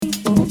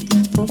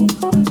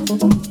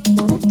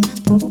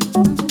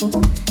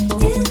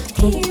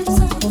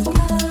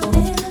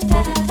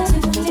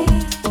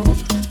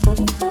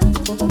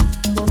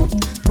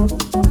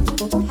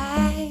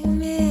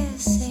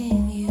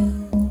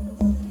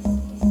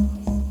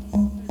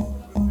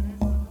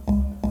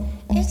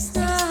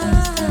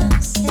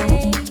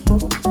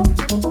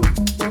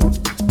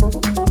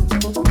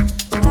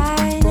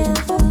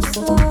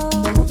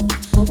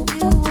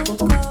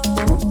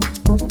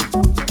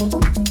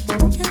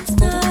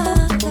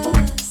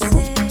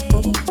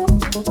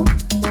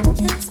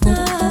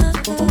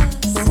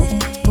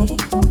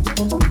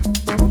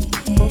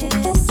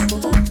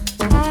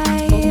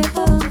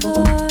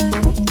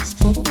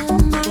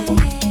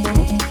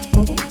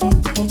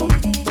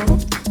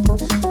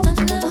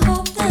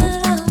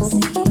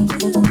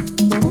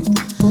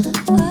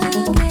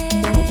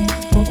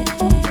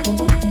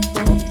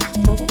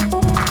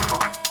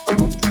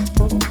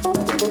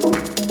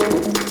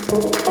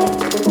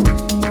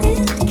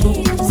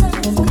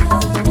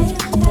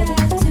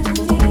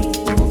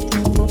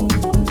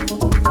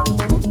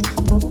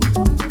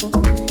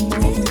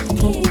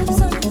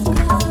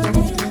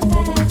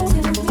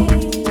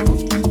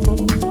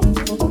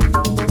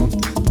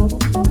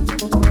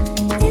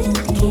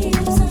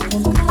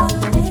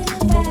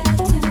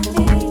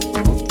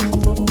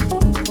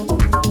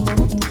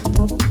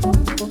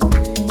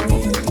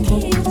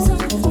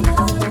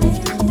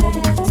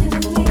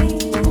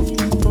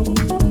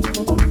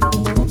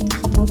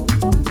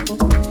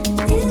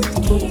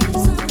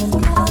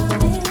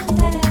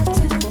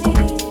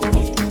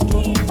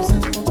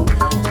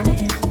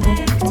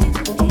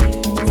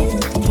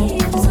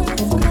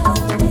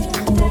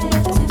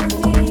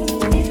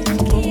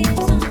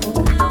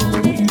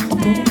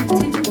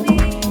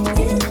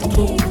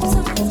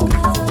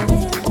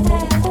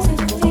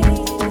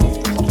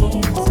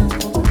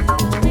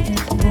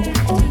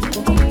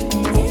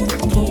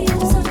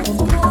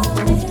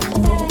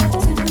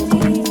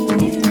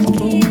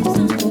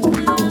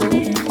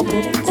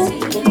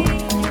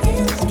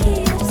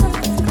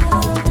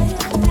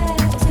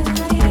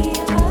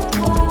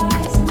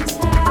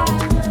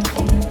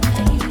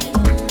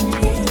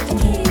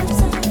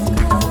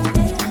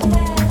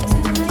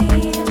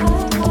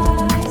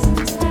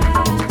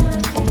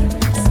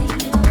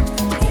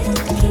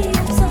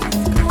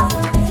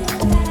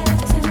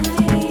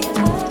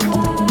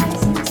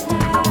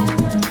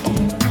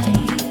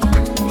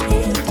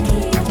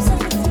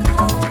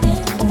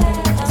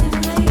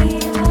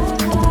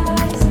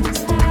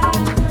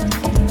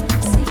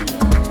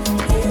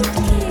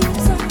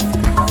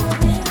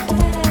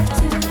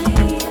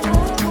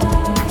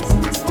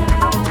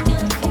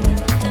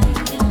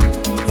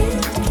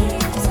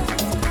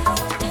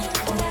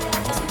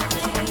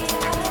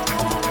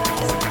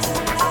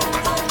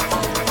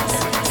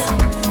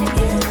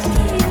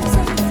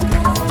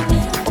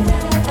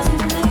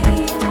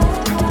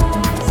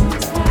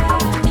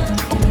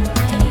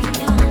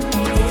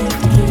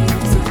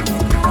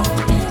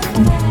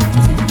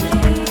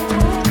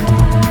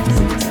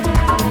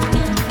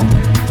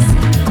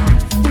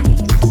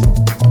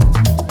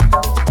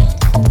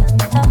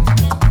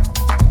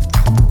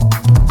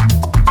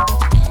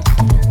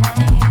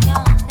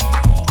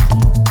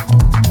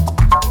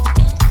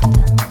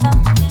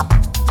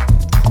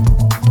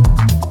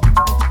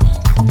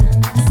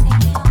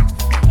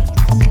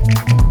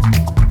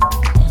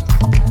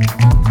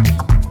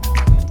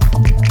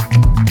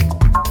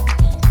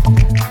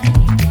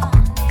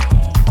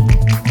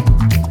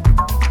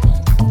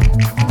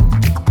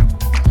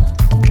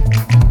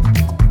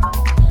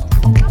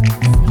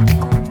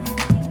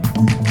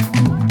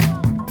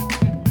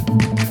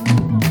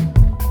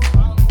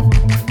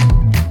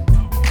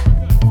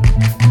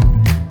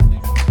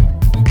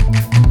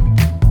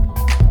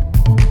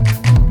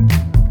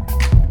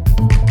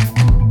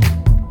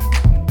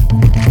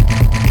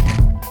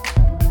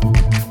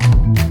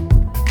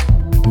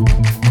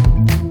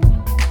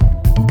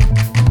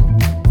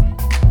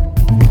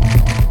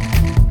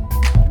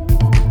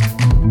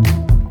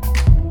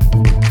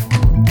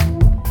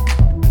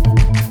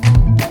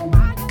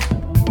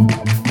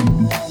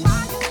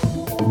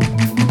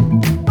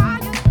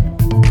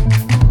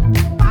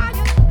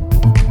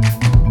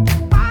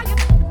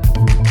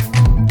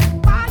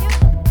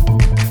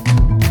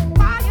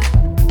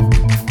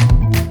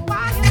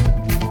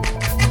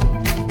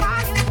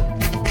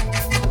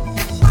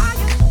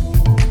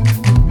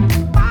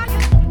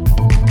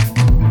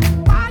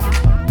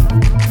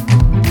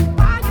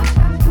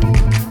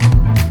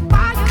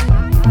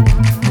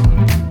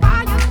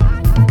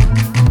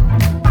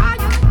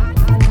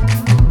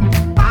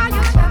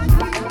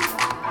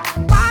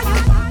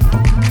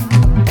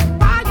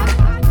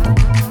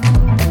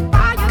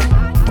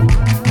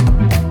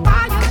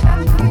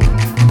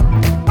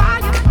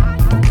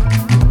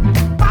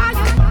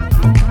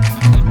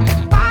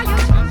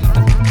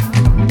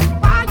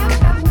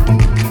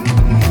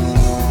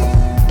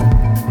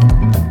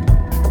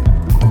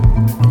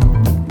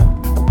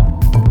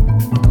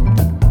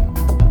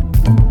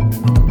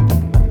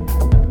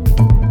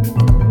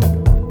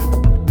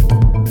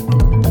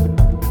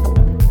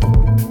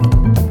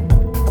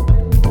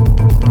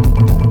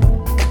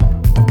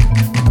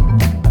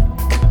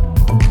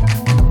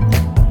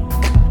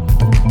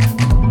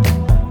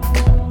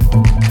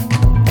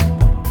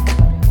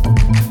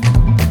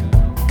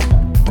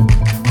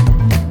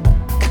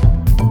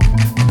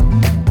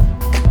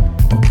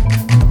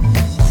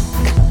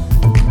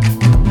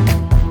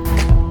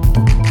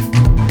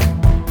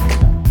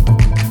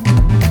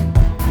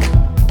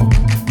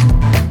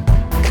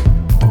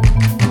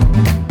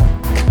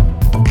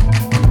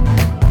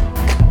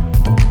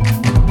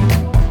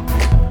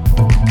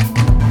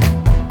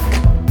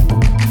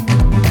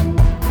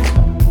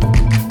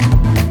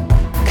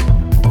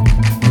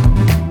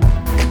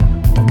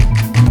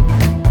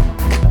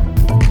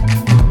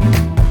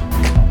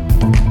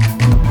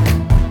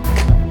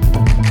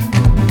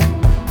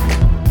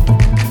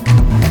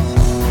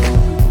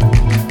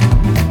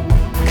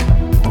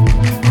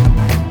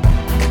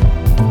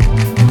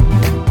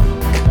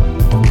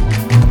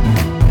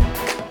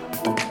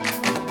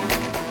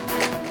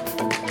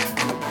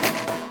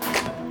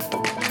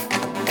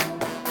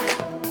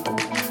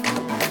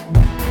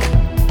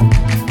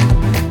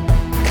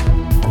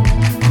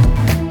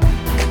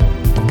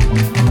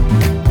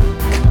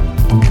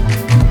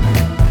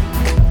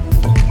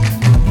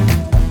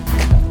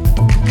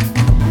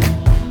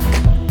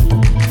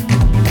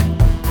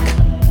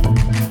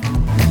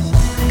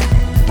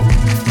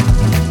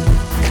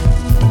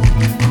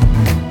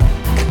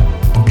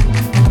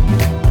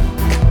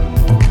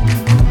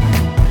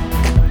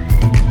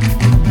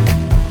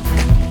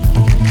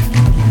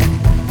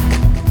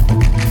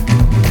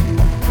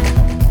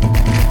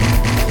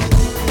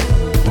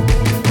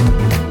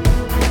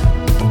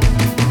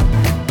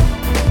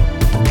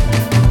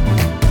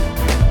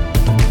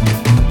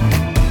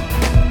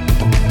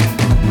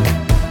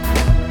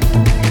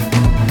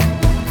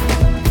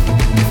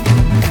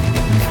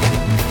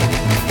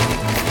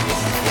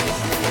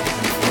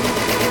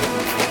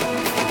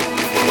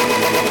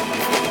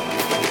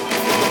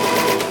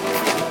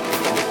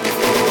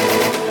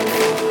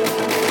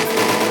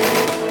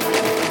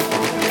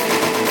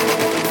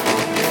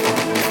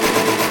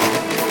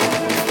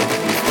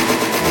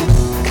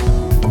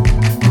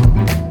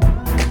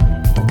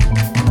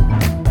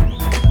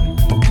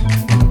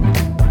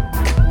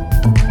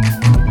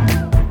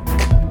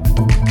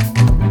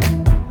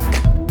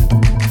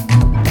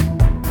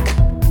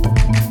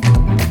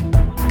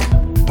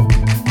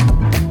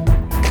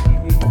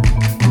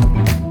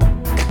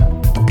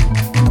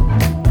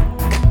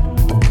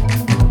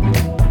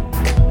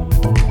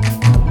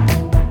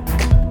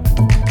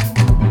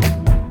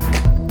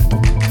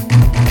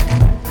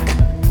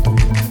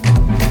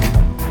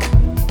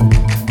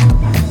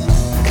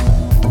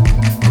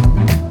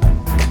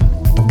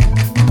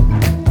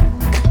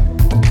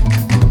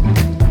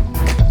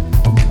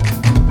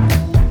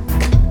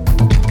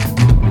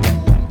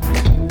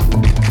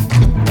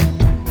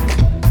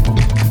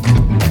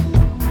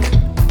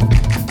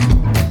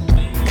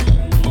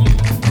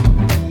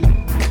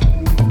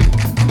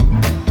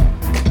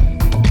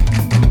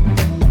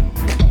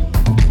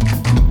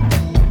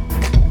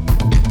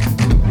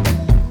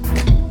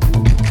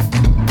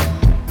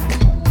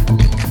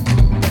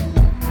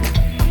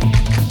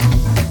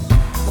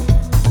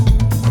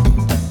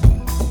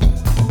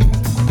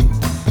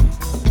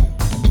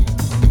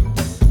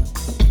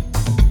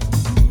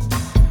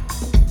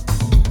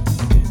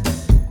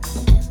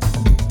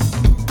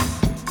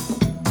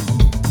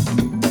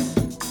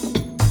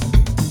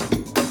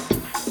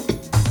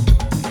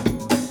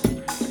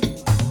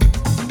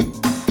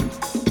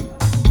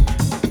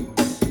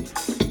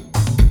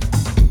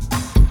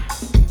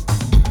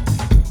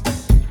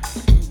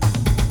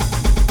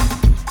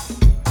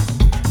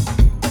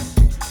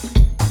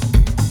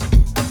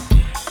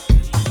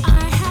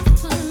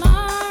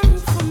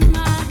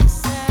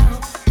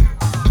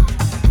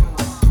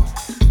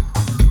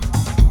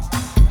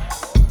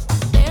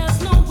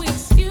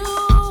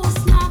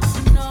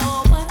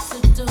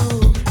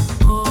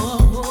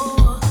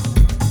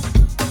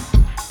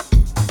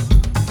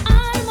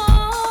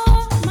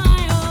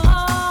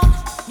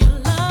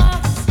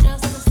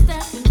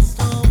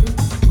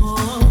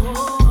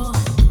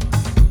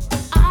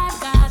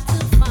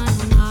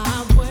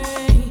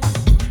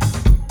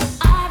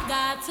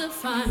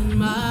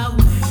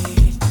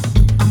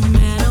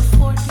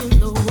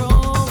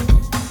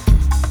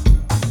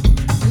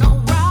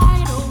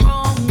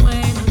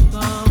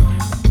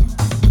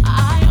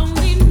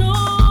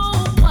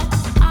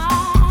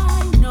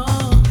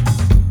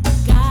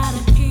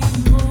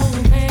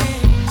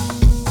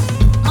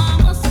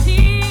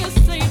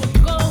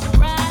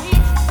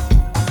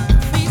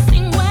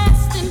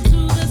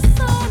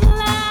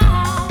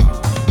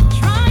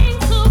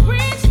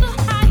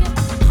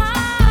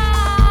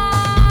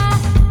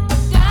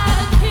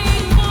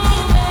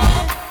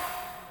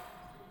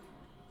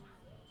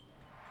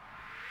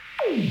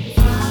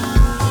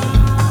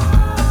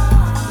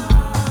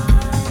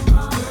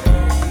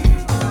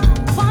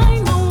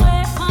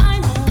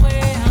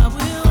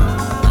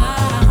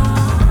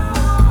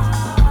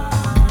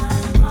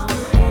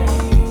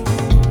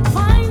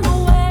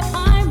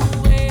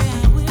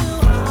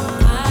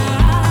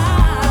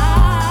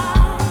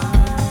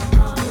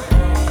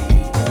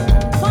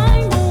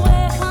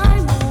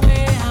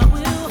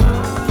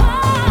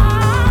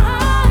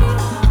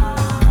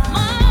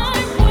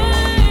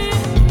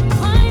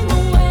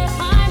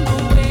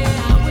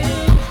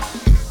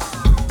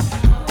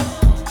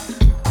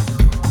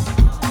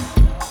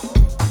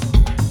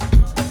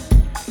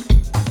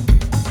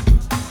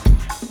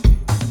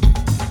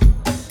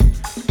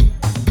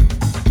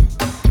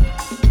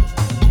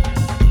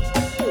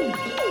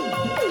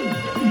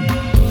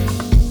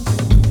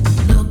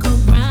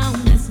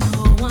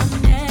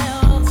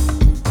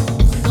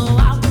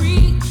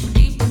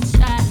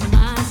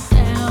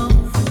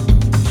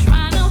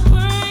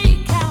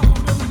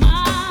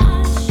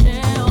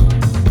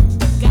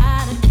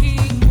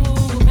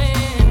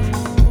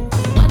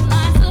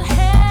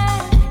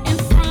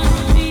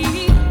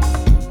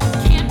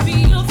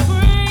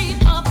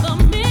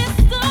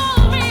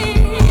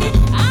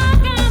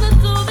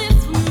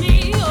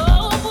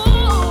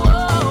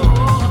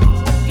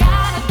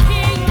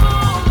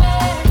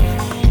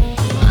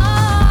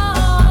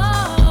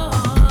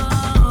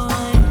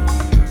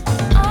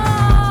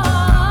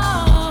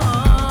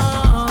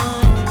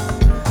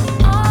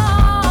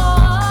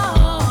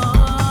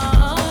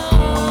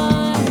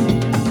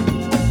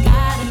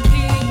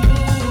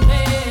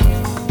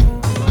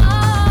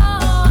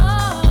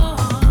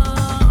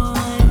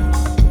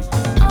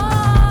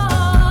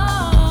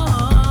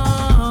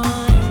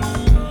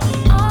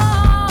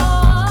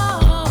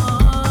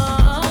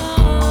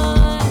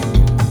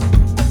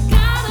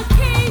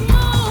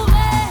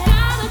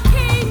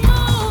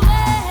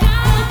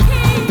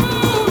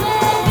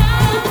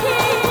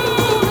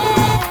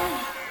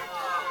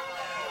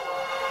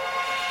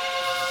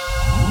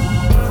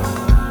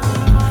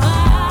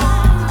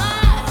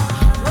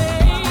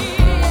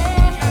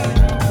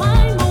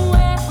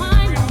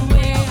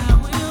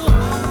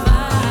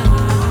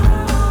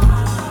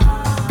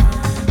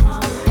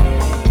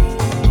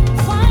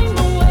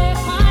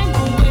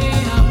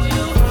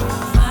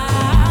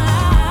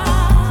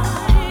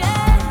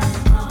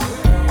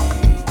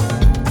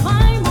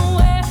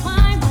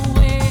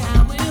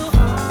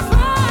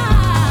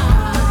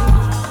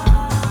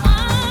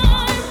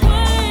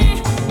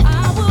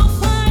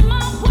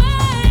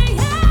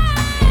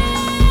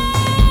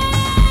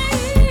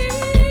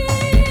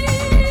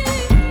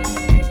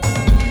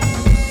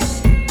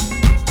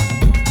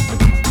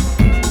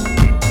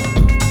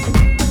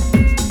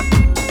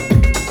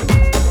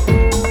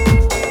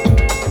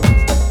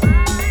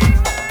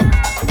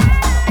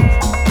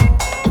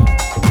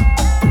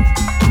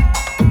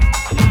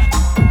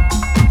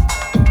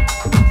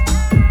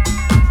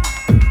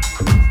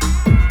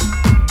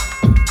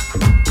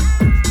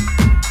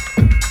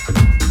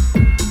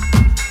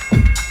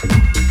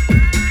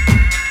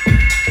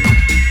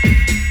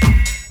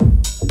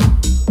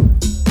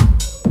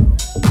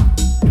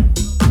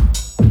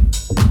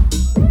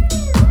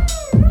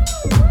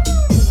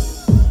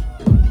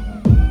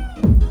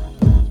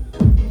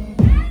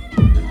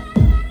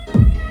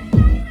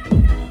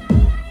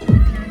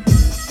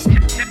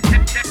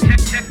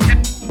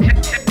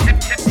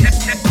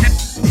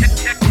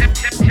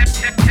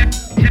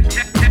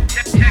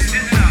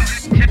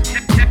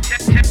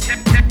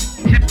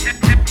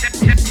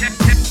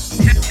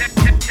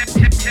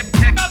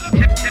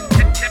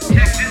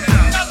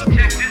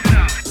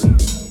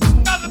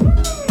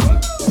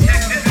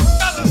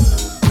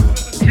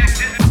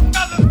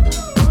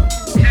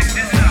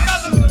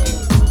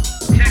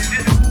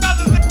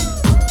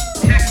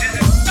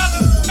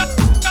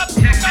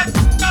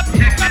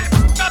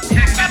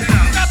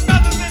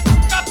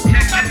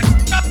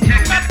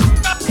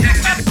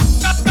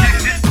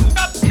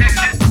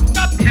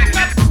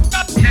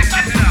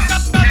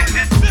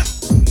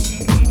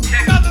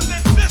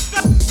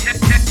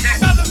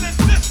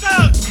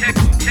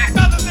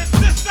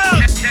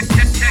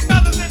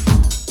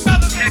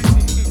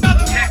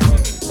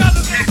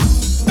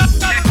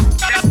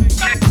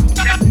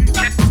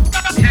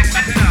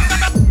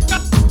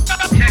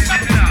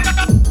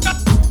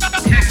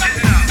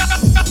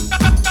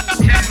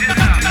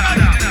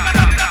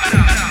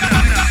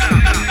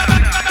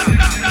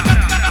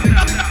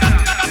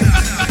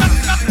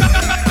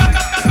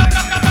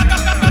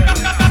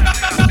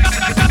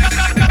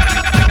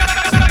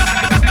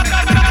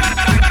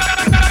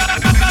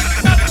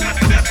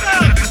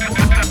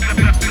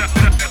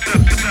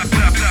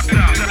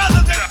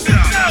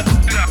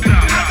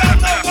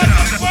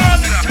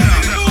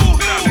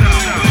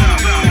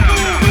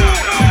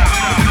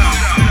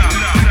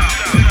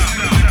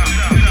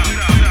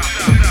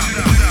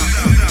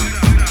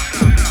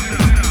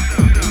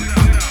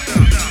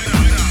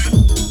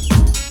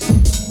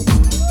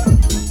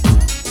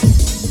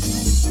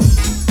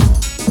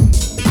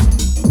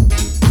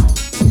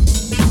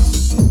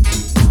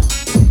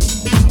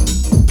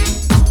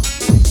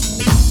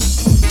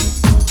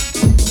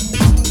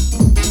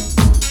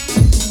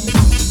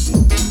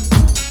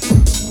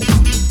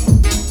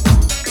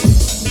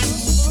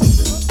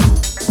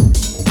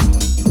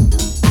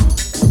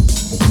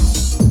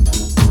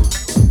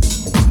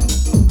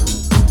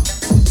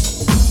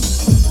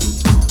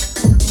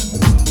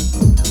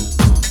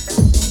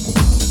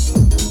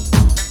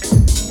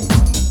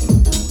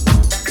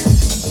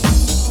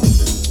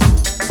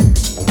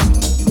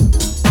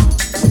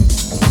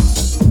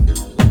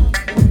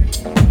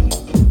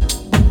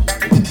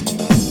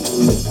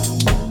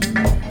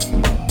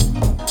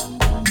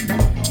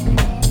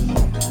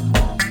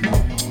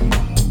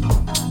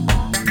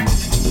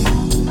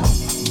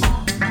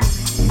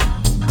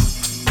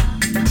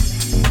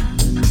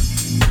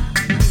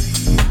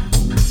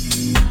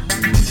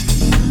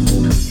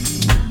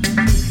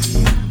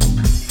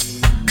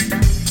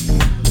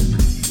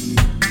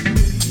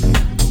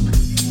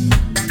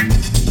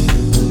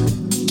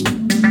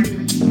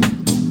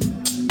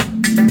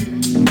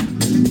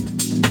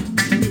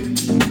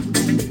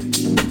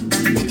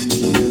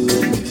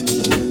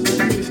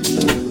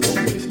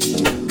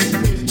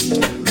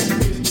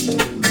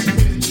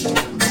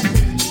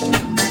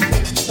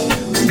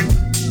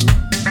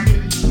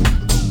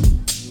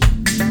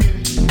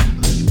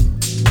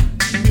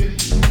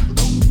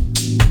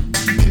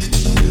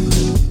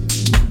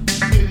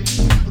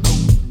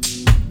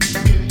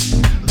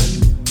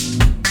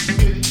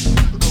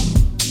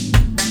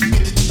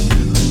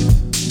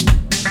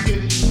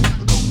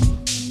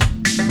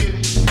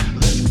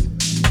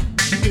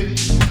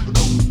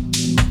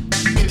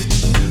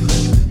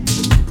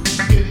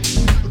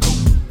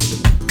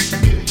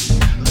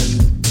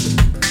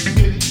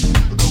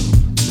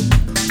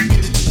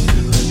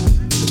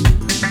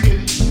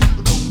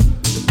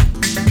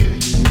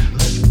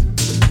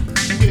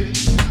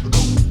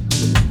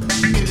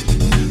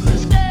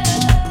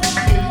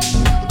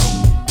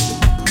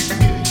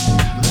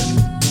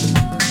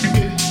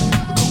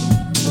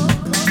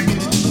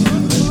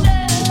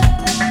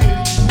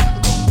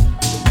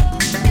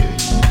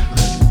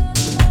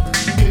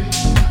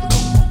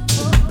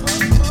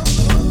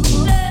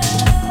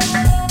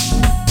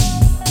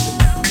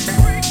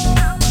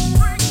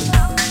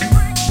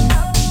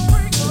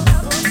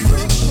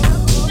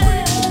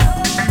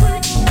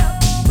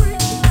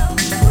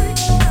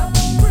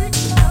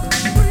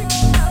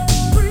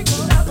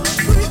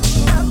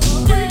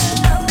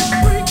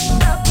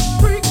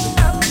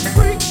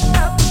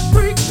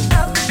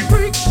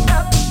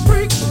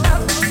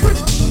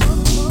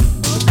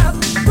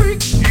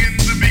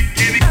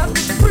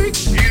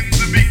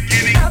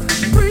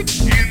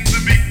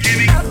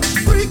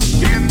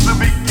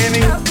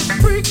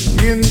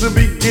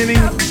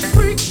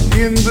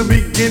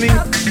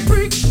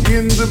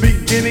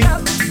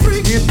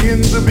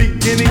In the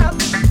beginning,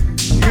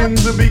 in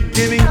the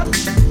beginning,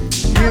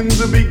 in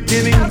the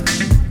beginning,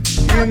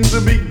 in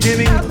the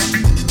beginning,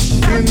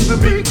 in the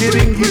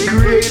beginning, he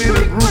created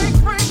a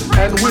groove.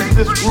 And with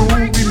this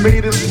groove, he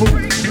made us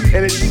move.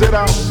 And it set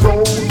our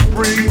souls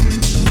free.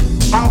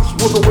 House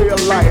was a way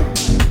of life.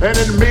 And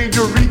it made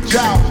you reach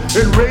out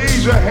and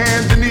raise your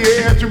hands in the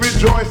air to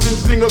rejoice and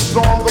sing a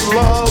song of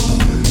love.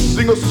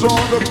 Sing a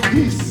song of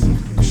peace.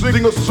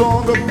 Sing a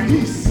song of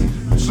peace.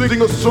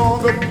 Sing a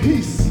song of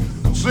peace.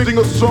 Sing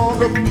a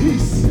song of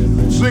peace.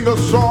 Sing a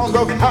song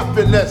of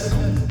happiness.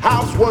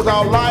 House was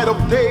our light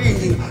of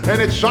day,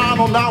 and it shone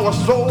on our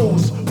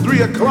souls.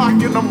 3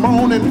 o'clock in the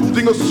morning,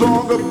 sing a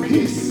song of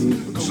peace.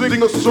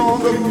 Sing a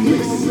song of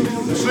peace.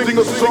 Sing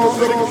a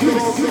song of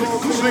peace.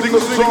 Sing a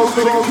song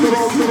of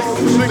peace.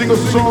 Sing a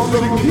song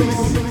of peace.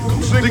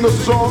 Sing a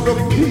song of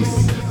peace.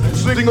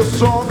 Sing a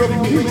song of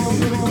peace.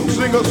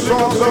 Sing a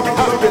song of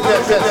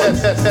happiness.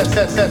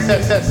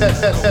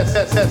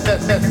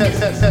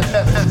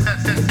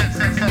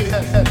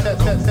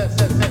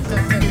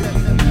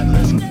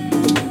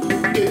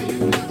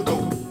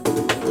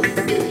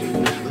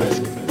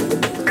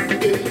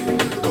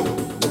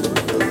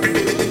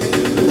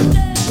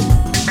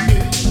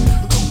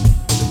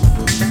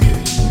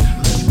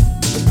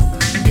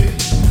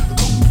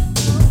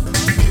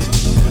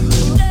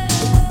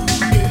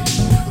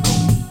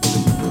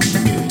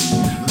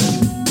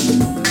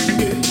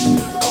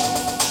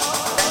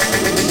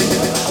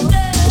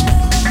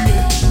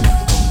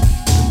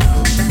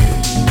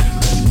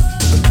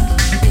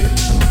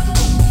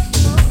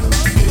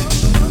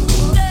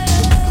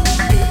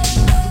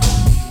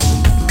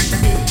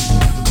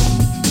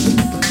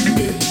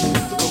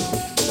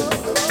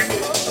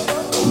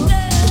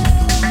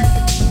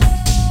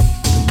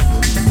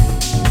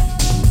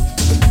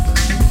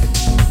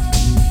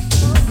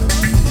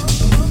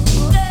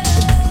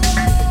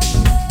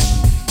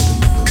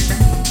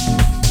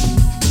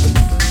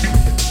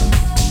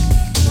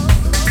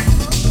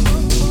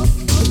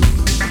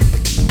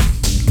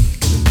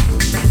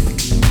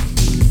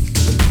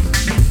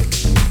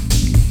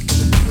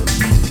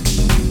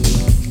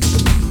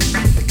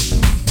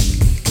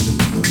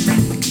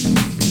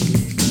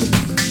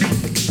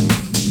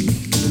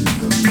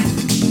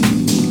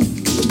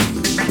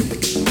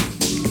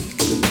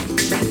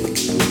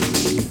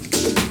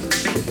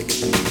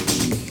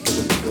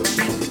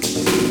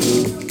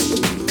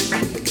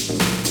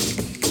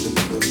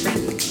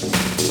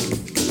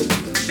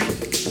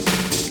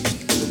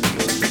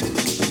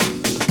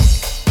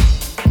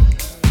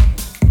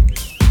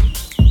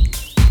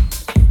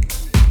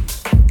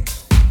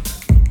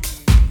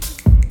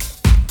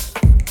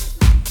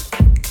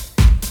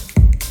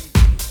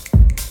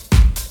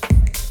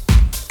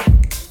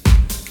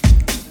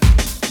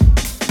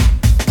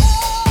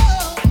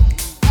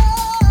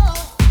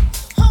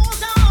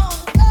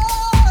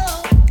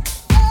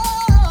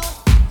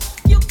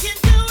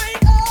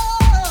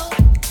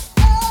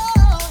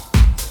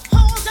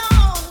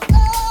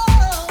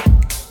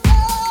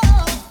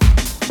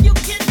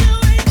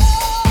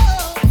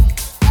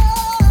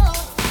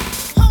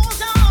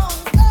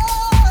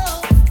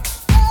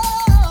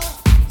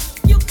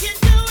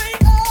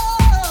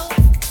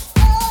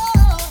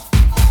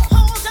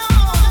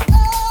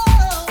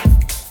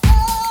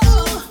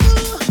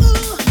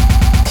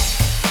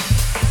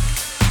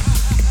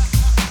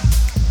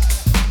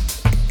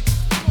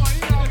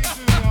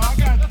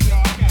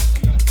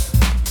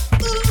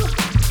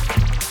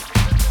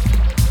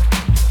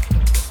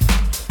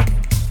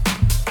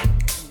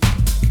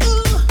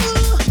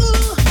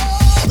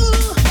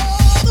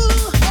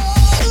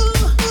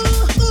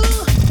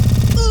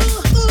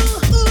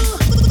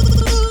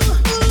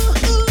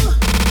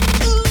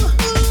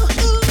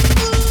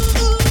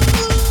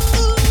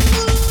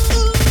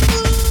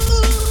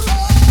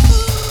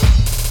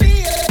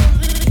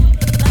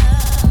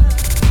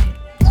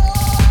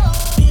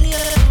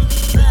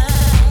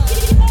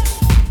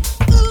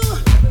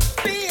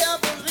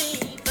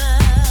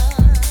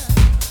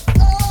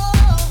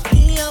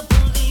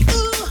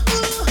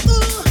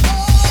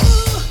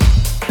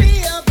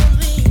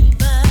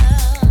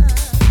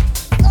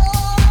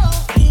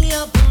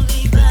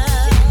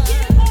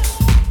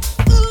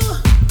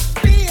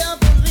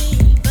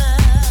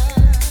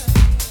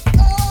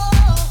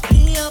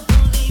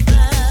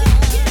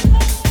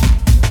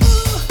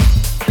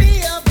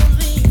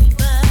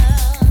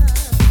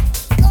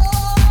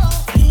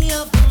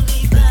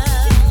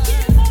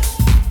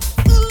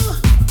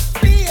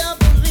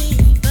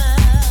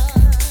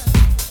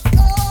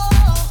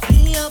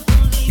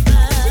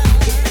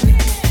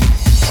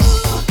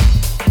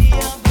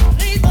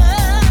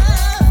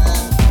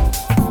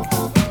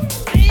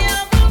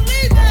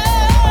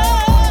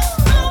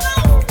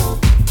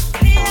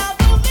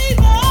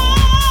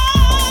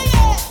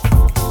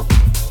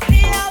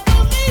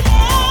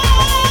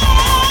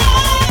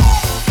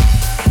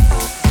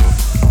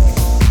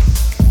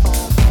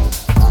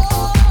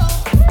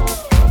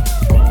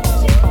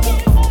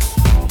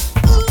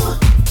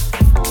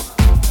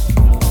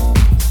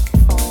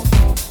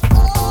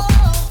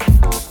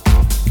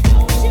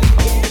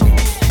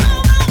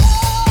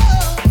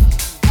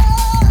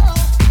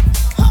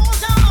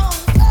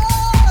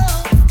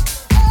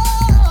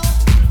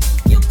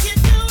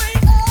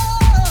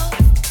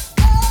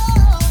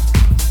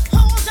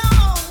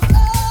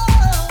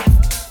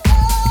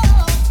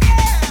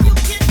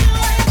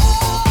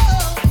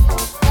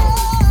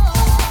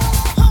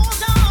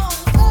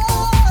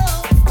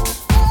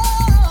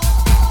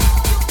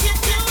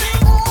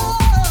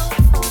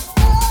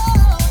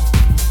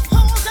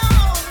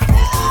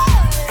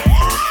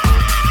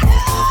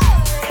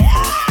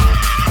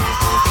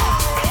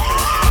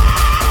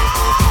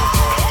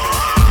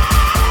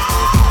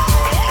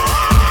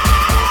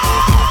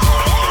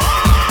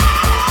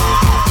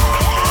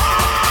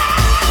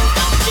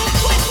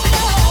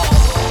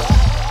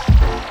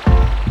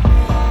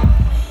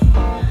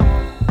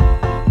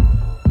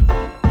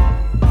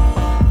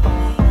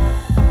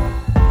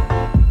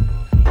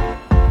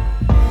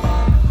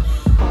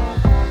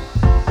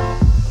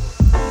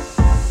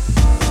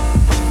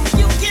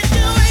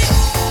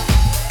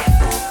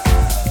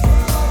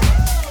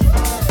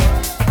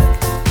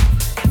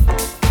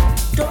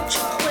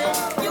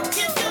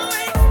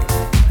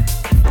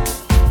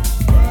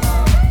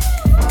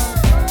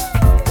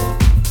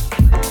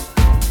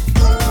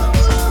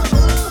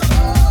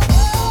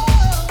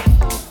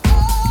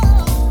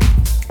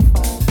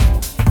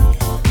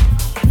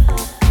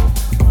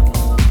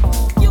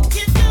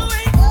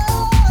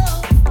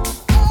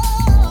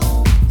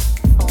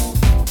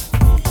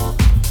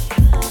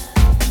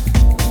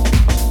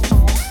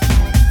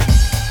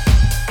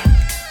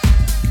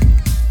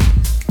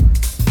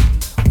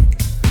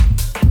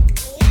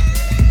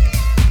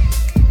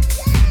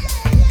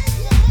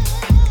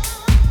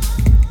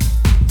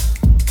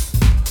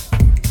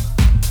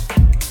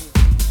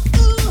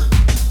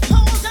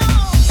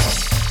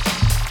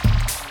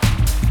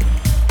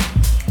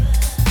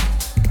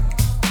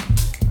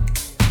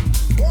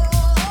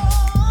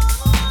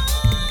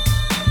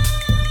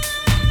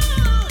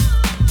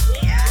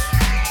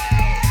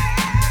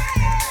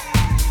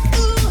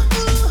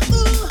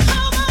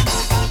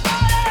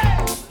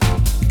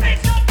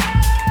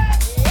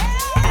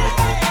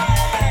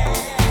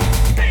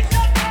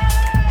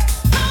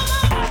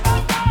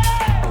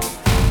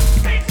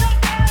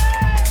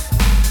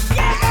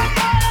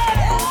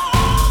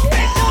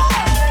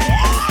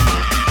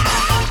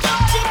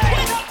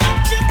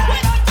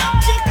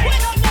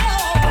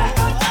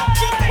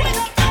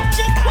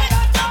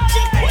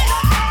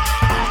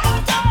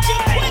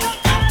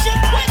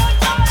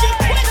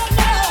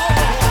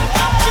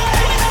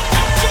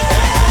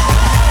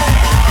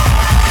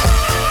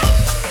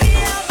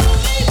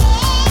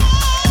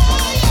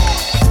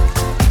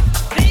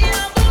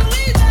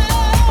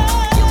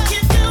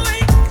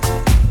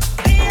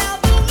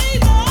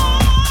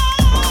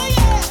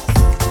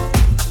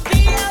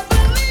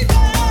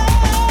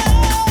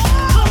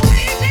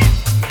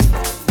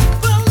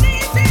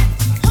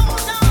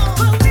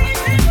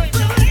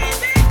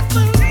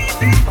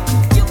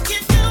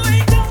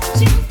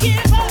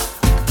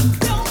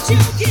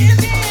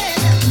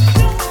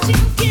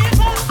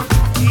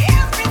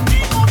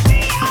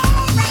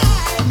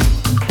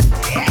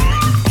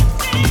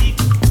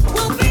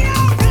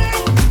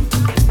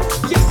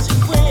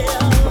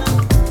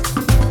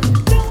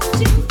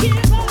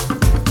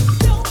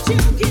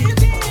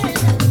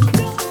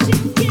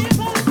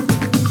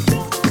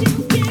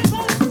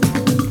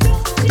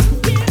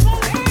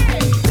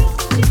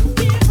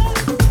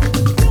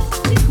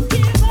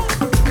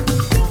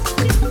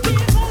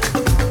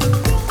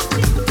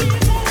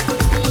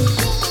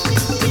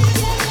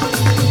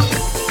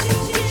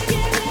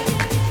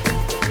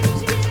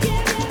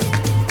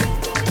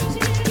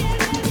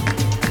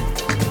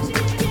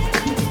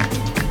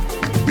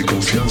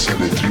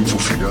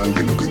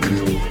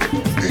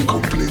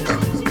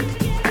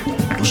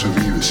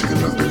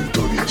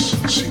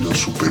 sino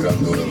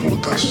superando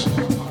derrotas.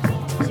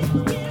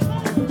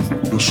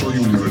 No soy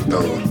un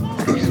libertador.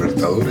 Los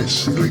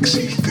libertadores no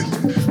existen.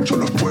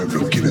 Son los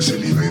pueblos quienes se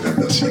liberan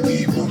a sí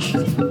mismos.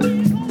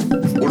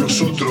 O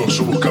nosotros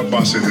somos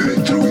capaces de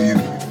destruir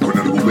con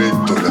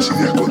argumentos las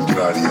ideas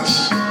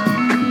contrarias.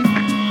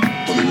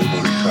 O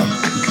debemos dejar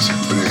que se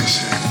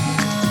expresen.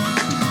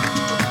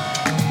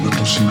 No es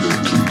posible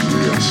destruir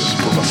ideas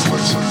por la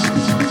fuerza.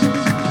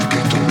 Que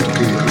esto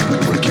bloquea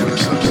cualquier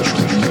desarrollo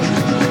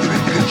de la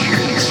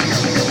inteligencia.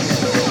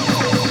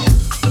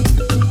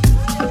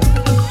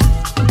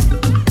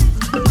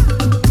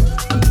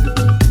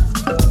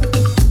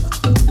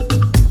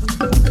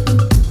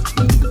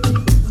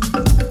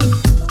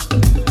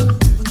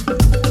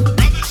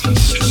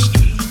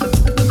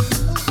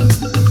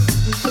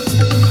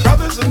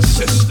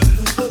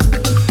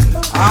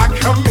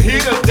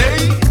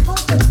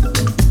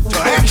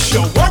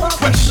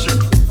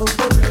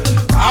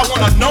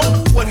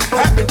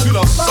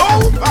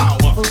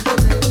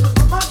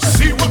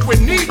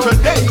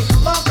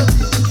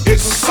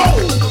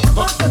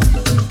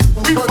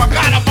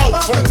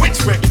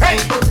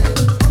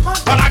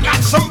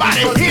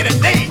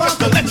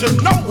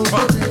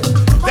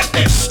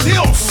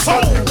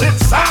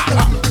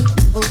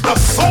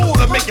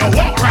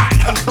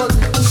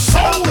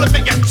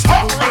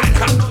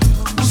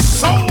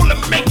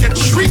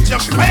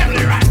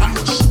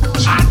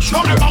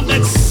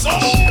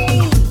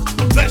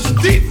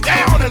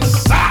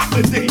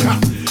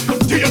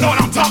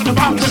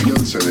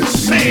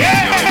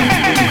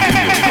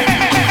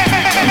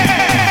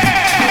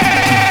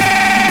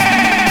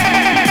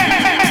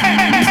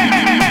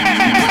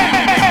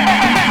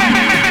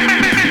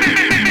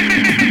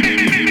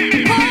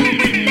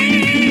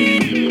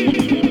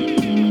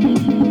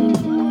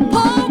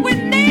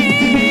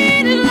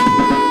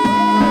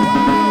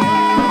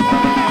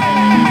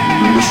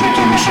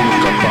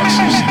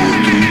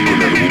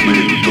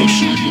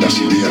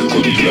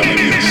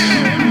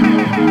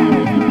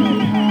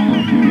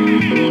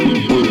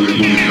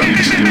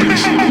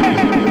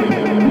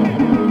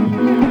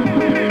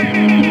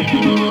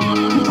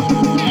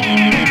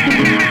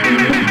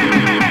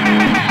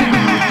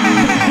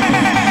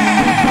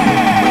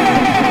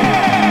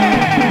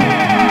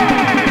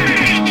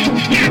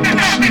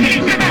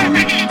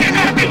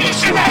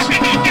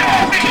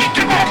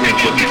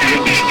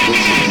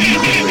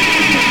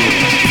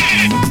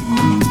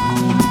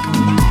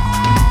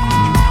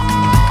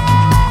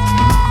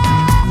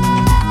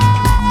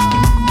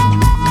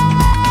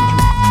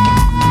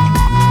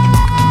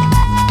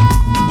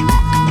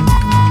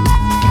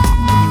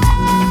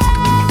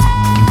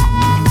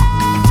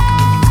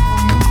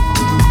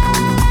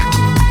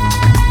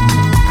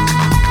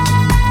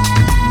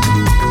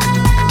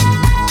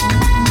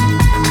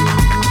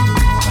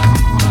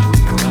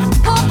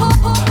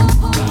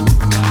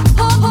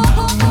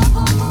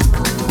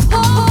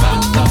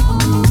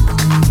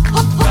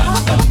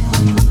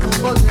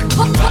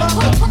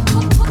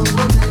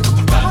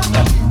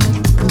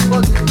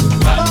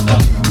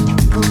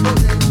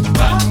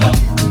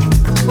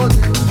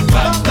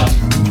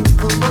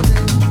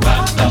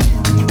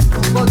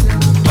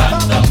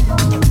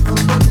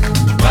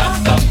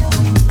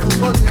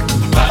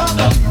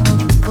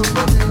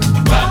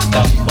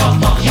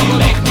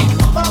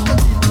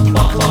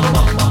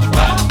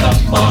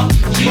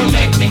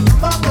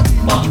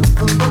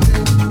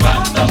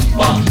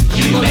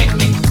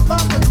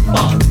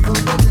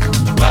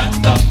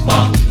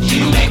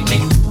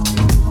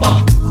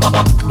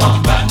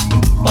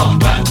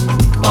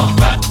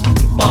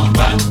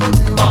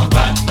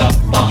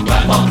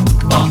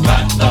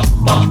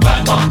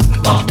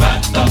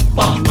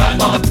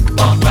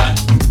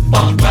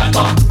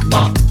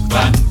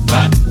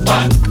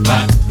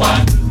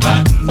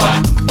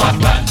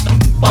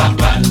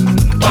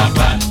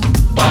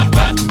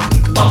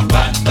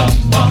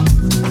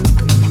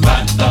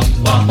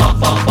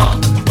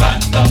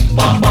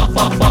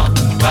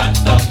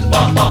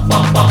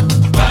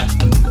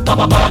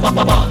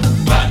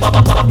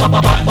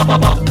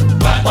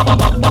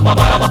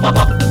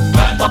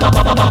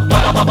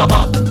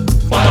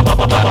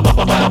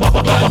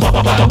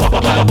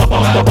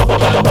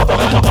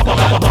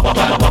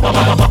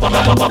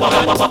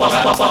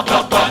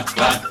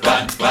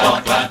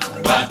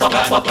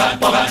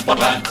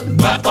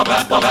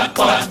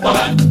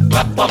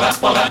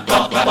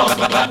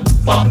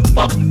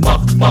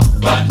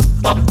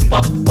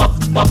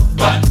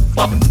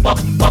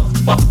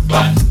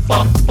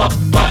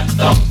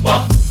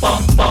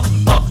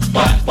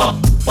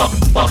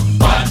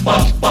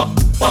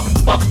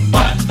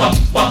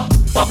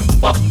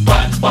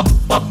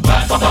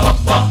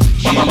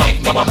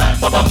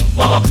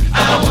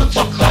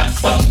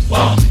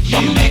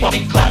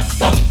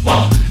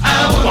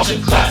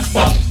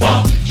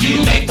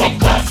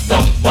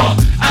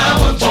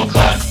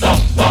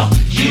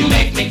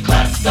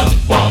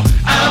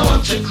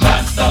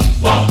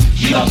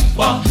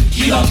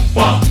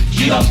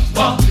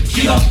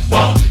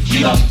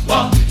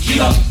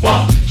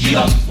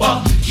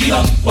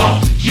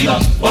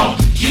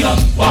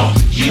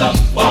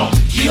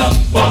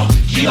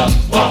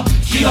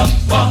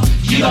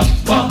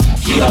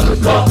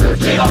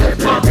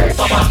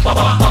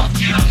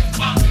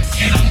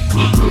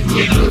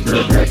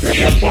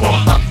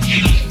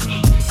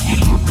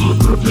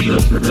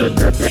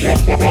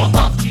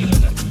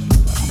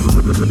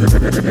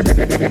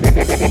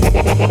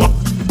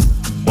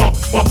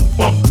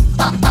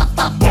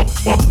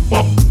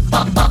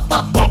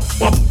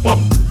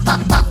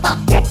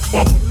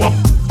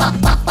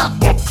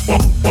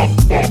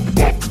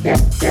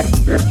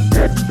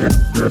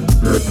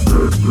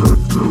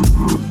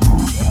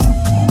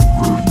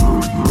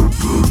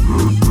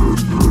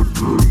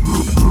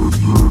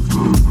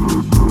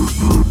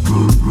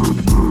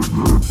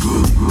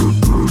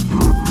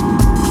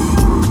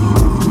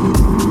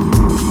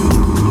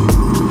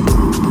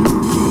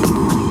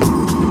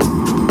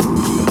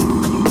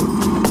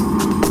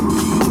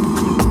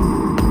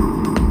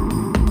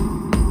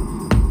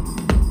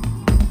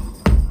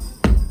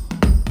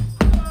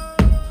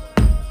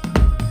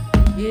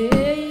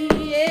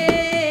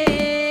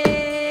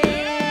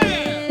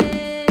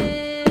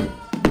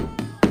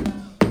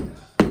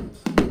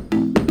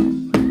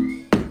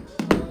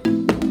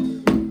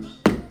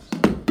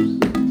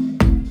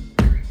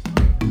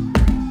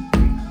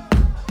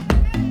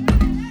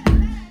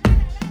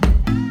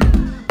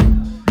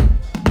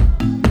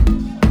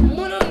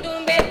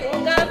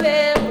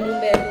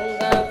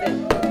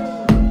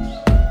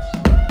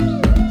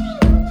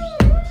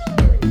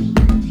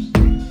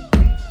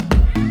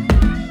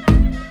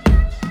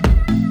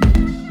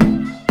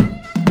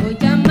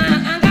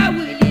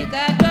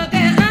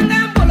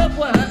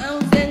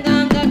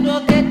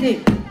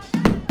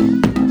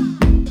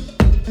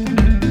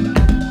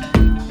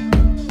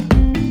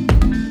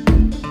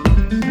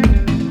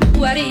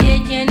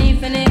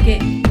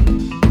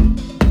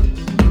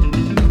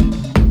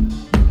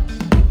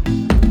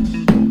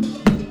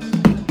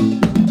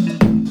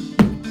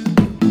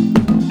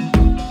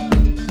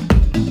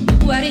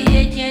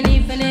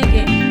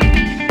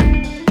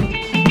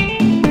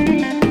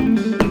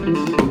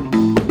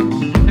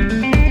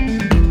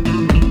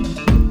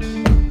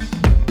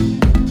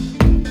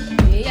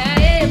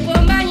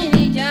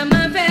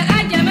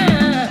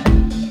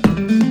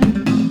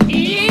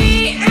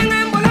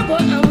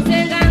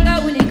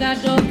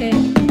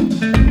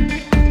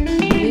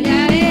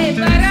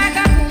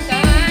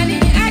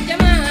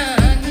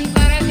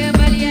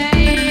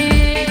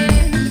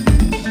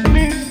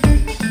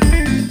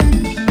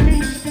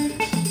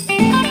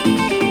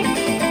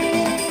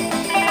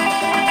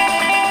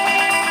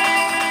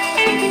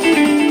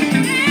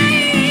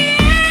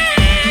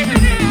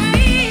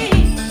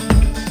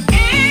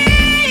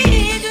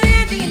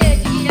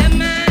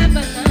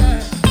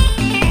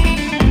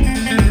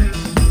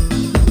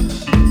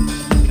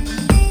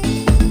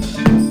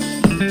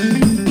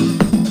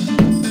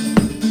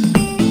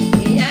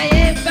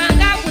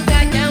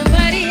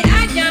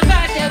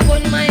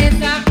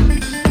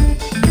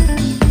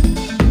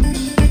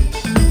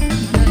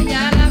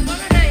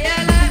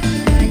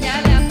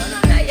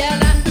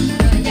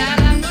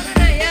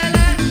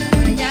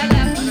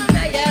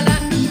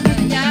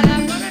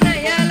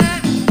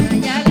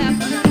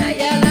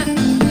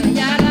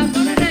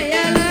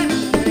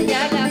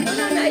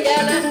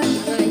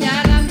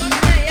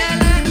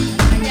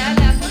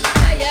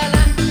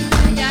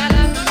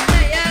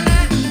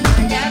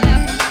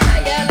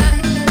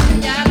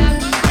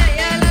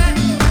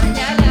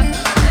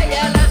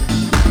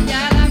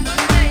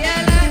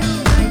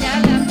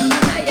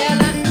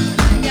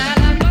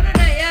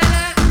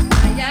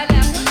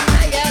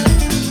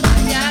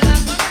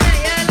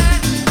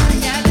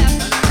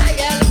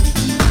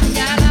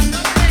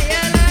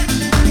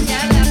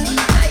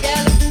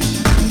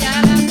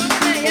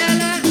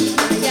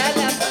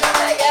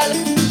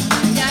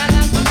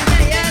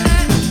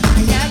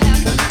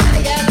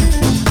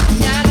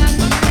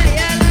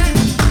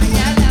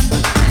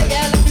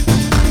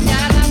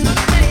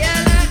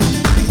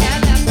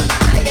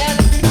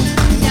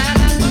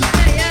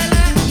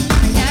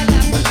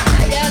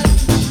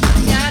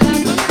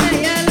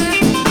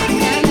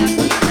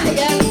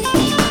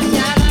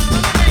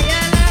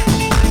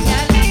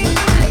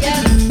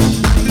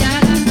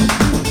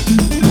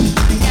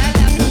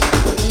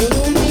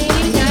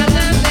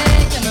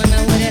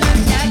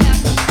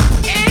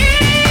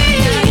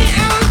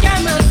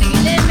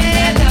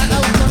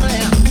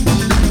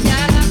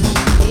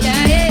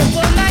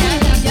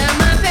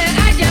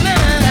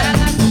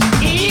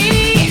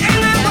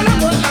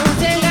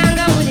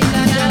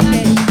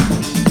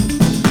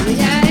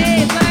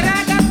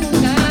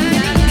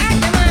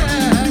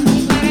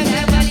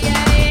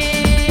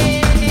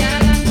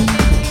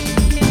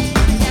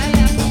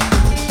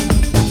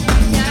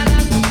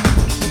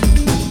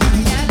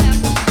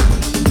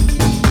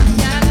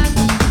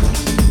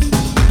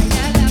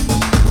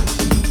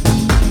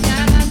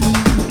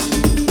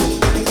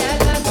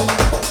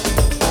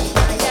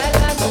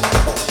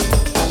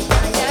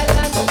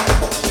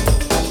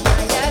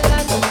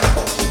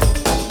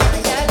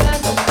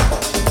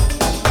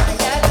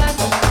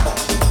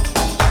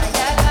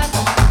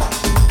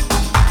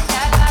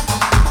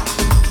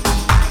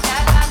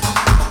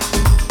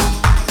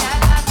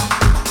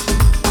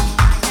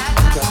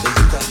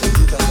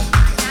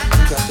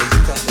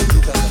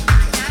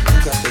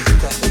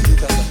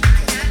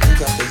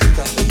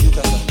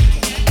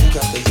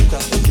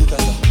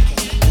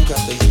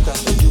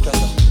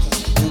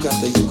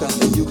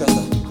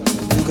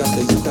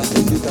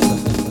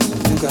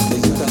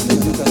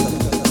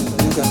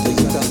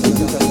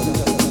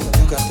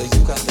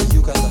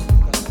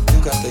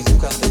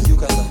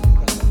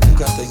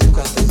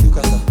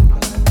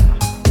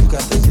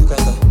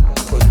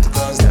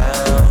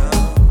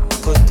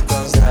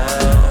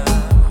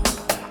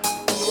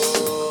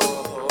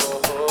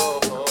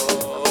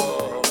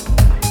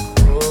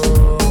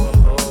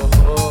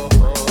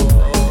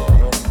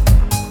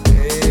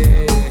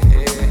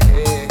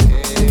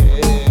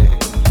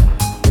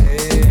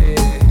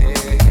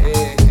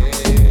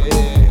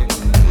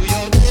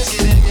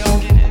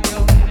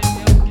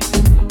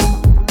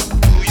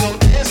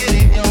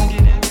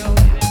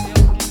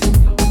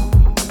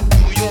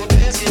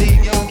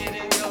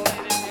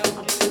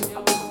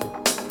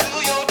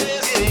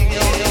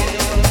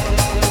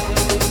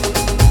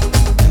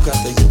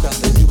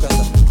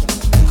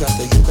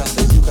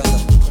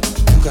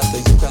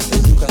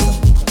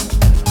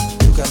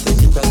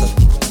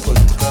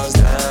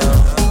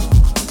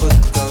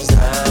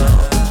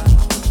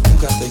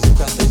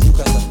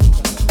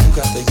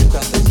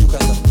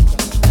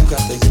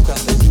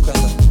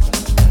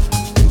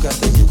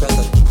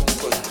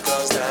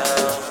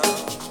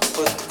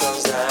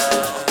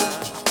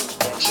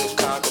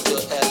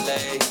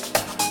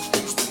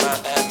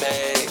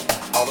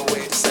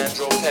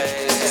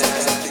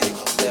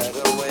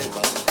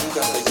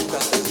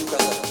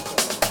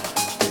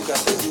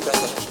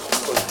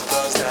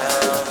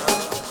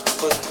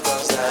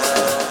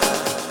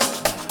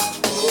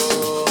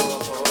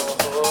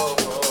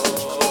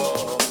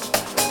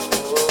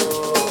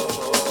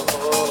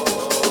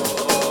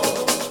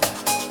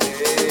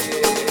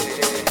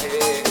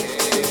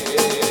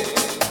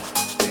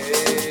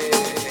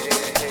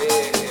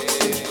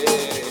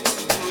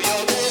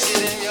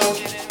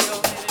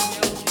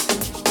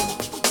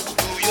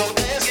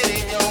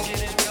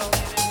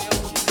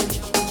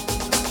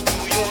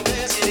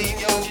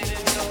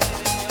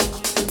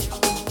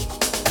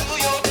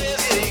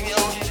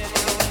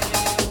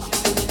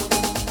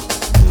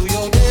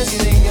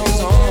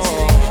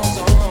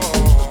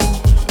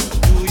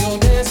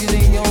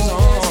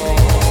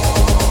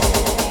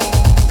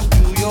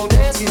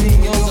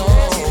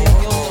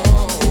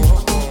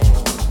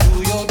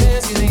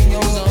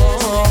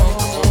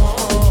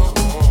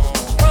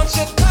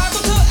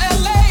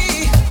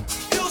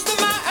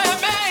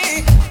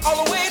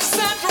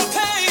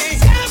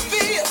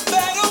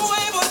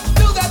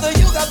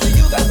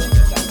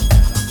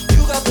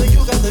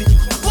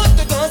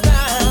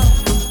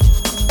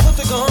 Put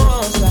the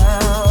guns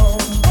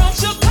down.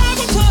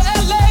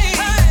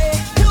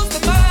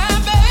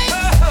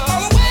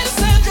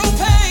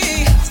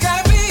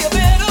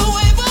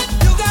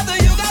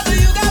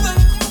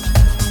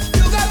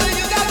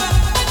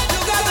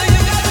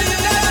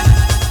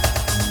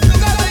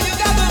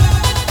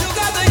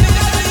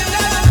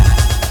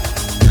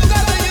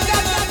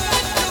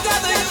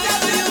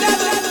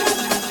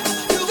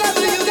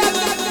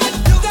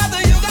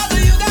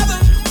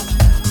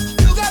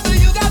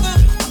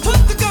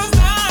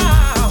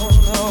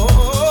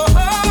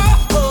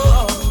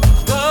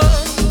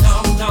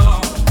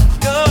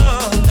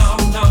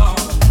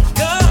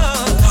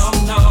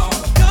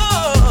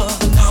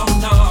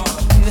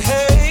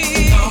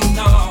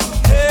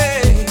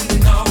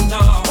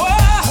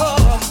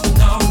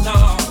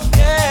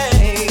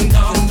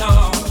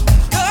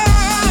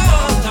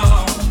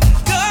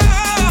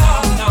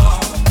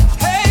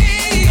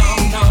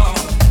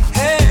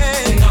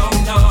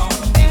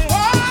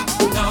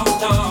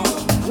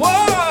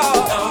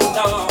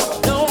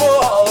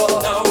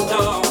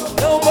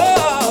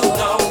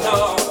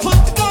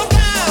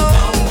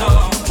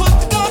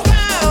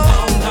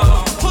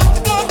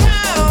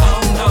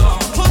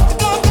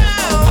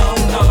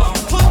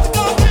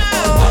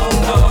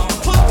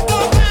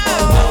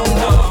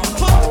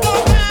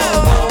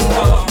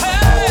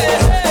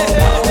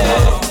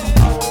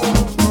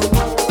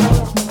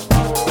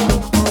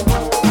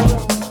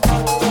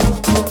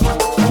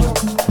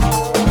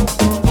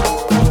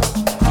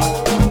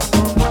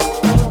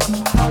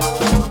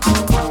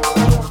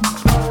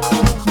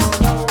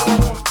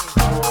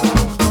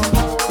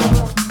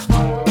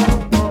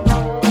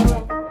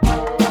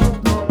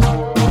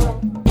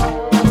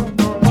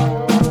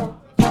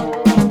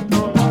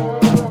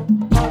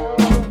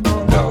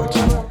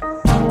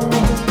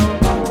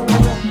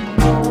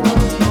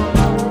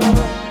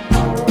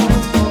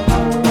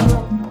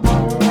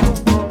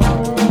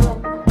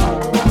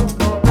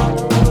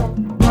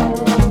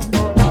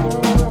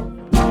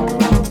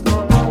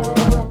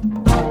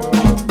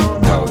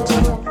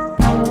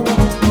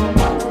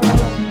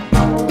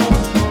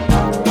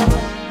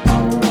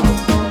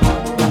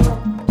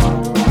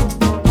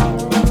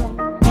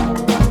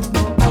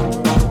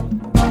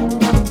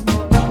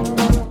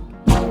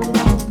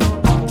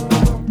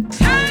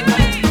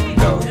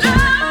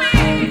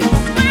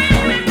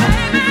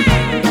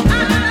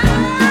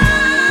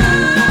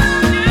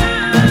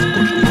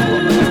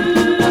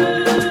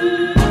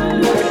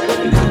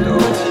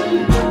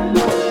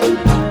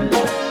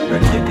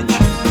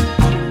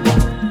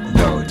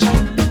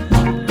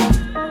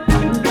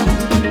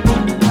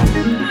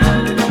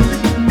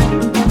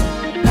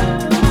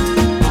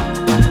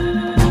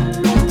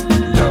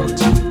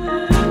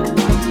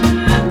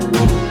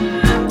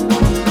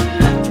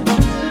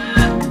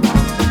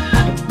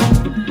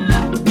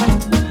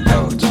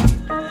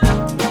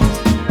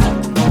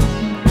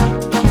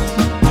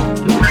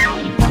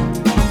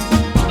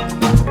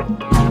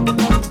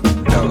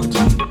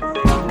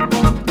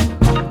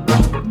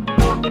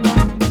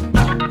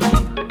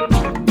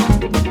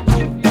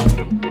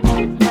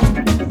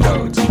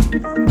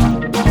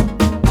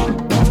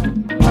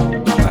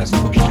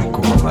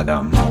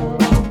 madame.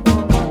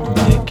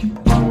 Nick,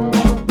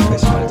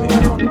 fais-moi le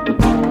téléphone.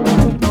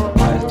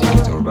 I'll take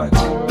it all back.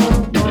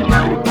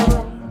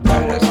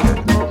 Bye, let's go.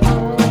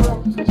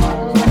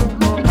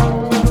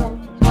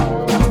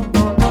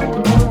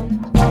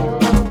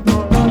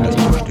 Laisse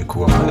poche des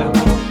cours, madame.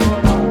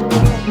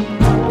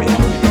 Bene,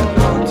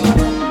 Gallotti.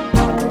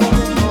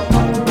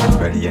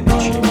 Belli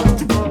amici.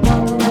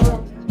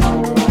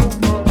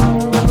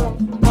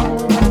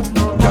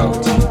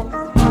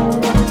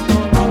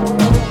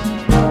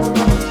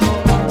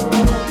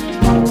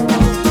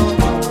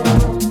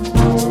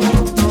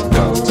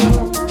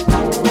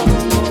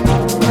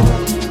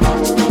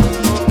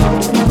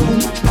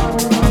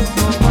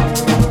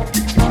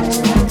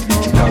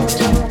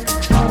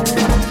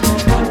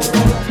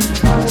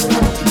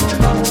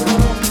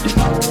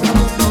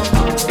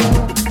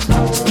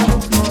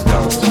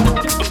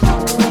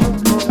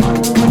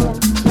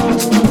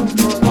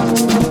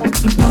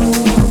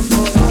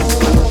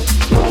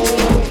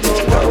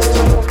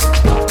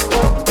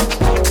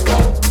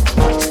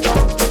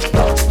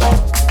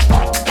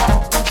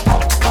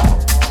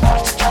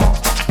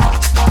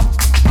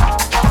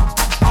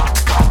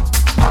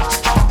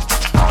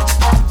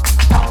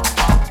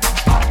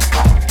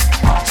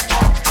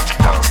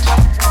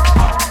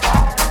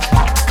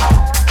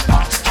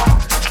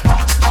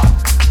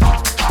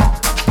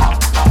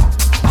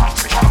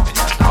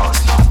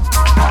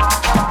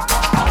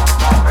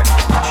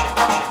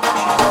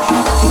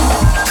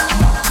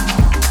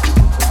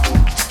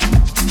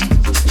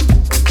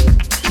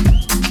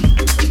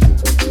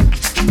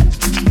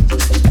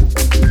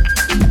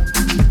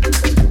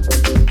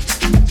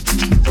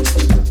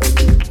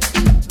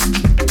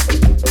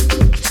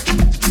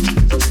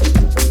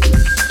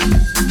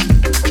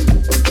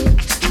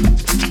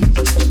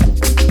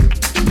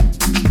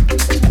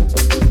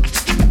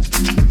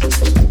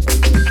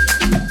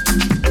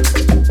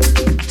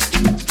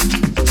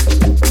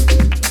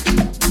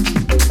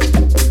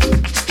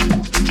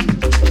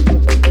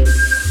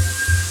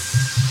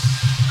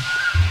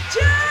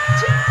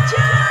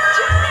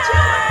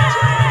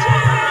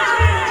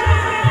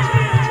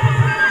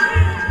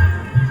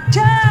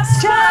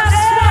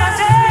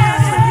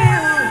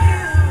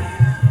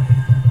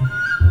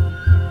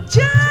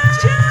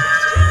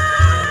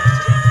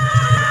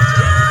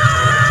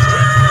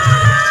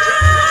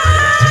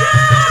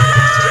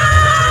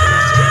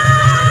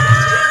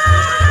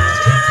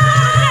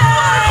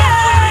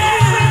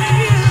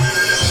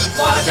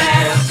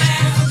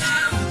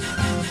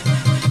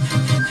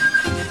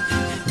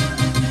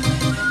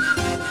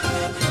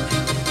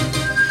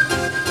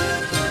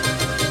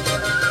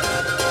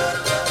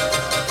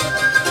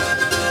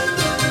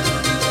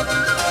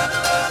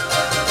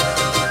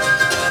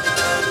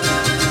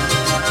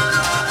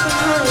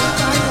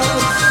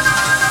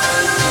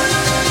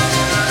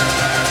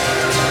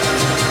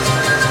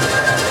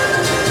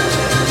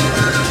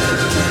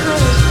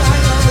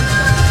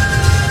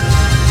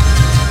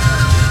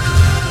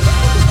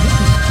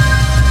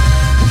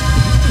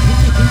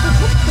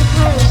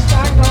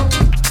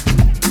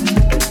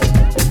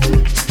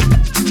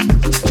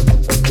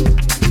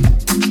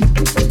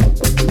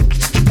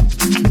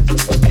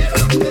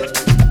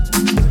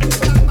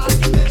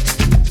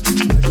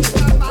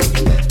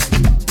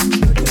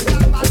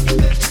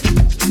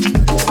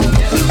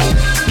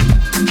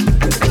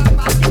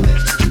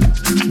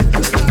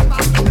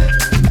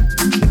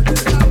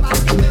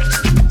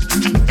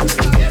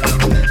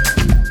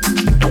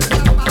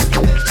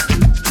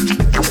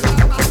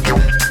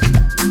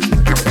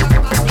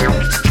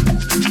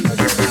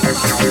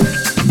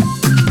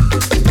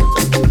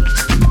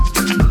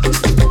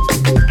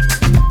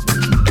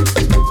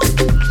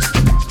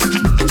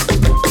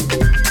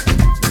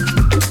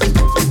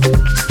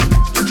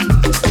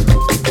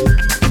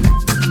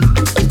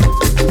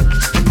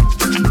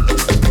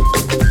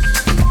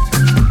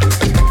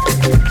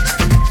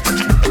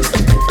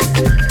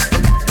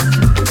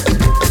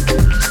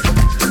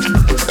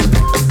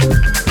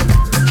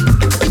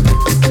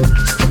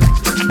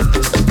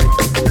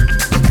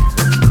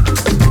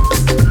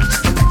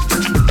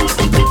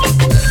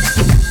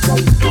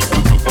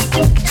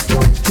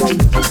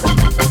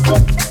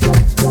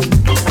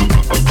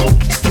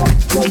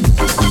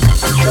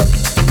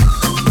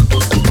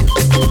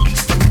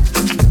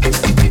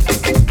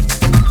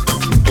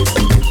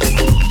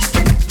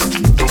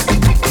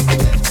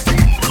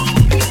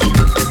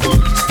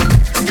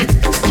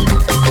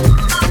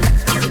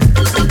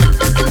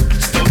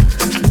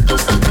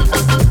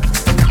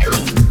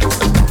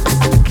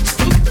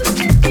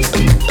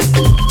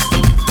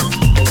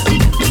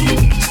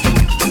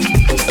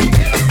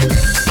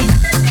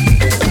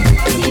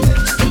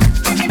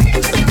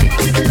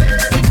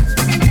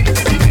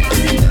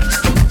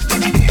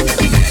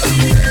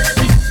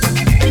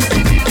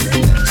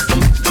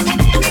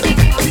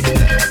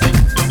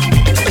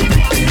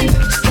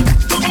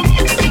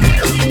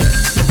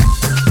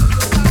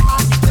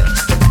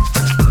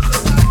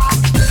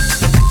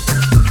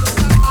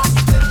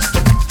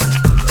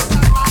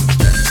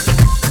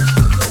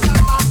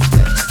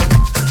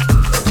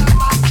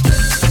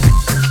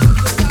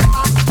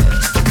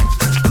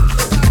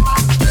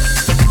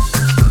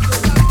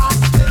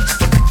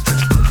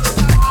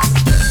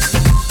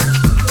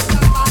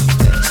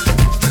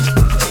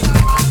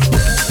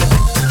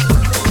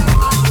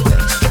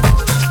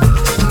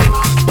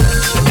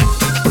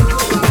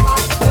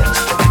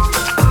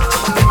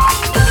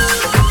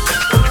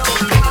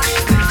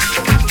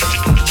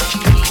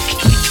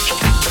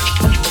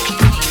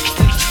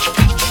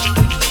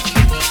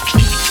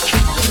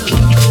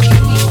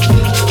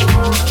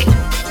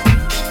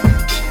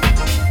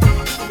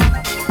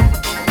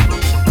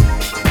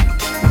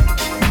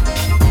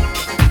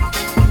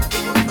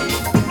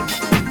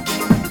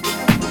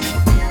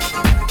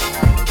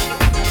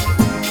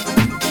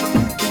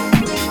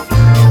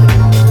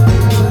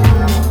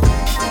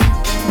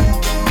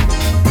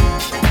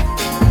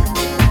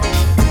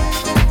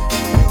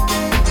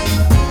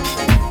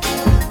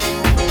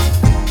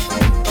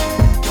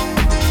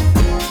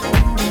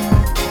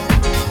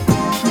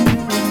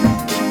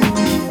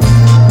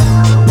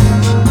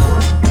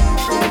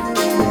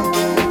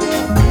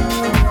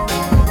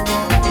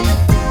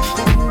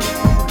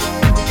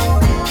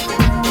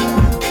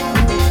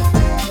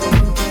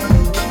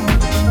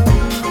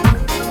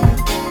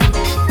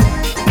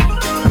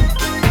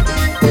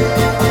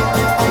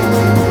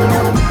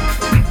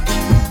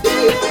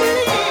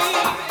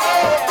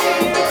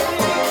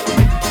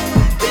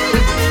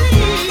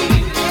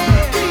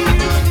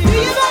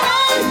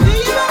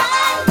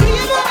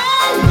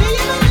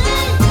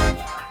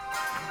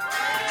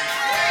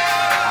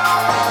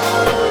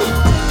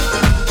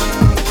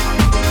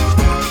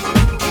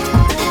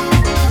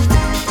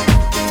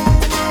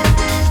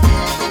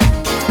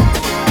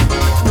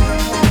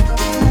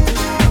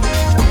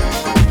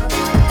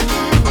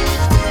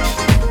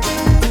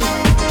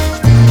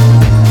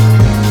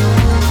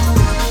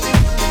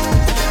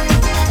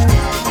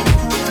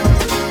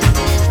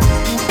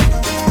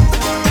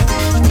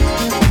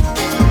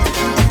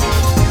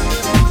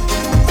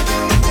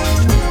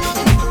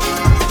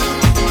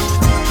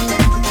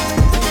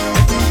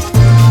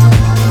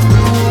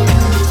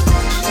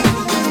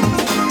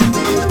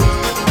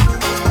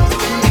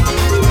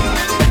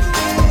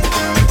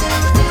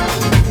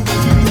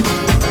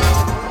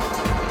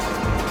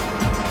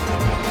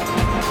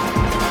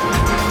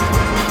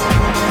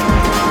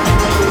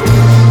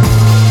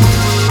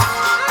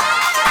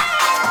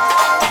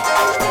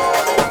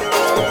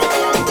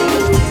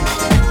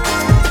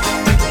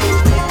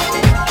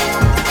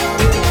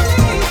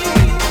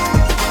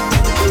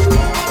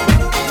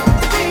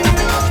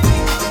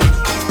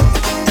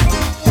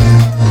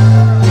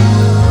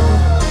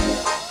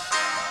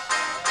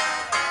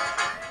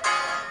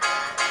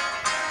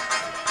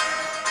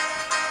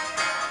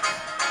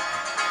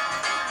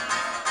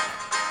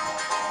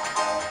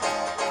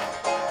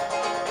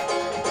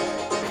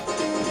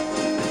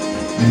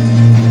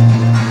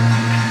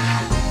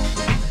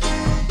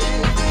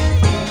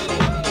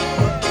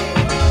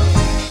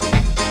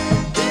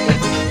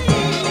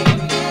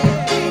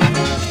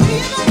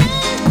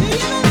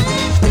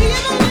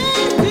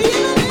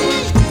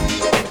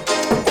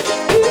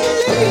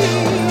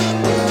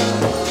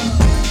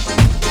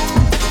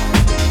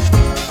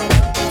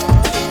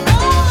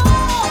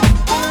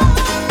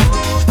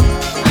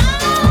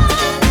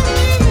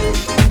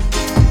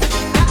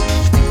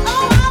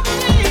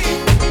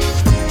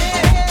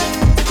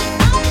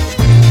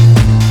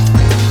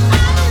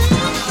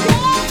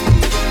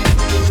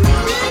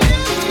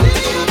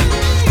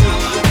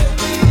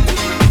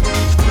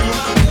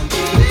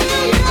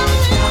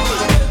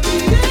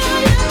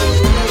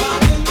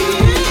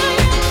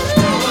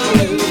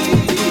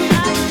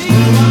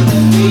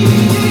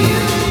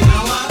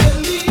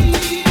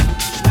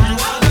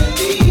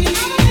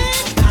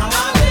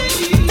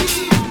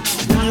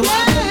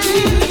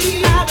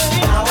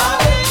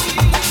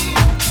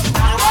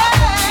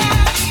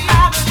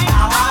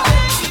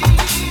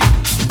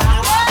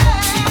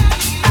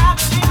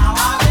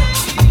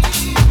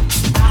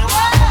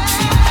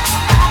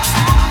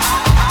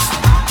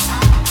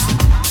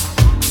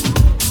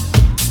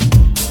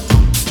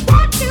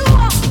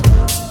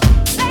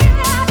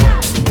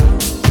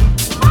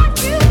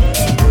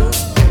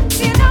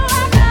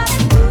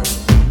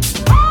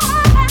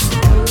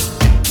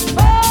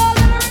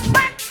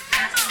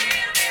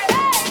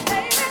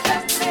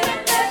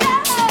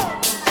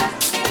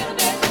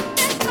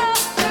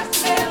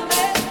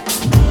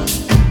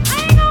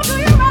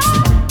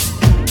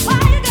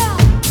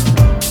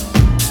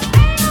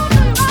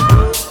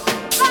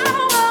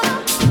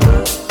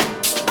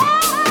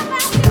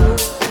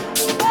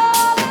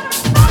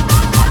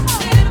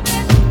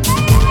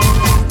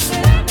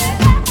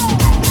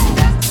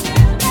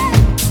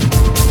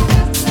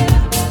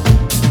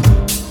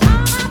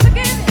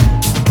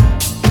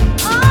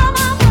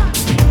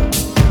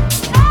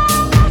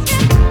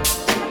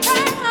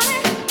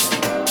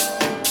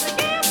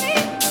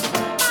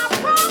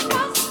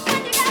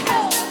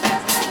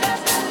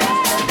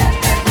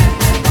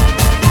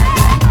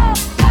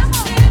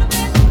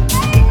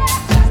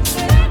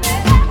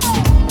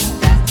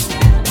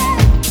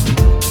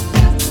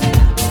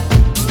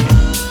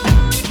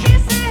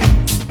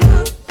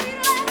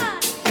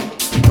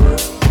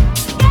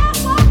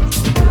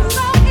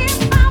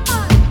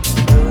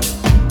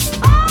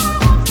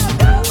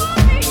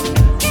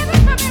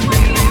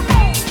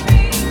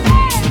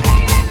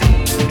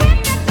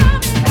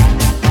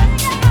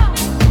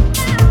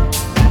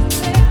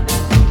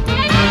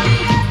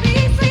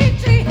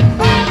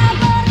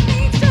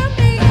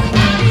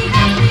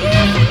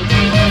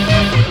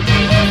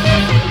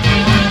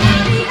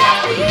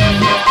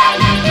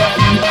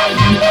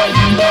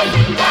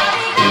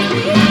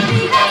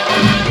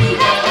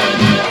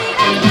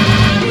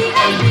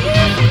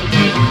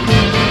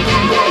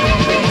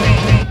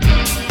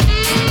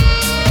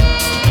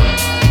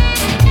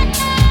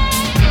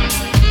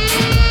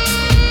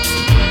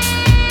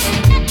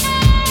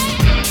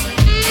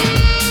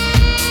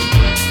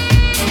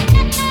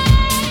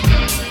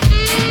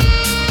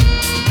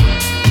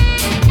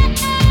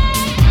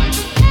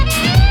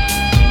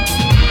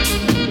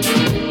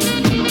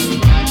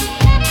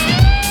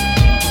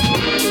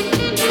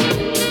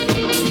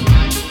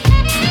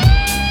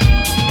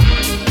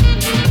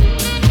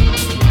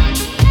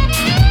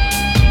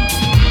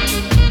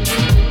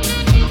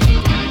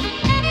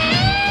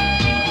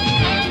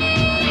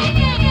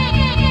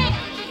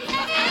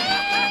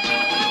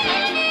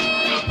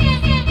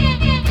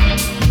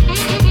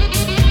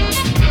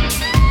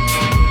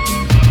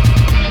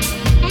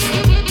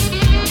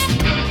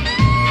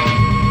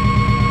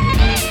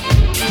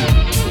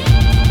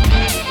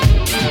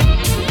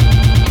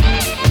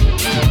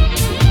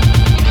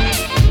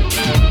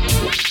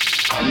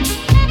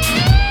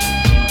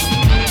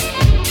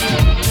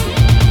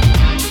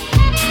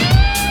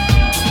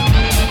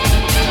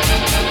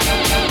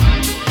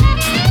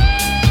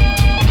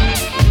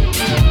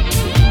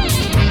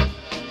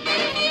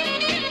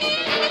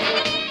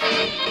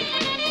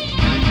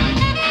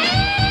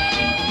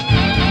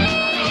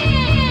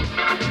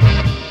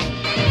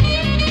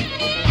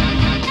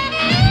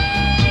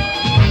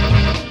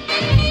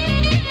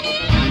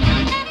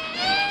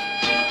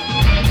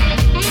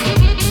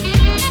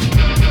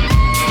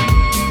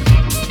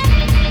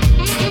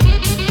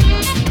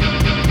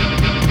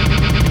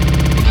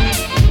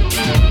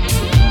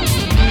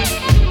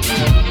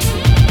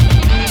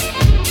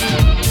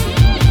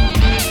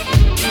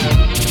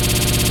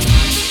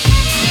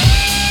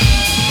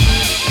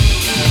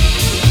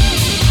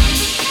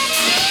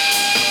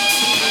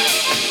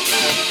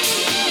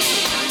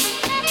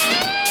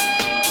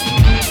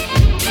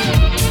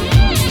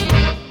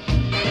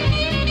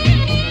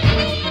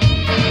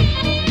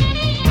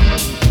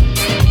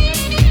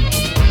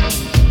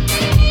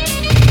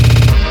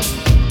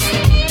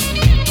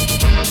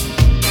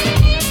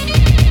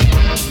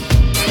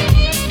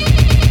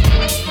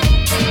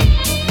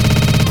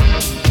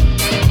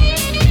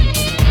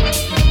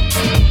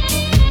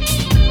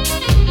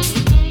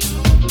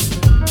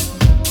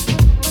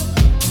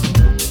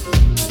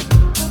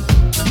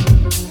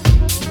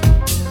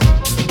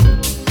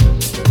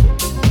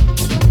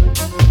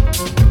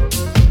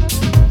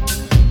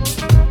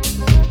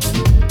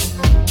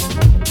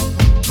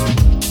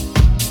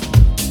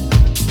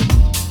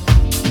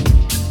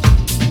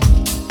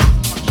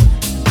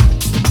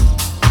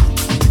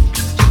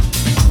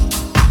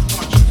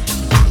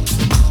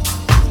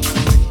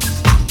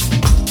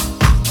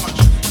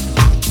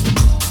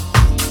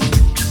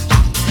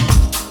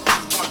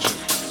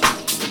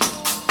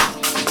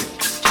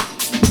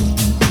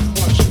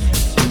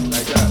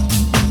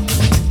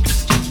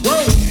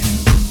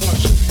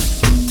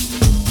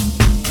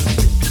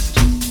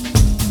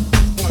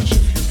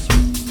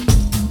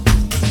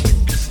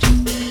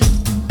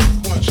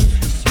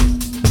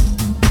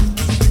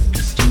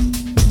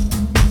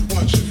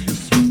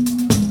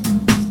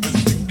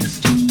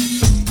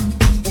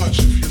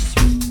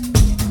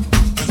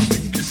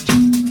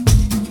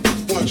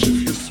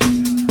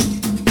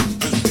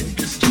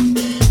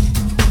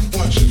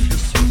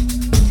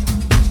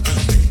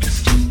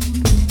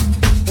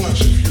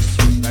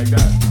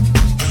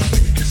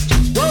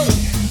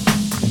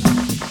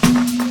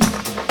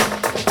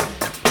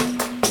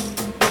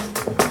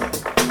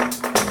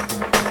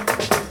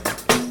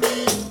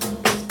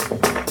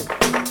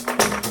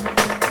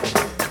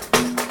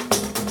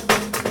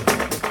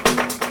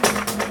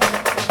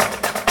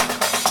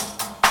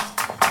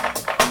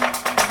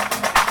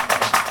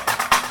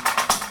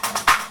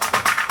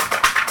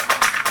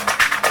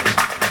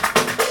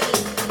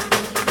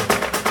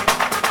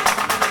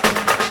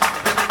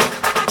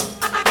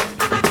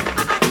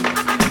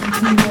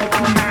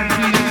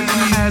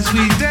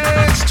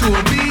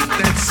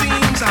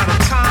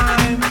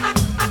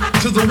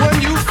 the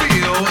one you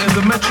feel in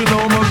the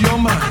metronome of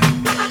your mind?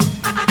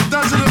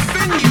 Does it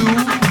offend you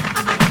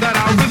that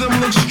our rhythm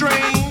looks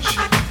strange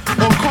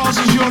or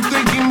causes your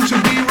thinking to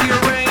be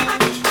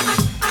rearranged?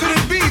 Could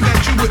it be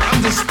that you would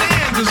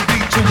understand this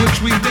beat to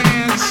which we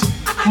dance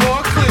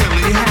more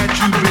clearly had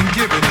you been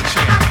given a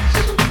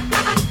chance?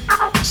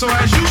 So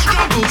as you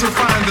struggle to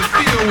find the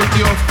feel with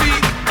your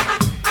feet,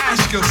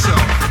 ask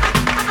yourself,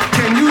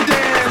 can you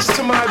dance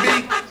to my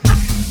beat?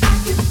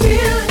 You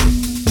feel it,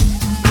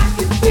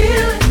 you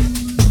feel it,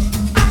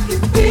 you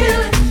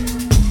feel it,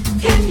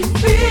 can you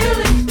feel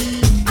it?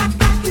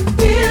 You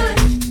feel it,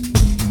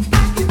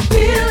 you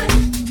feel it,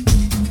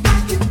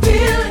 you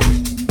feel it,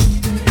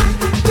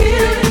 you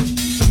feel it,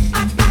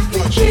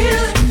 you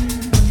feel it,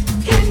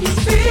 can you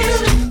feel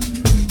it?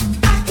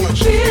 You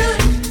feel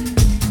it,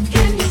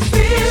 can you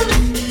feel it?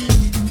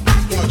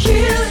 You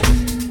feel it,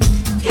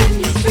 can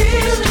you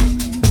feel it?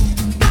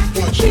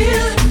 You feel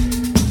it,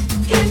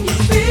 can you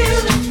feel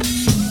it?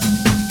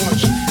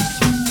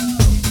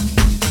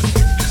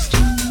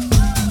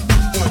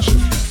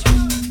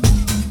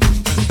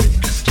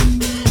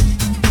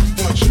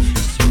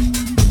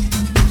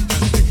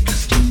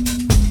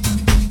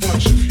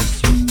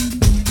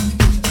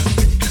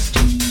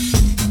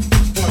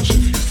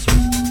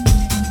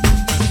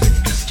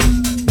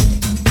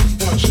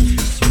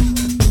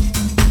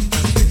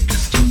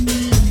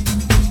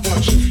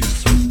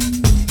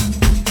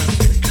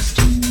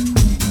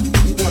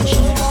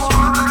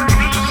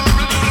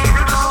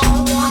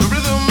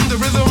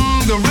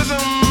 The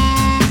rhythm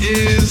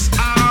is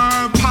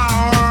our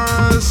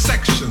power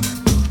section.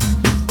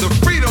 The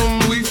freedom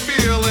we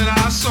feel in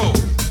our soul.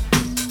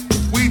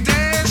 We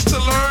dance to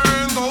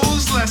learn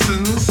those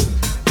lessons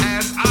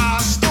as our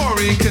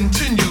story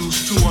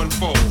continues to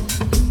unfold.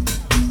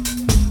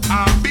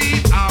 Our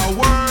beat, our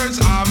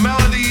words, our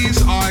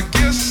melodies are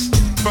gifts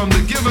from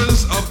the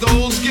givers of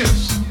those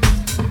gifts.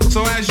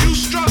 So as you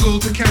struggle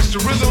to catch the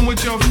rhythm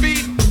with your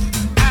feet,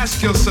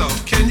 ask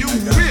yourself, can you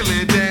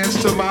really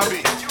dance to my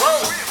beat?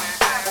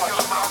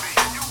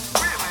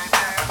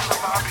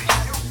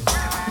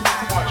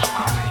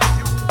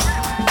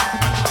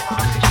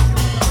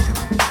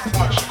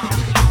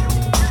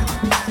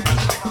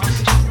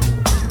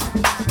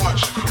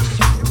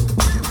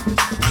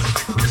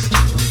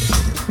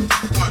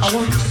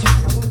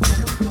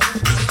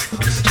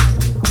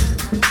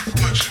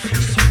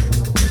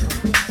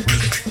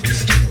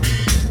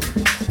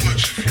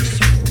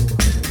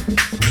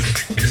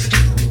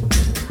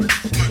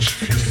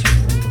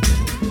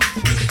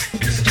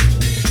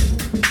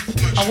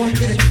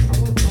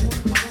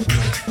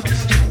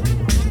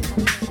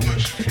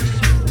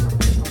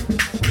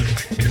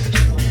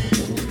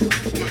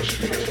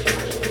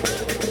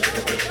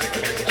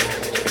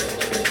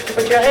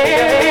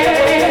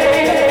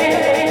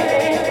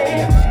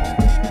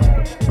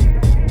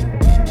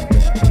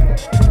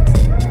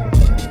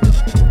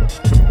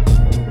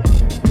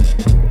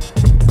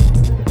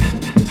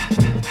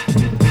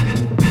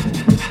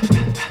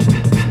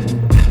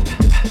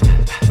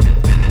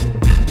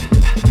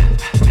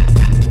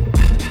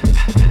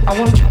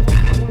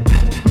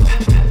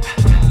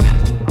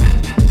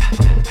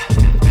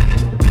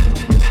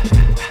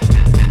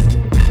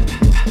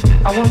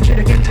 I want you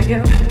to get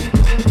together.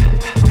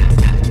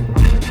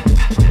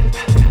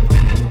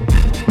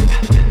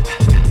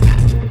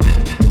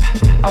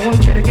 I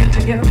want you to get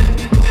together.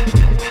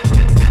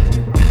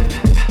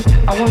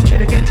 I want you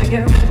to get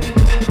together.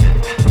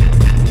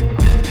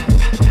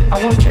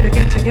 I want you to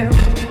get together.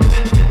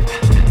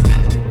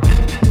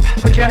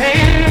 Put your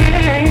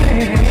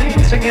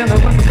hands together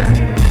one time.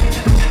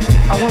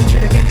 I want you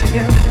to get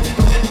together.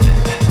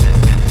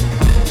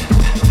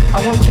 I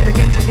want you to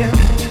get together.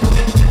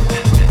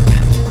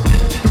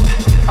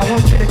 I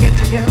want you to get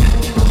together.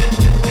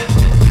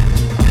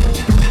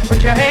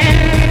 Put your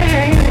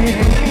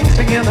hands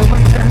together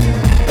one time.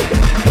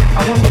 I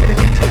want you to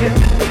get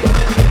together.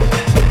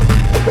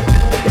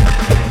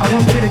 I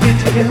want you to get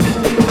together.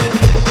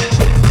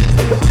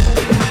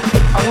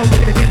 I want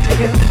you to get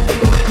together.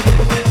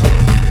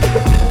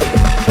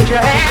 Put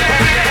your hands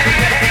together.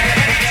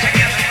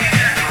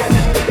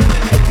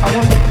 I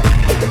want you.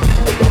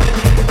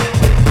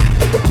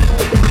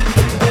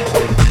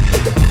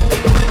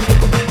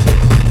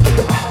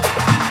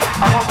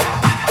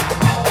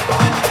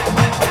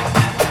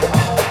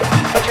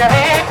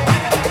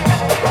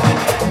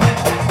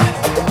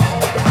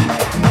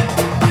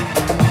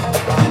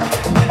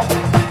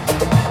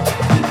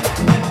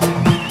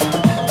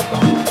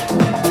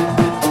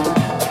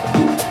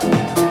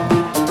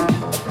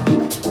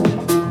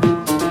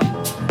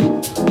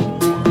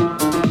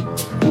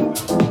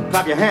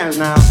 Clap your hands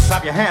now,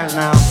 clap your hands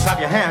now, clap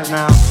your hands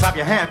now, clap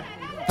your hands.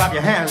 Clap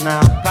your hands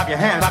now, clap your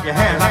hands, clap your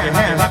hands, clap your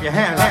hands, clap your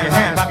hands, clap your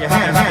hands, clap your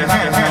hands,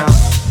 clap your hands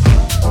now.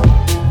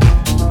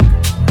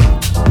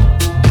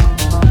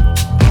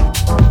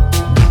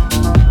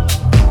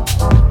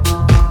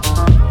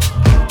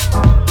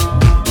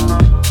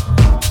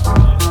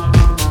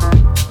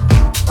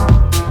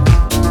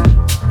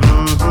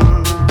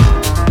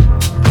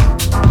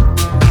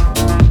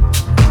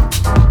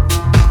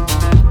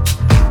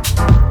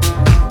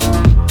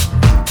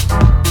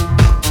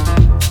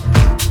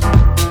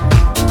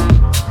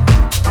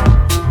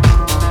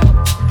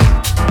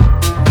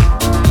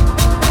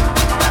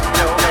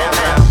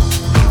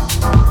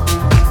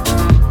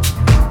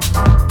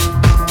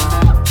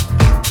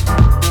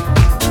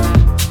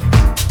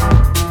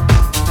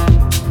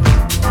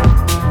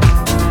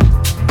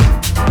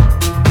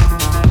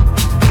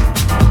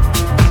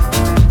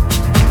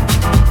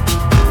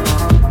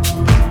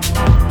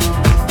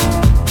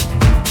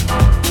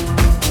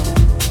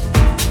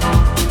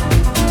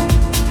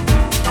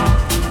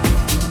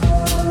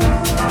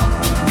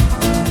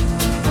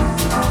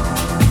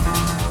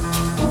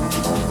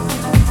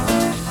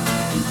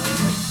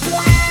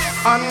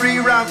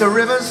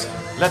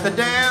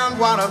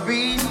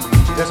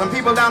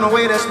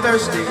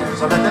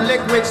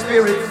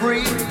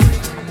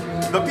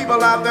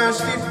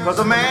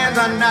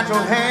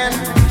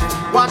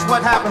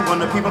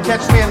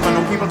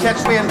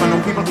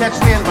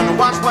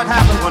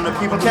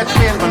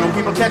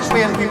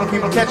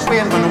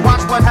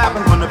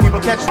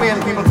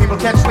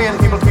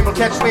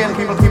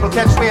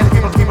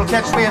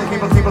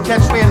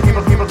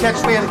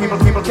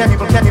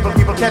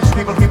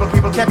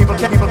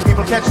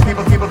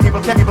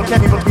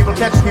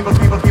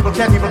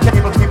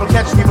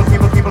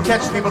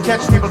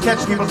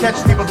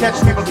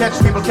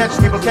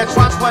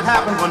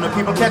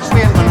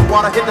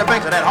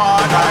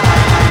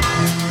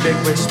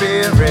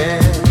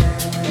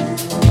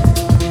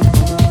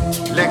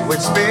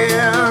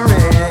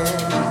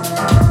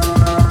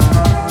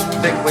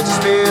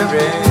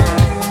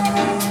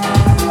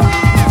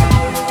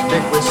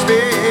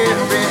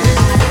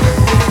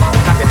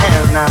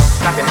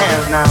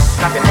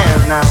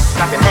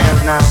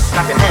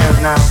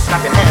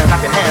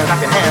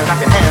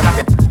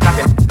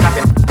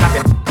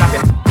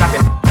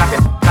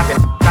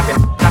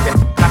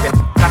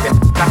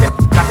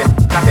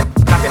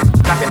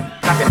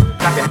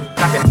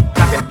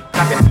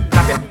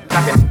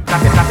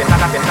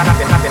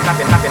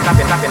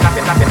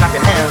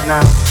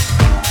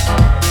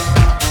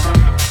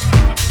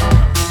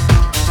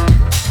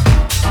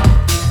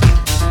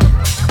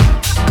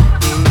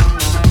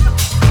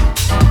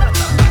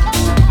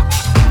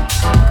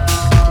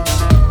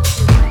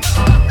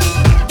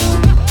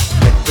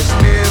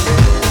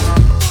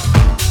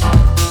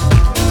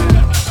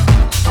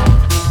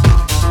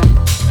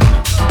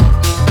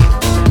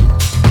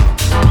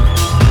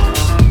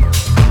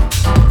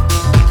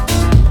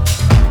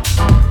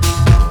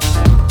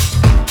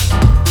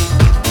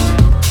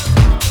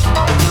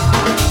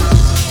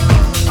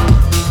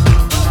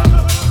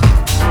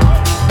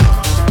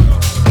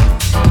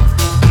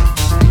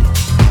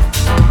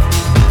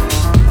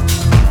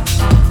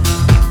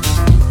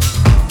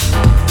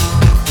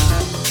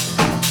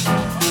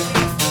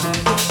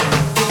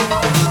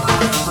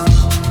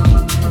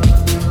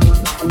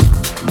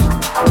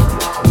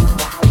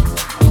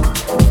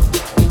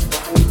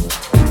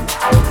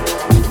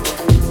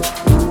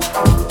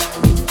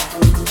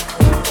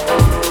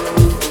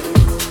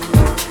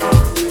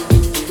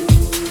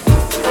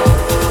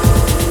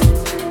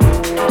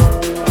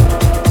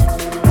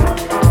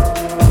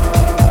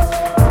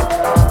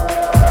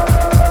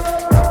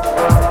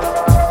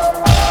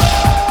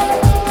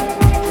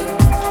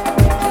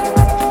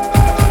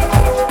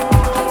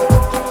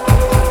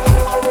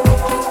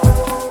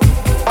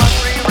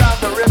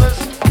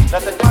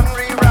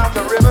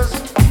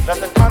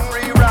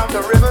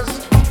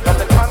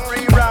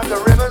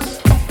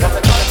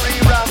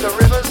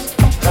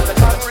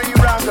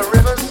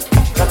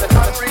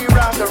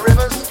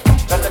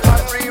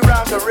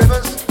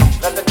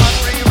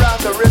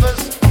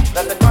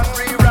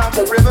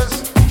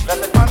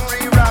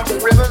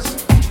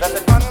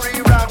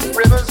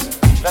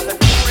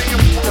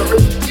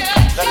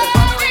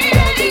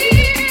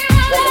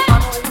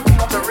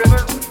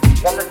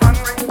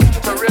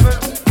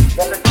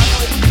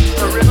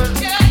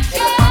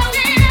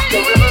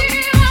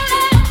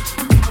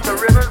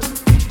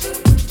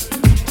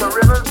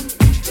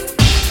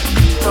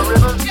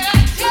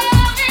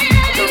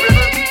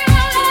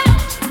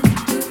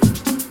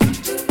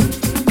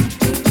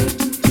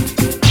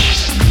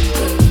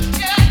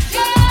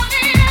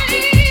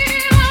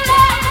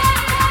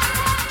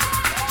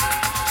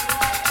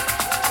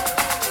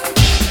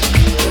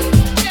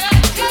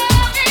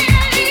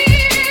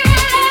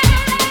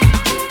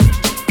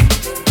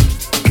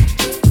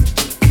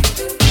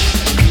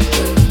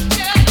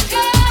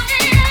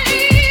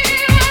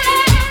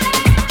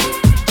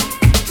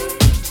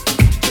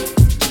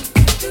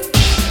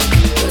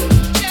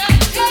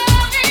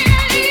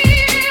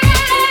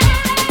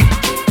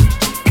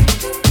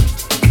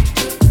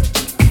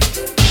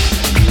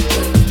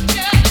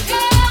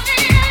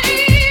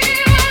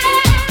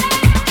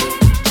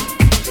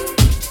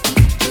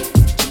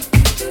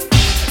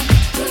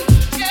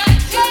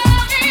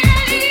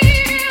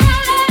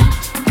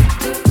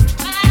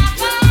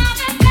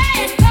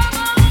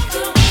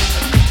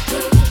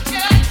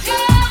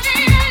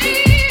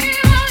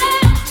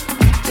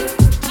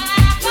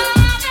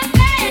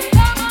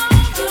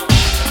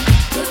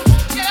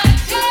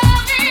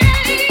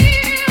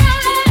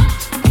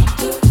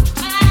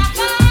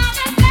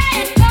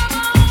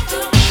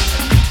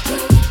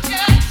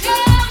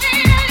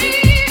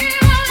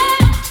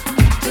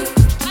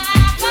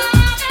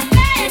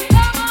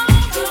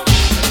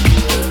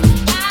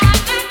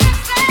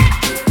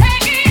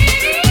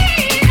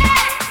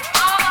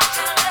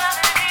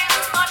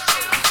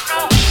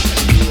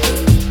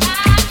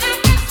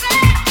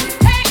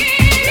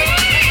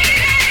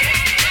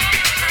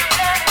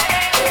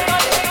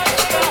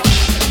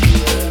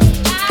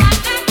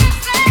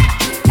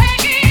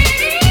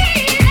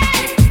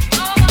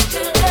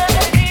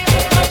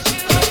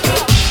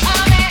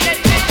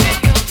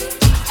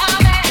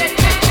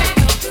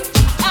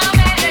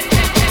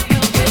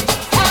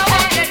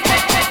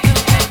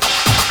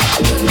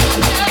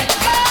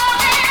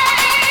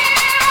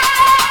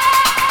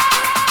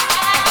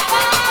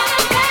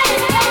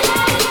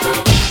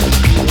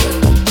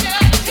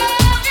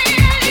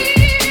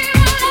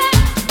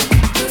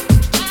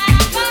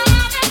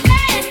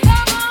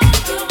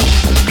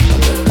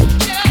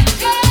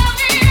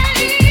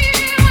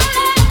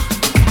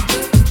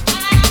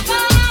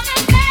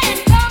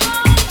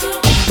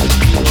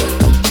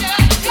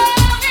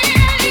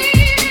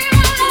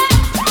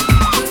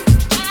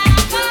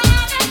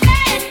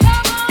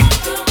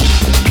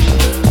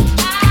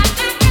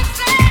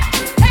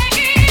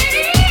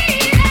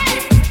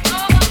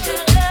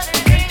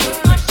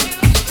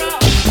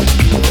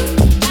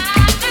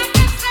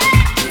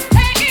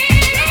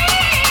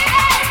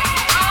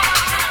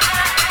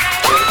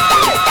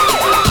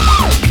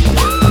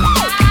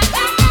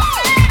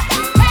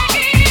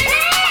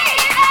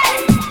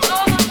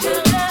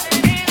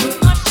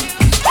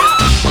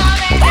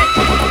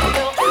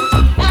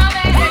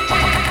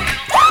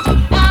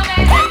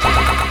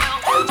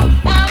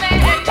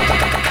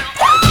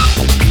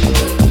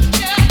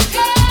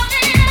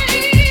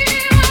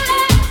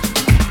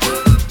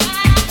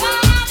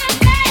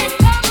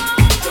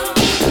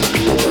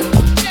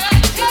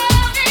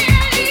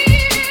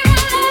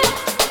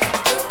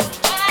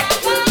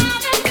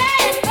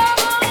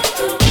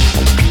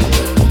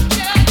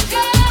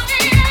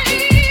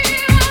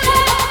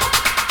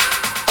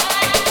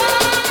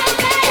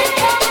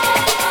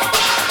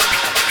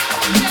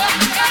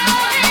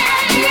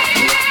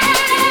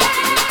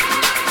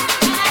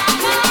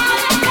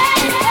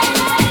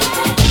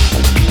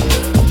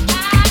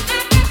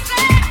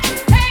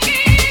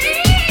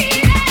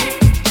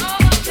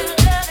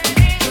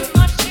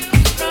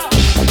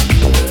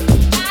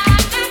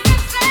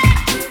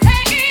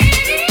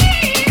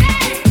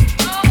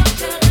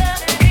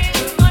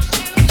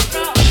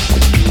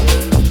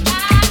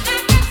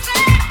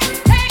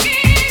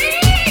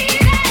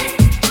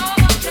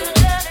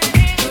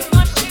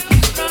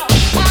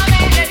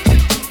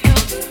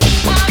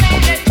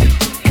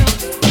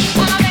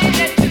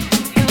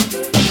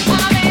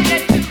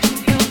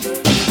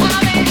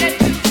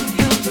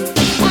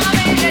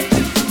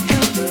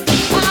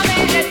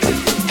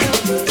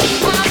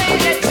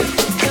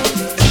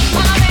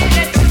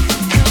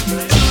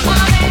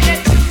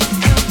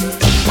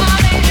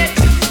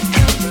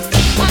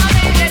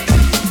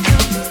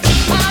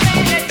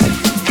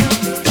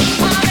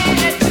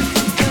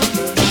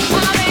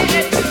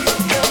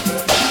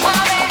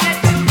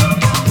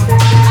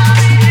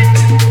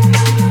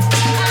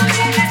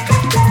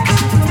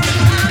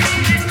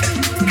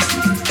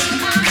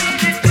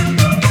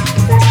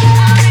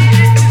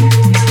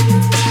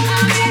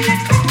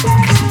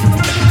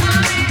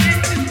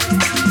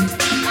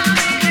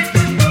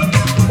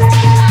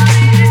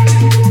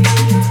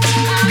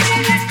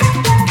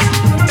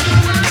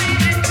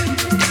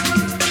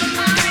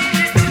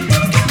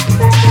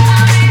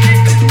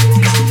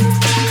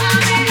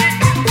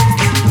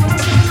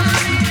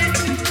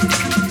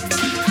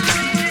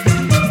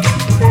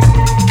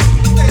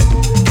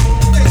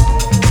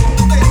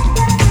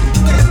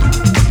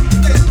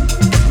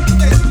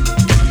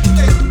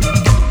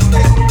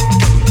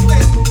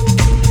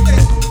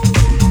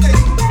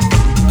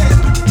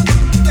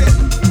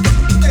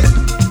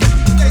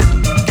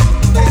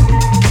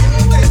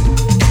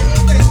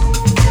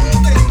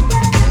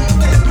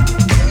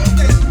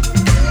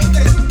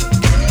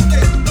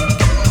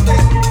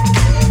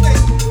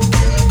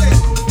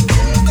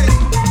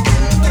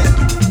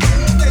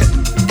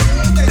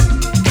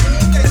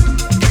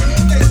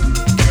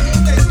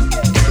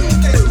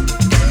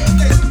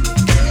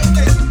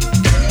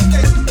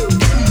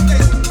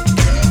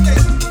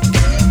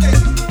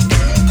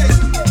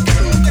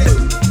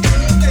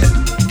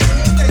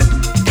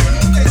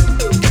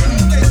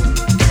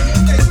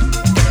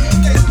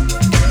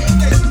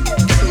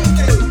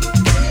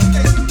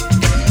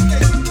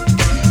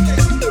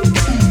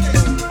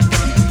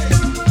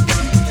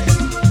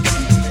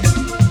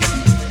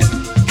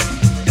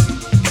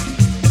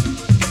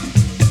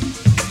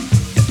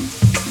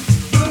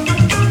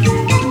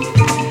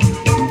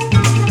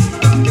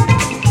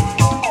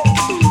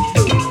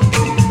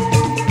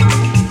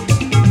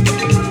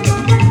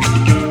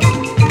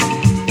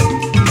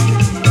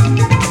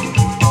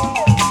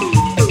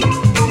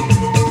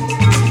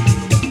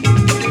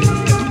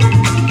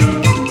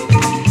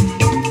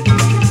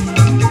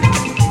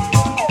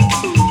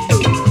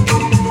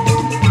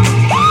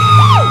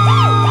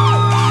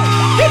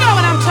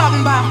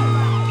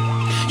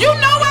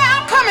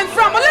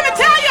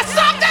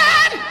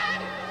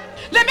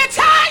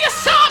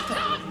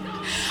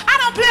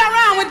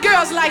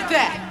 girls like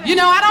that. You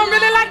know, I don't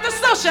really like to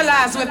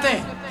socialize with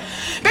them.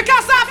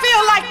 Because I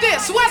feel like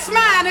this, what's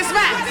mine is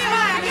mine.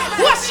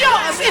 What's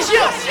yours is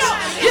yours.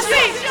 You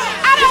see,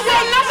 I don't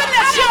want nothing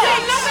that's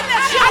yours.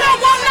 I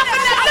don't want nothing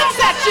that looks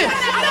at you.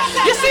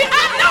 You see,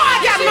 I know I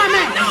got my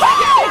man.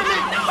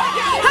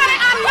 Honey,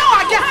 I know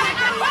I got it.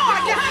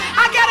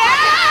 I got it.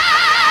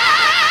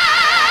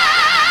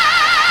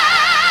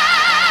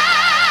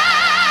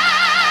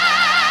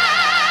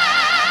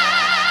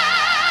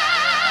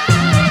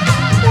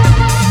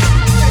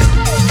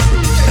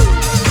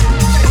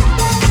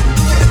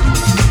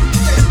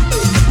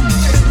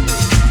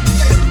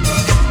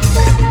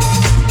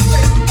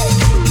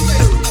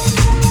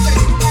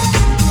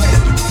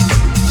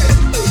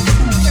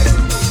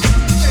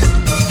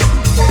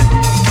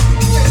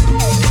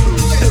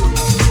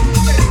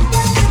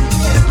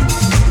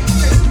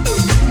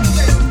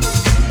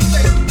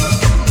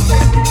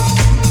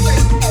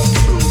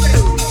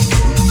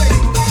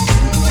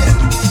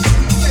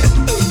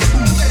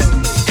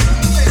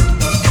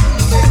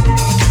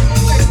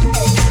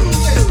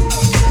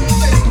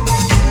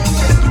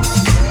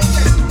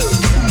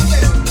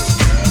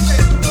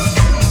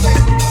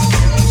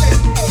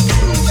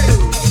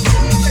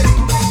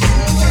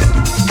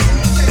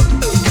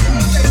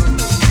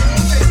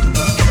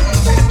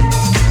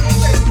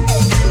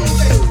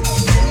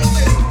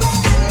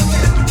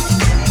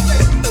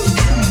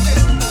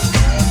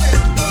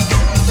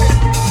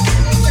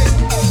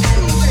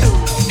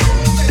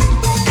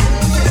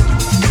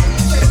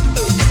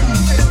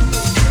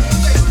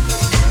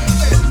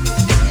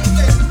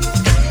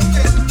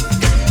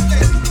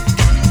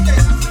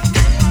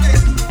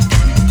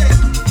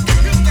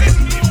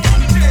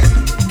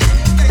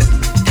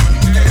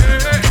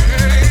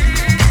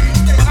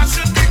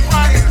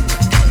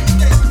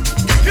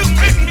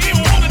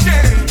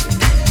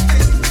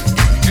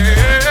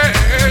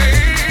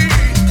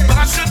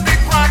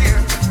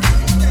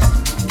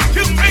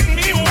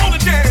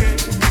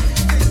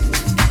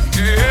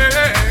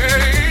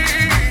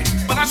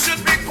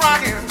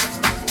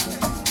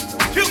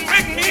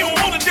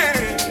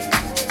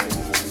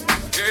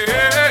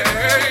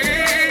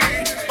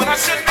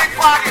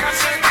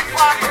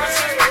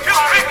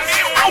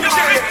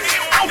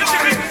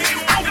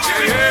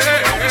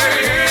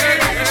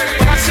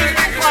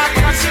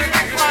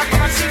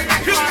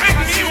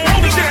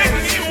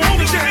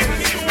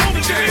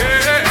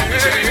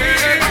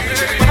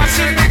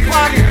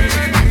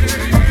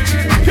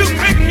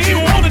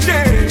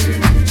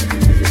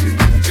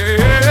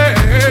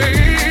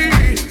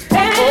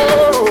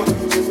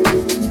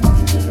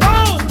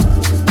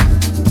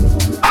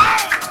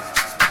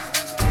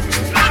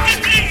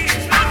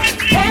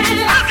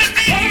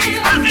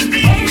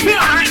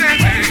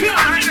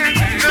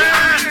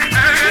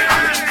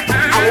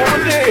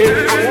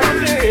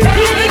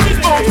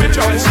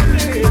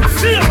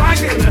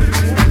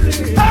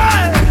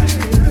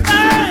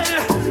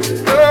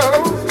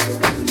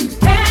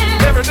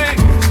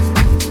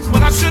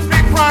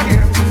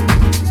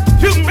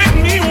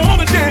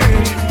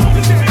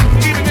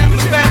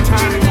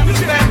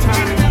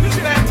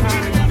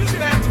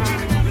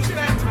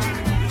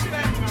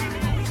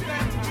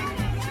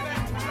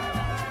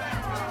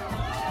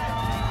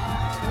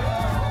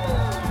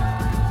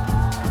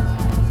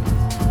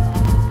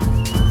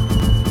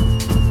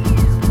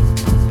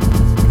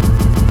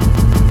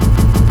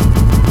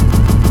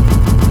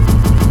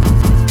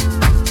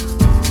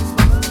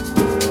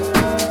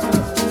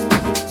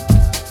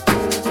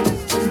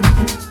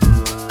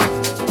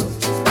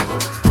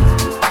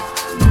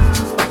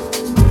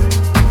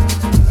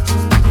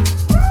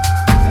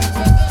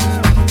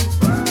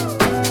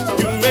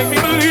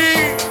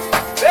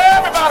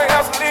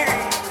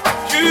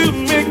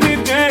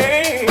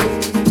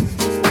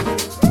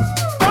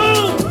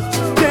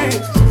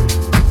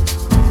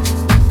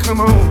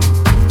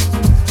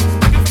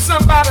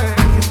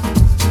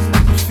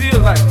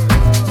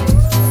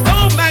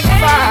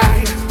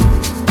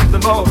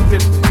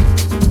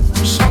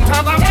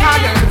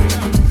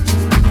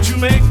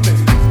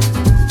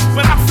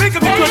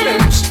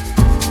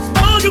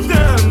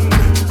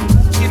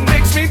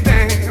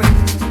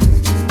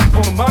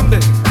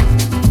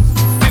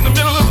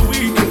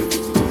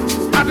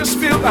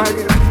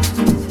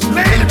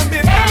 Late in the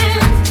midnight.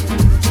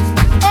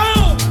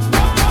 Oh!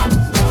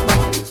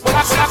 Well,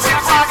 I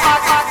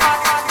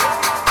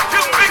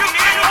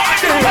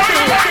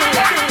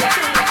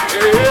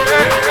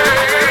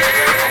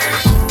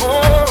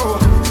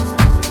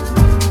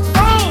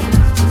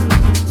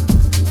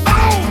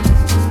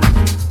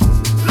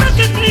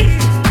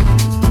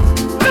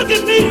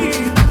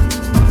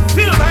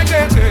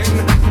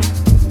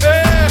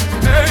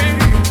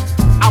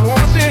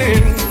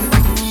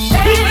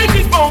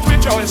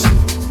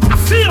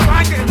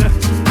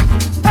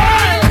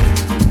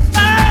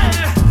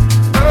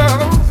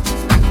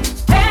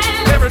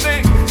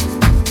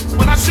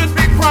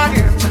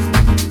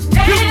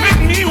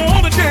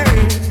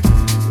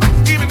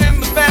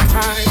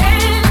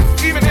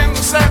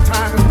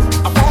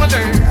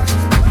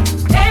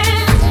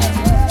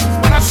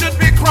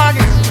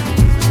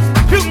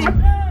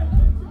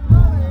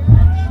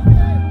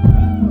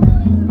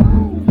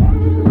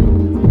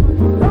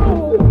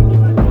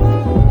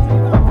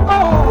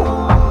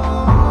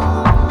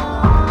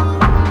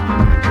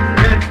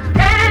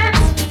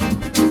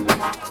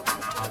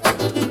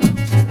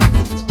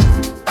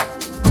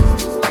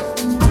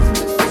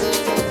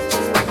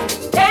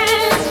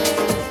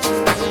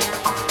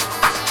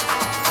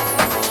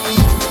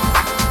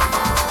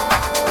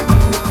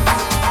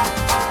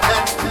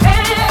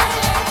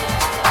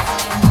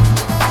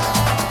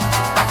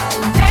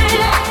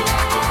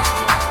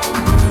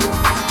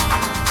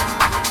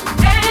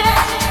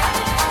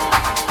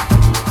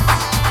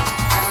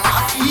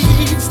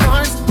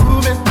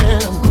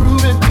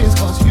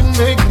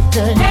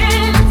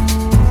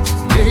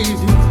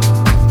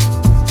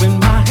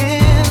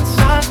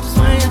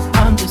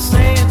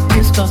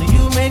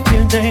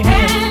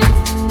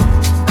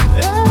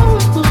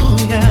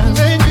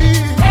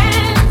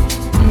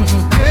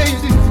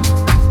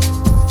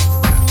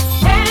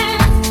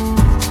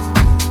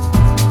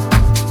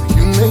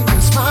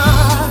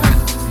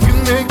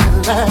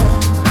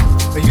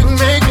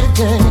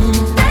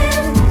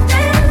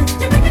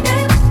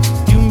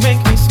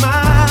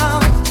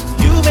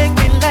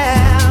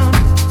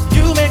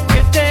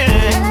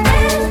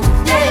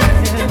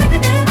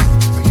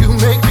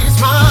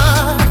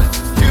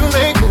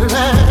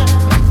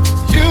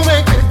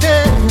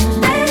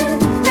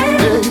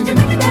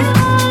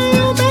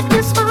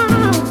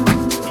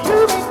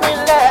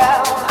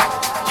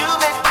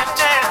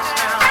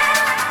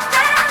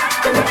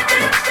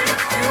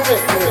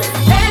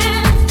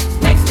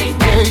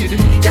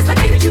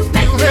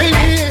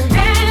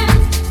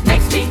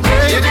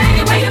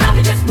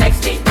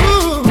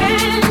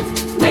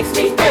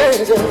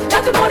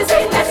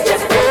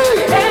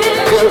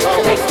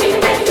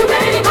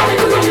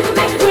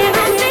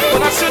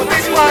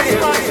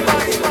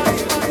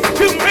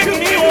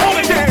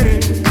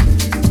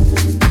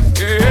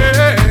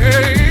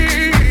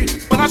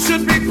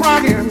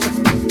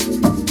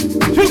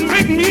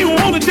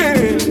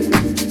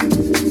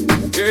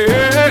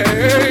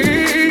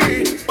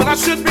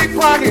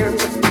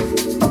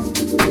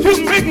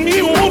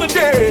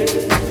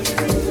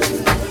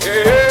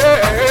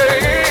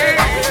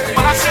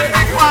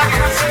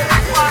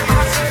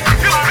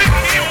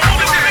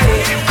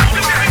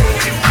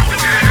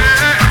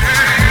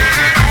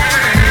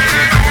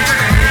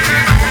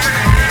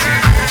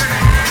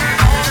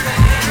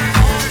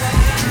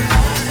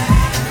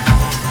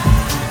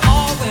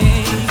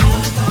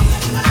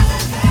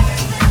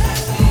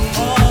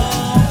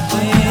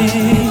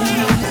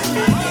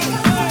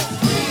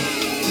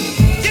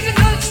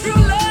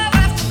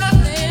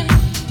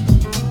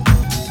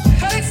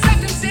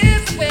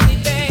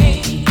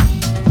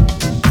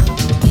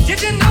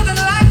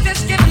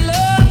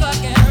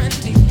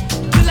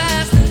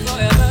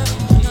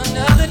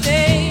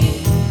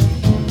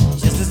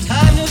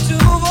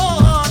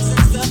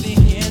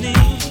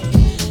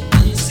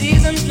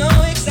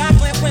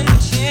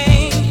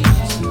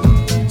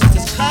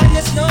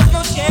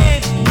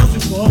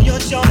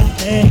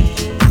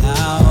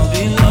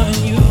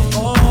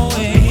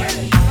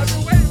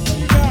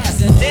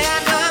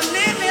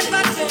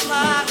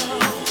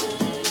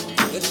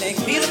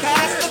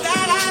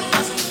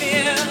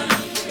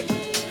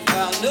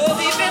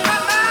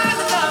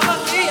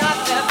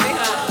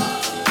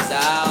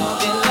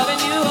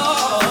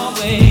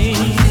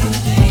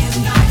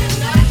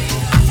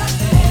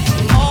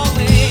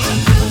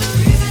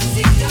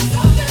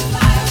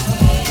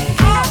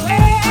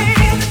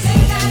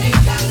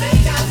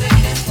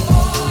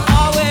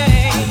Always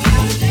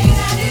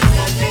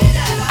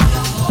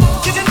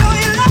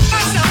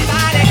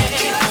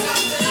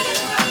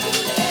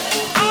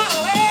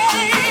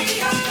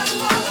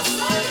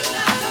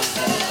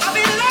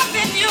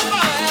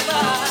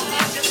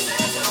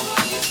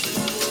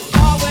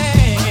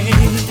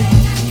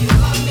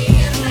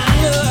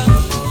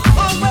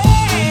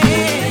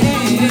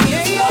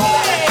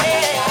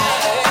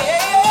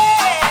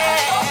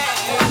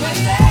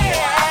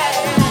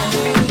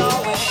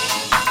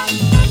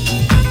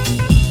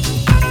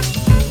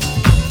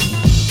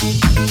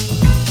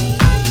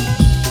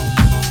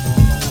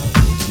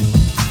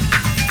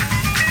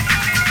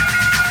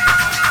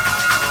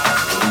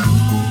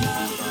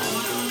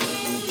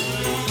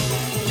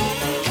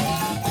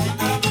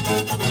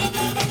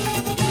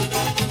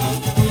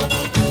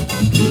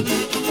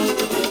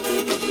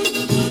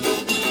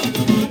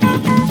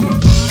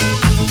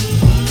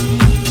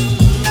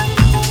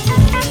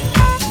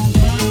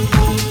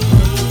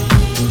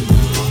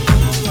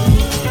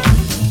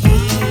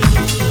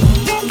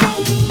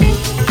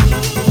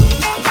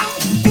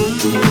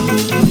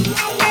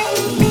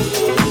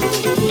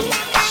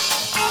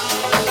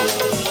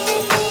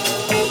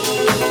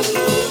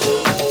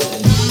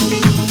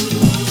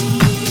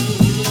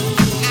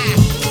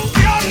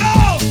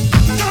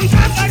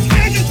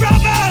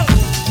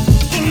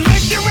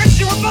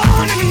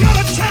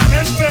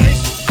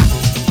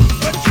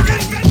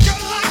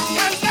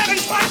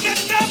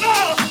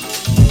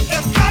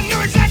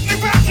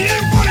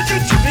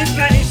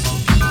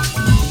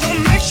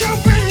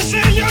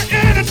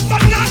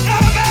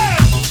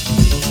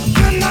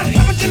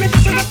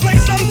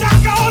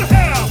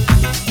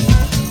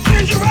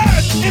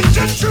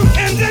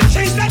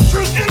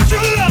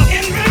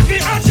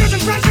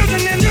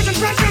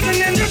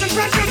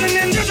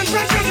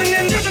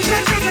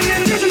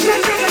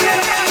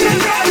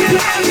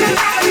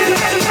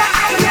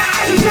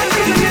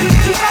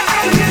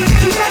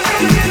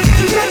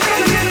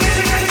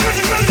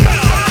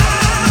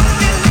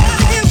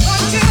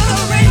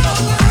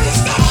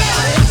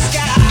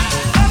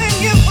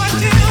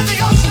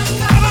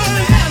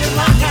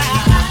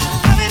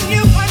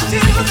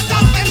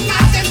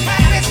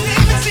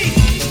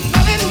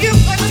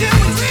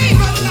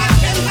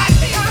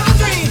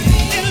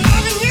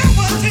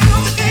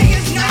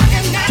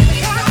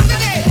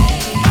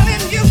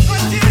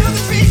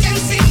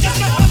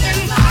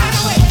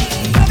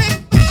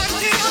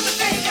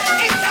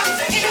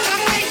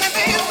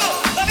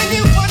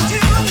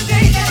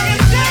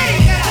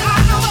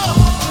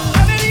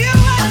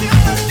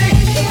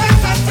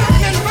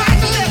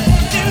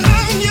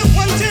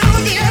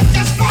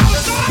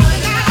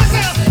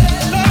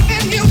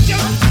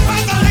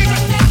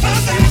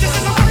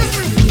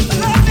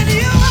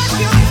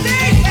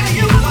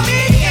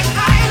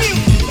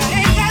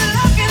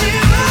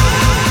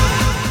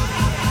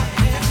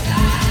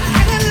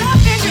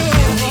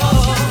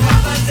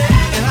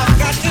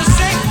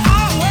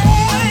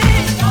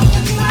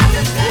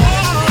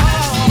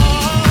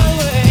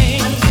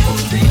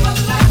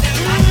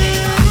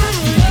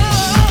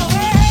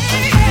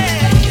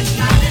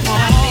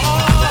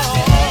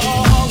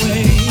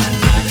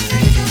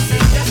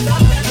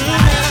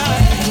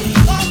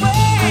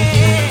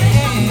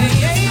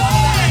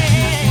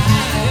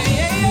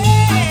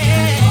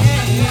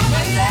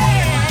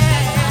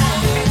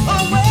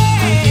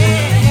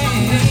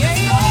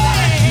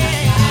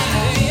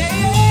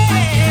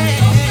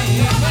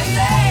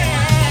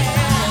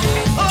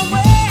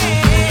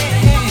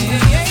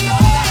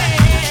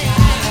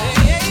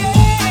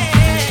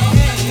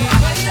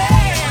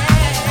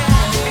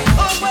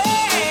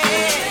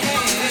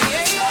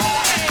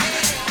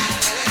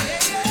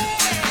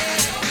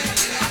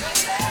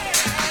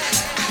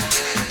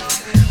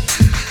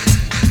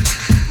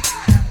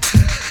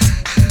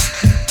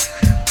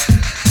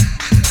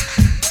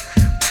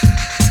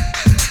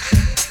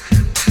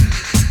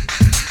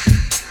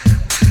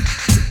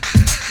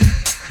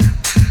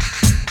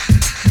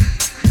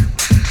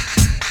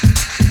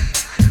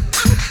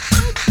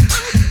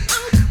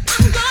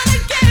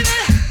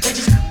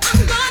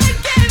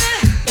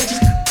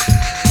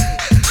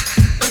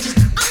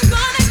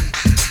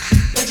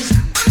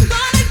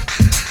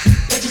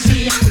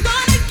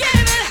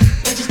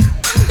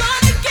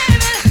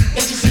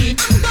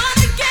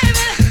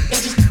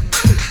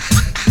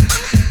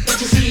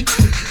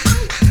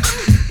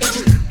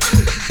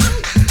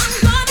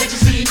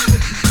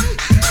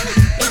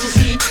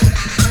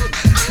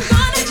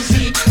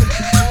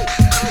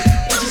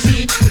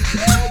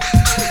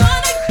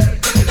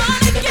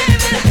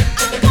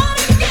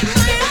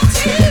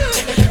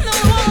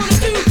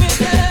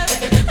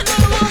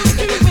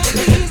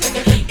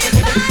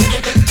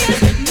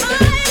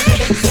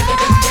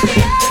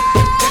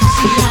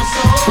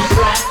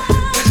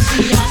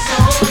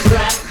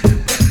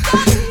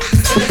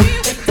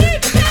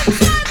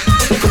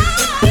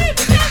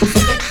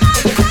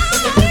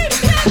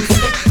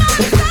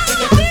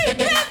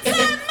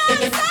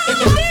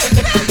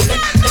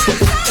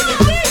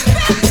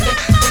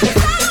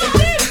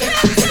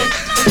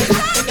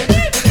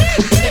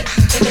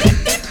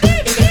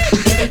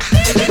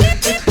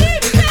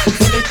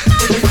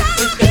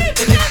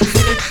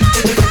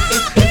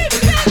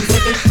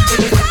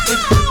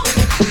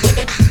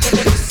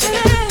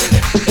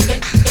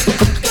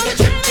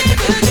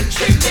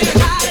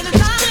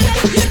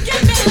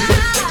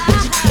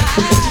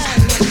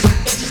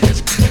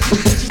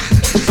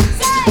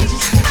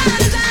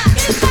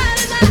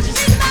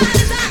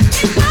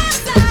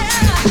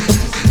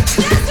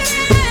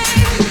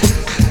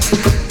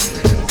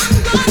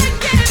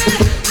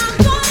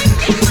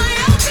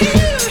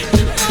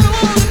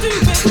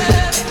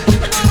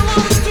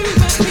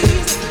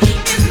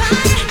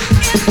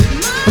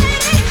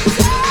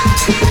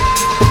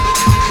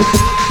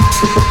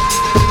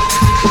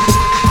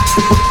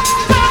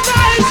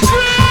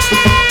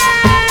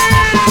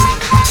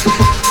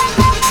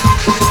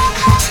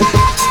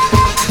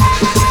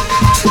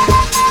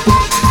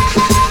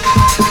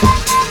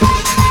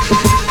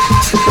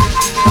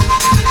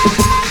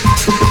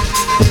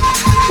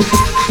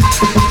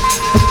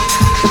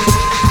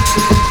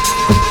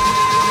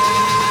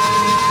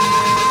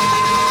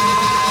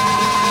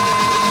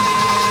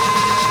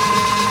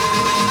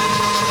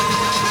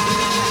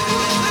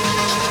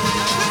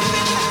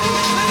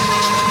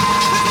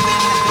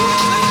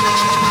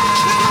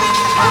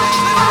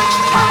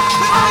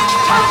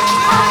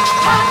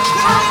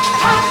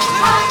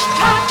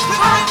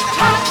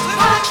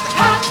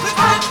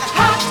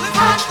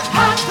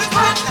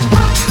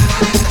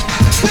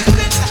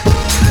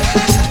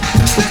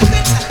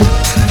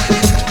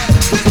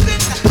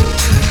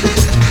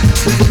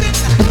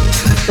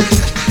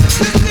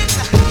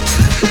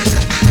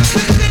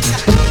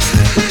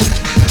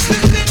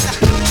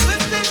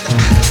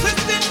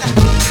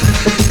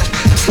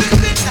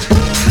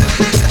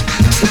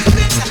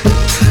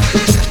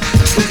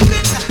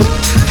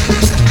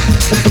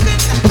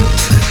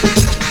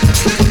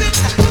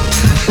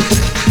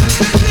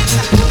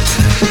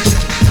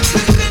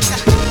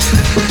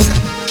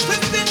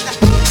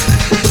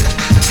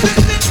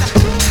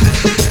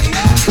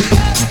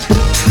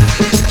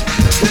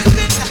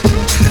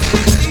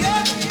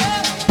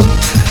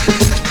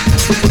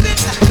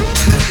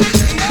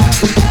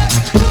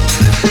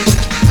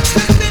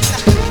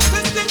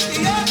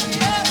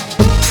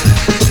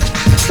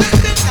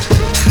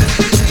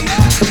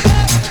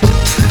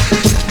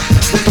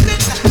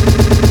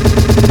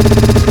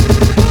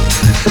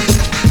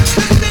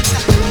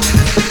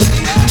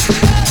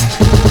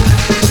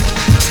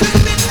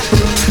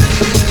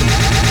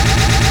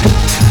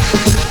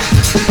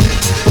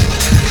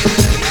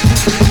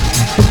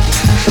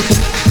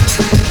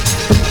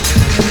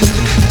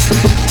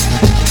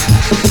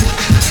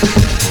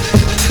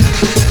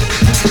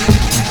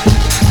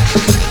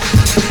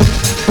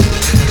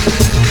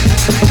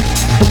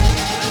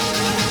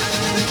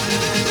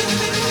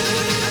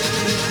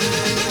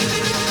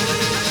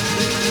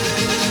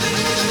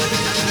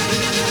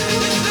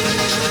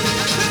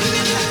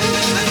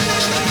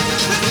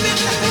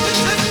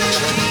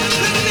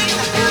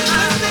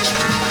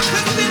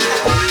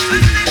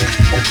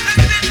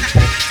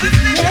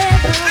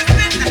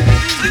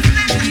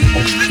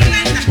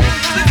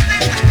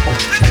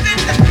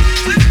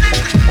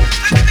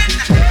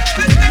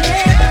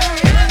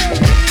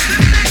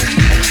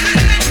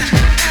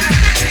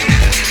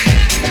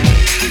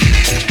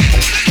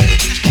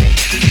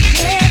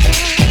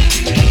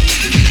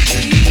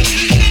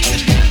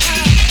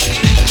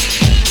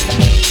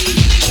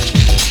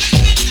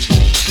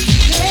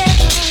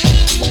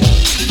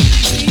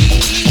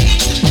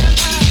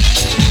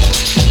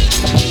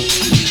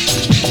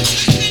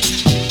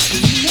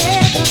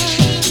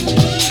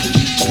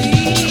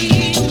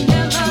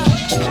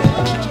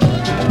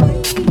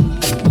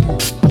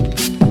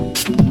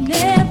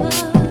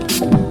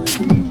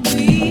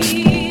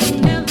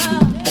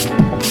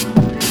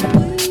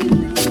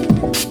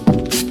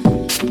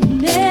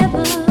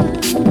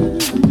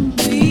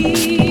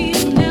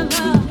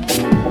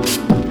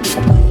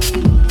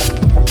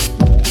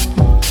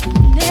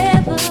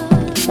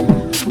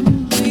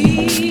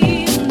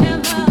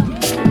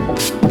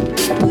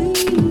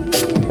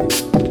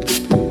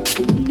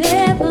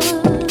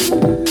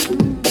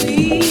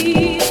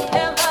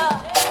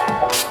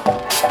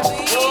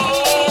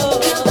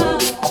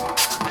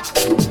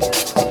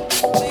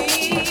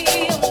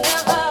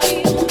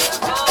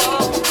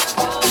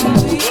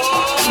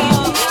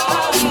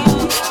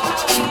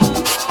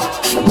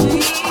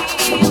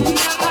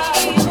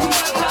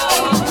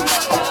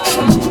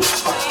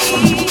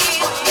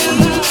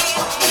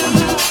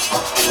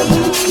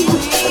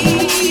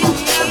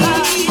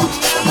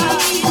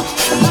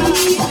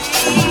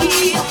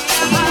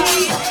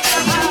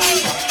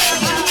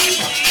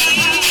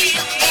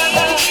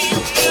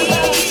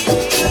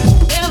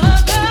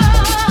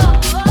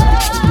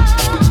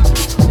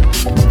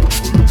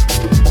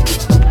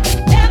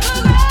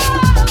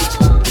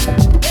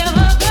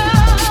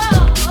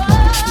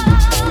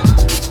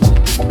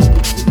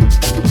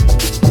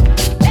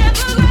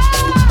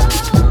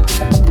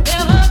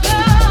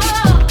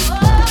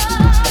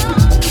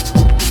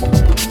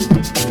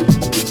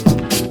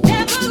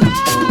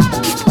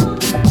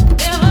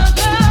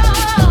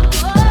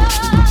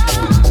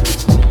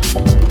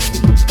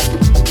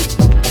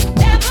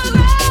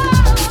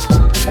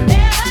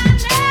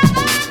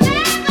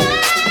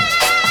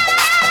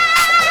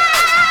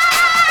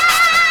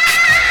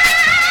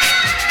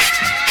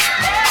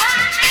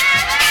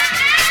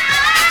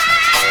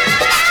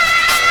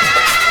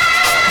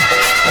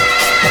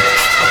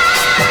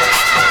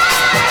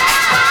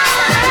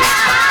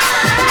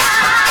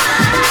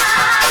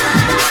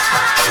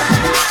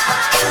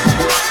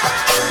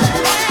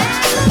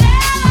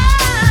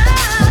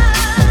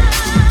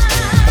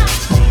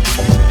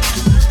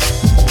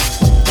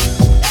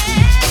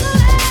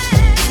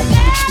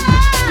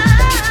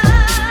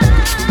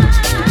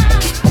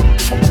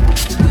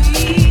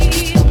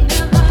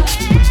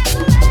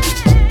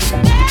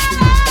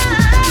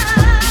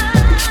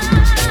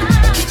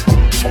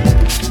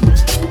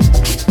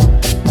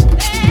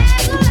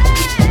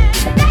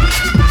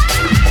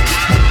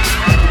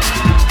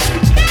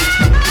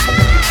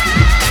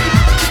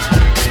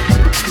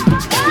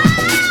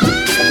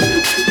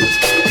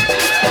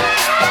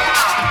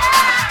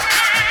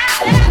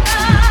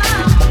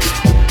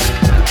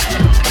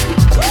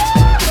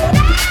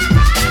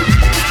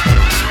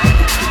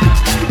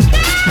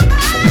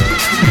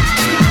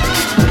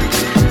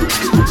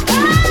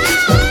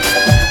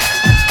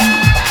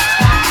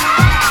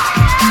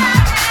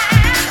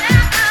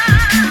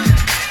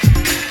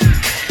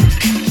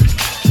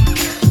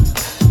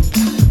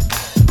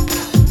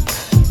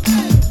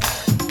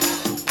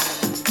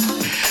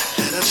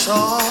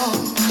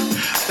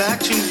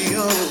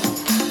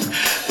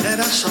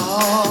us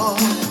all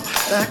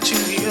back to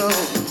the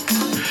old.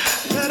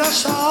 Let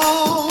us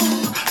all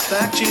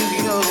back to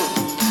the old.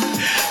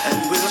 And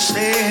we'll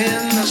stay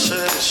in the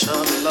service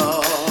of the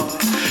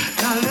Lord.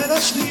 Now let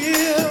us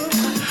kneel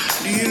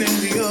in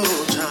the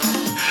old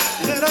time.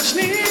 Let us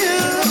kneel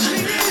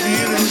in the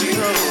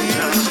old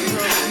time.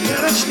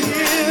 Let us kneel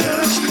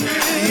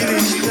in the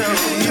old time.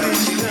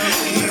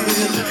 He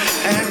will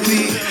and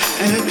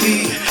we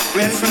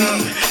bread from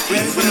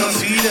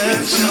feed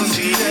us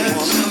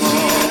once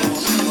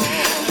more.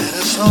 Let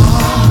us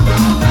all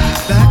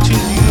back to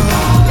the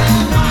old.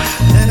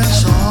 Let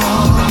us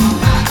all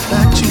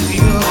back to the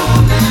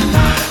old.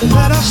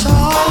 Let us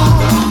all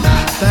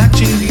back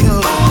to the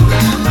old.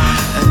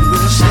 And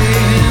we'll stay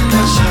in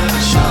the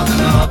service of the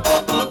Lord.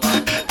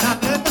 Now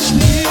let us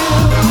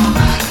kneel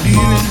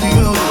in the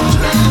old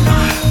time.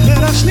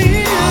 Let us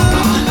kneel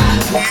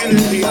in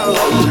the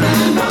old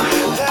time.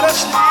 Let us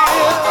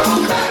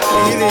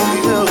kneel in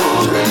the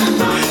old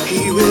time.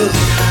 He will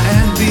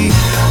and we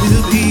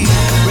will be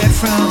bread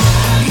from.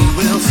 He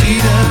will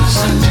feed us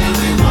until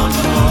we want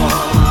more.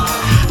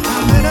 Now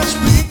let us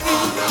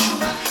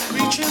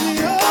reach in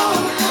the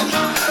old.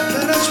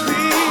 Let us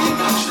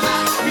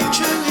reach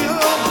in the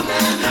old.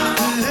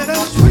 Let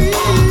us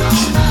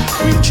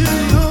reach in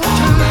the old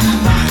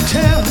time.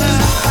 Tell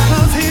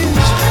of His,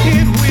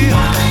 it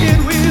will,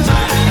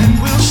 and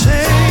we'll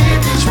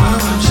save His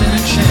words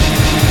and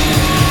shame.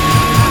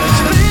 Let us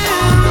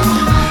live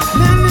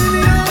in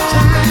the old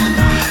time.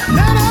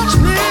 Let us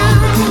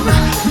live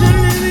in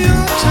the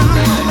old time.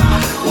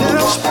 Let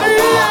us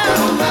live.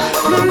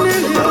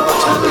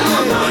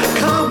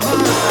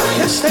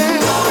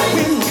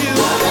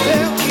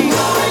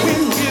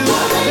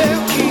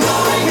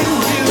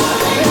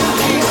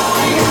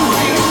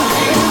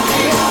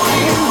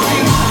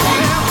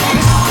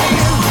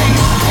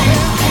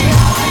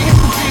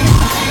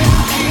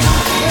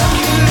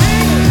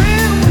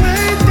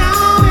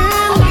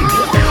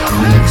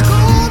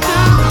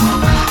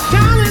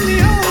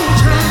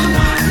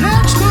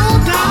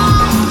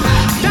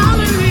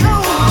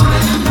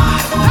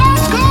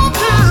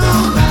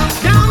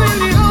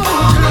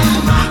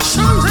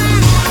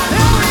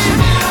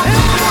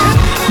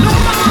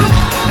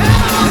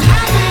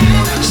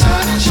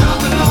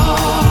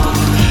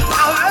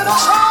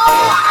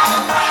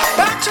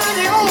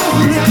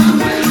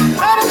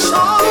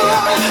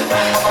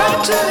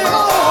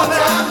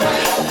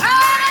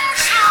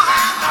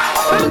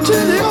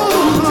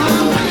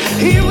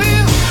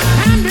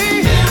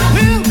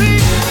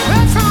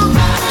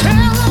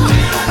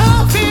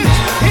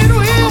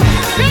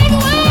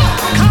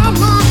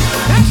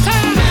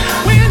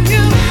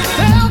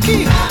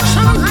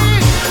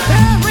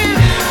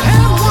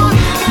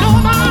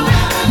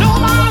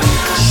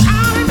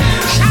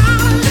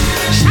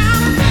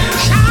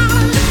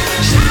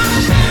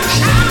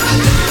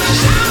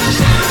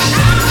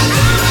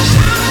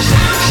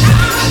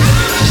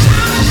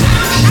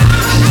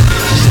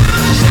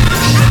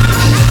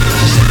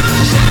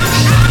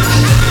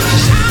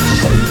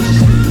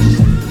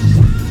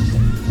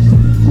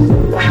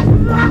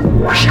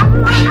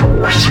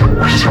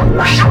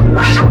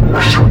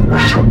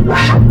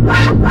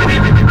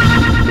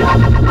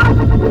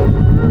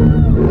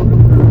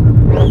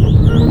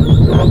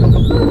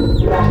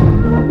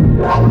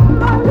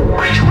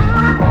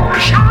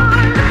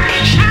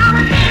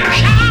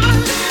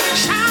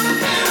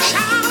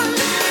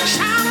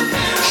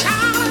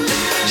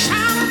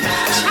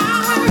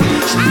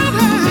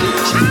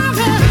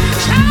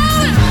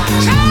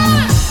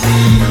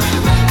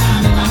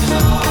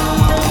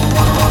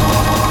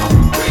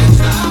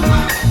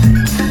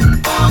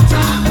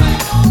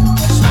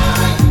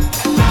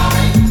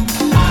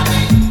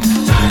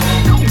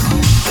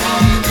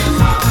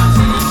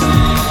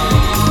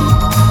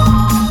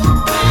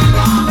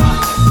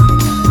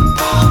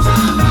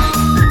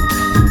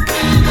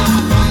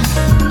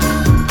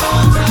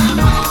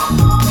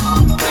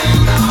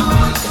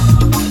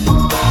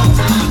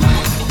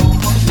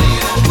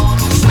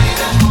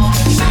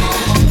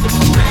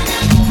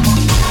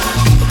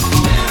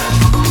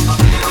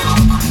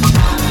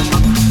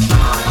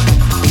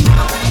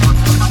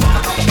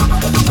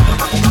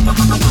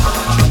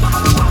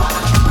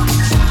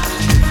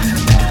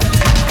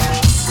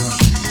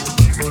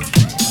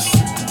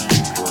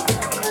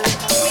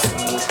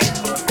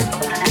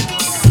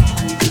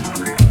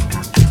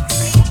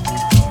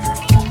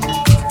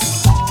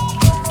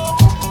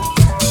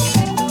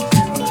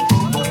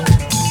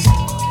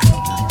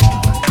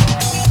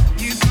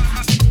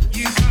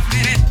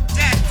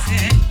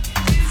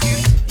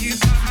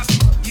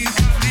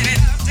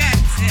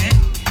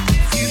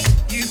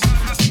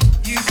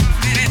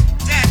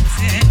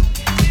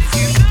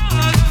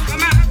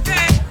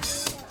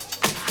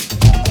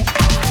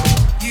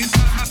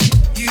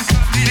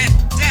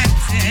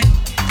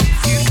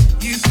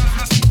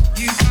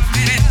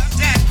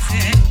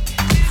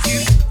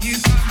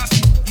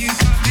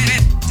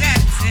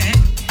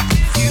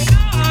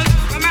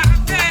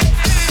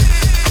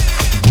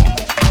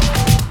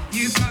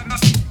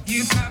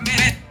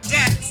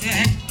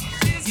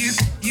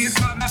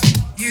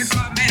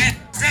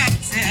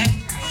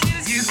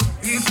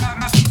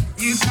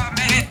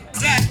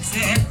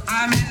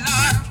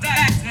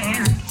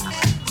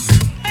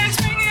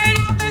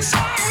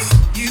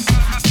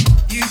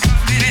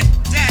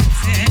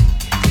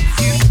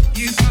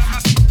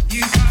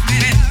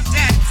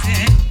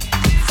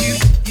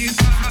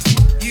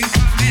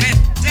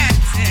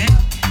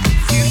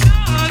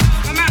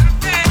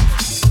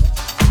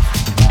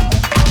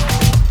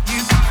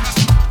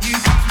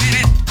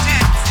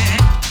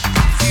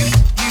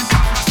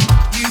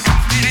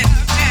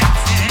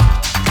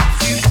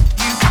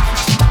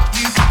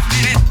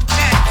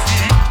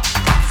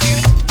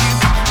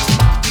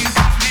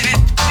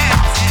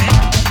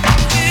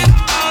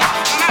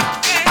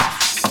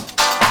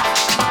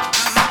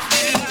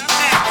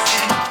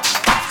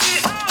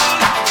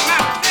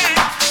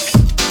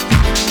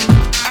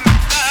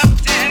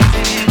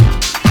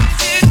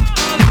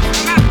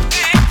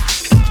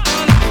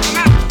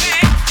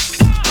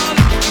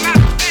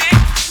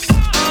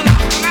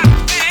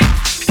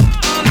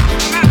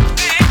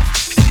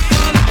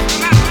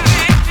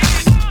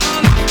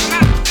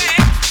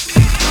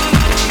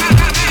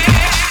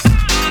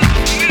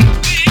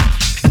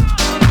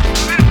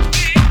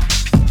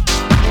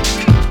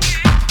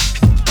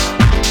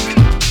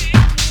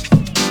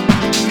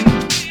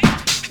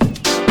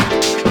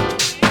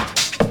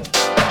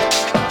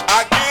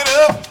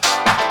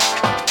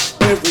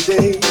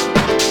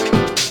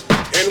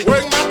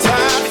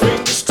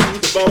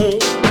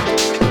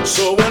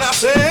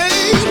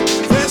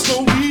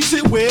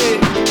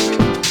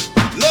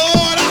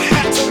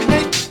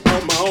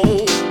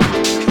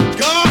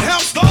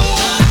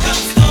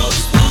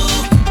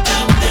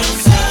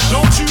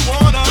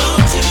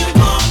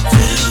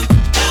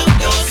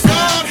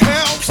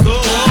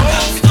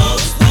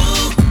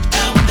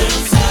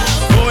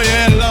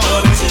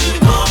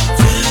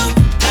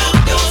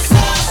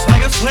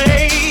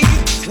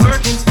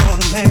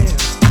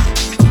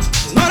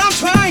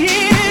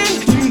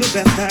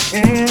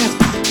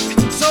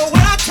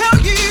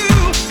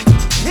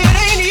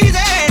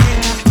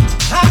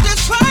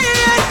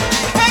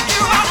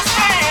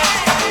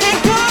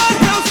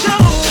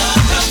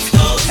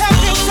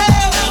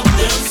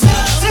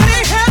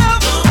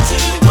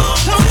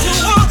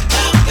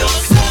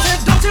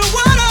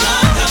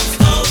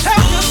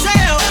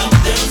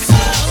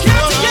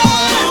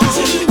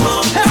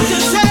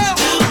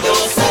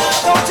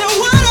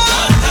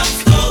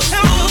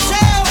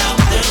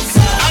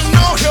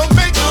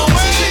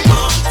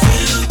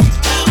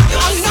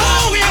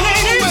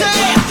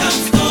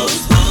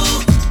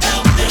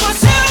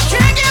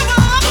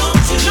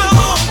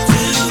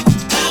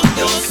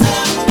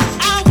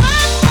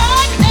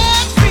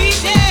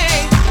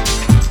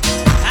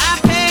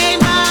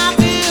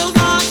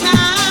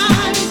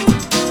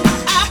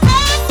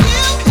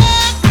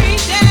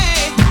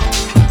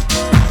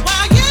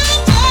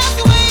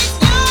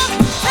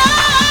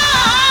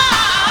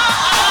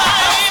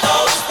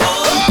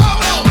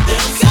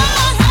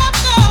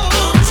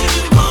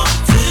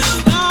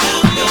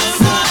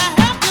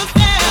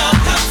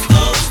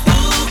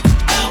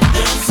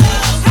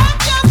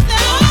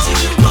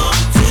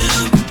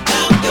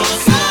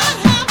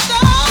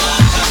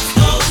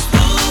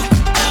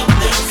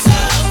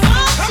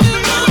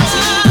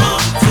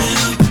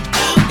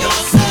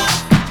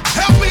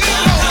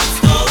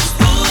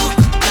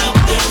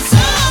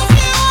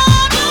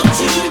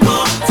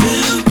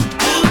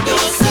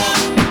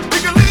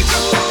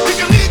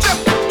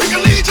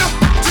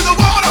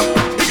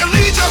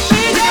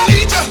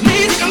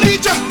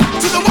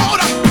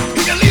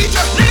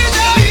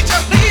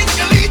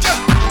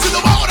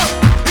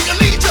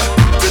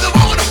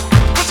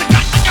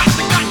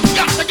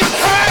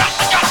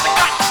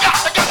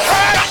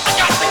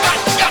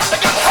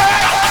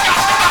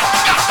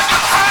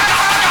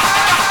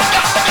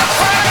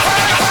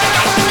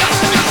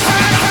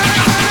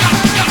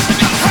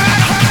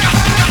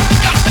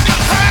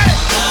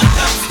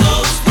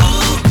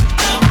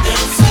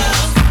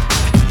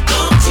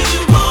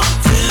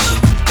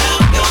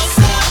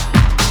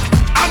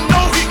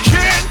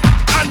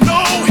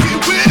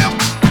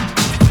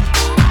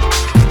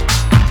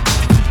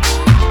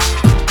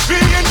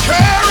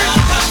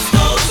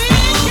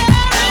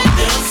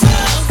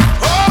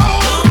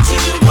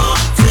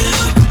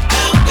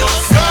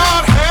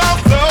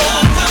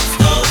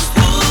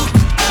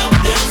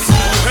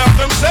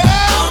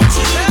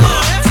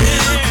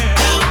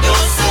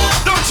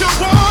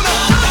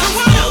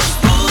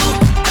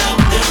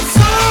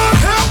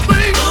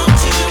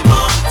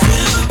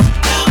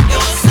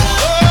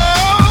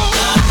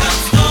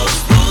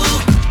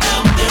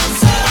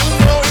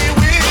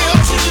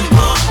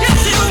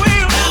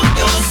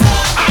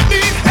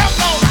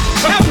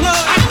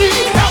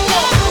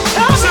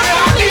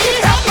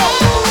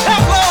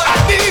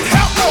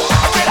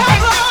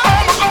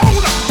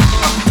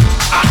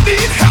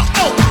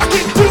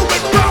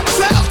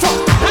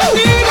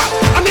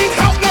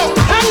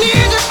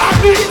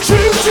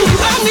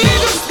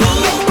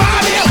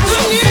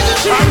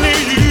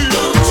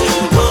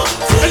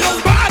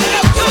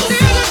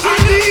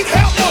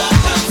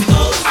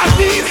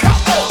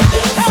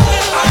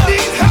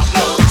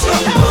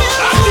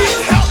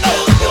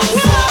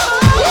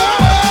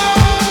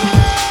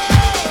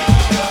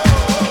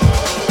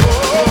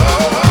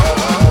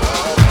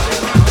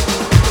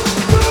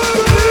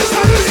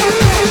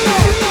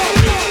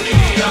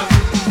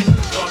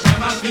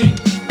 feet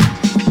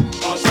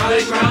on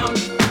solid ground.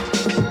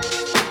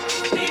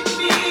 Pick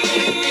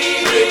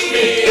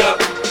me up,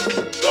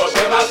 Lord,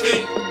 plant my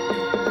feet.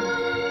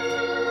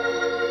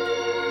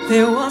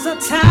 There was a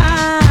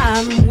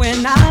time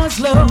when I was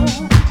low,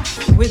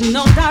 with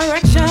no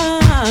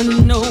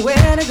direction,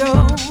 nowhere to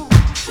go.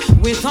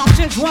 With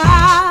options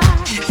wide,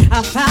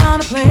 I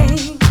found a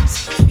place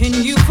in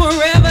you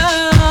forever,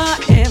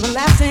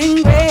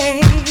 everlasting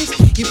grace.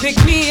 You pick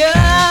me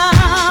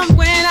up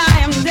when I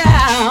am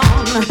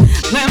down,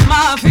 plant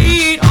my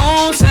feet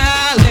on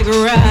solid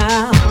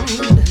ground.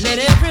 Let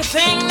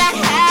everything that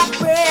hath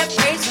breath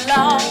praise the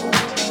Lord,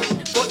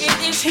 for it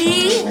is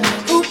He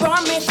who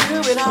brought me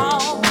through it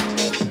all.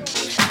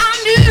 I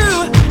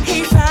knew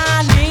He'd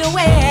find me a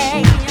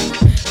way.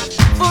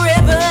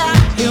 Forever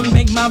He'll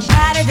make my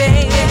brighter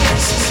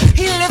days.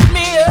 He lift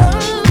me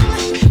up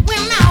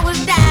when I was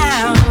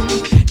down.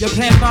 You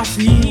plant my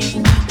feet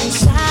on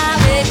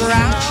solid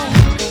ground.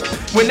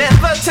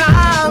 Whenever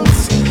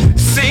times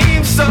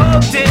seem so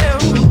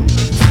dim,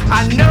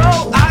 I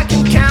know I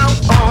can count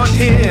on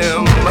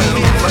Him.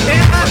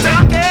 In the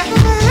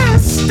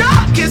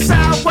darkest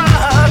hour,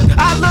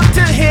 I look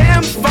to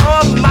Him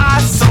for my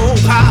soul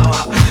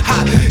power.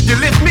 You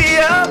lift me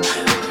up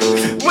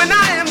when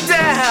I am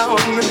down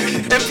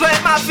and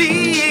plant my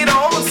feet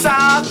on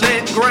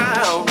solid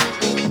ground.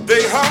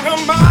 They hung a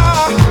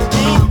mile,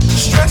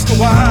 stretched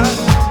wide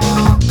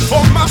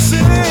for my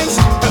sins.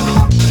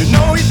 You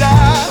know He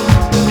died.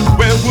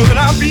 Where would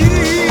I be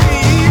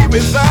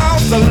without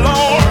the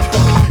Lord?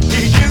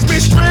 He gives me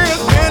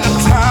strength in a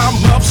time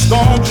of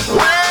storm.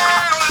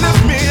 Well,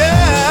 lift me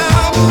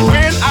up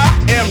when I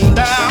am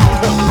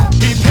down.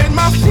 He put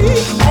my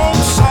feet on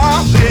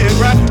solid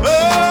ground.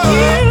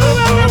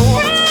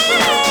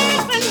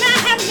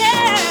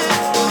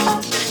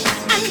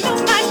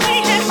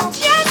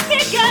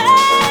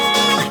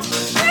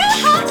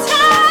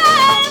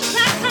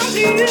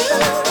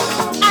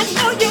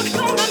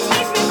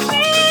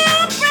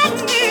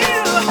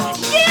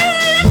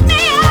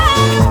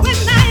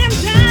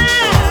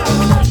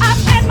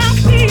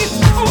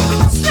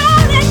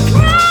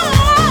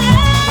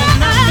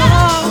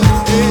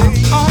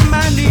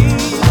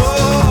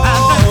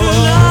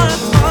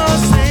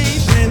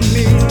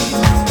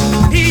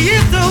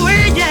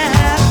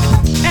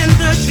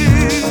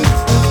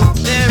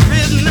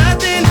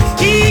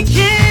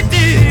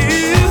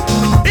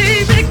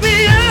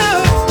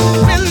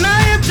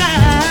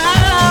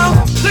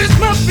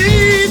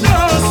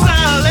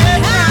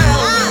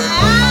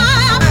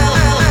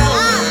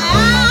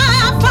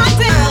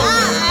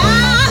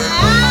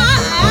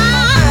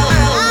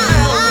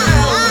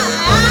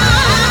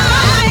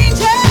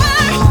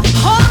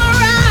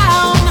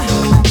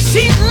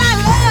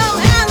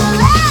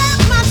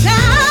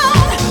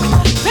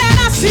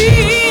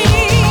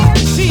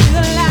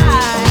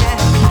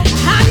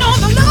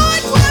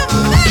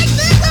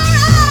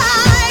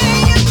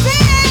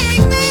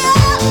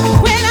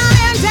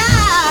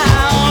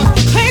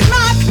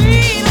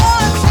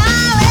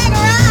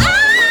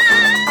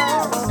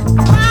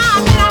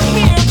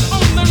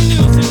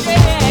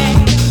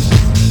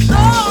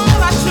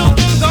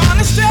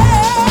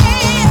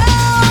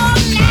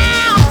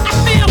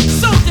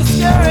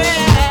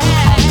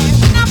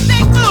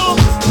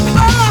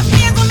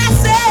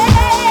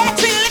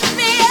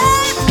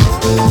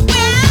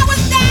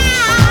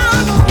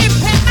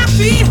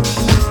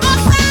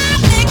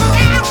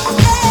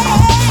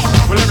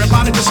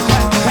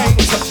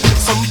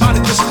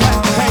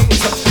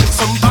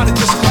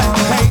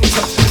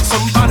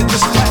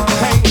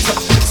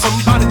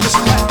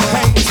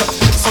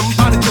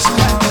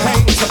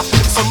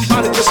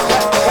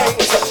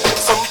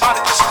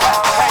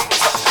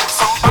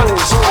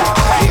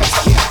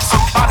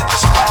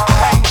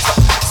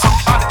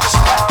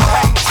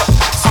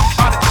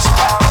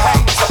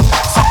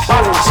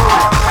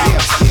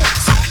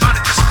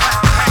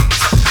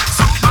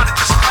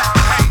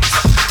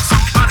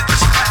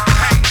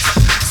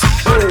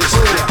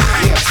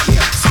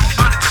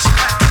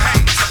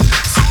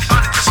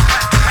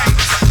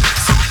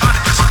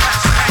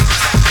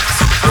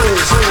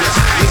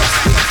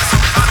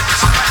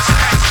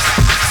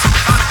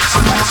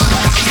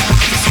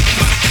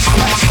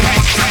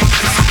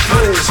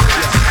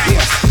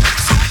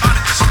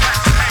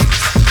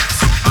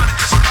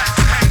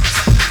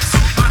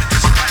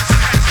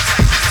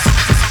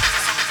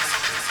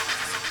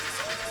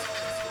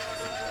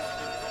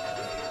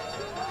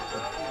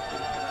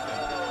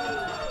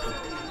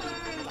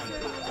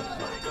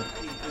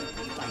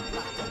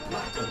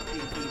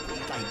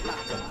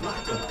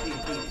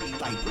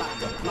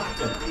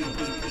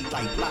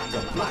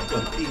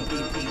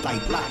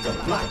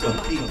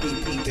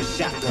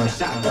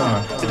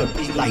 Shotgun to the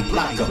beat like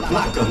blocker,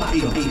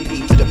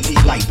 PPP to the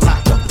beat like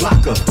blocker,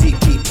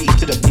 PPP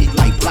to the beat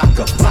like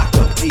blocker,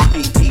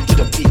 PPP to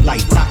the beat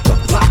like blocker,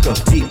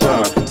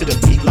 PPP to the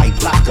beat like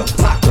blocker,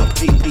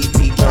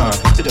 PPP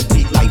to the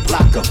beat like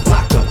blocker,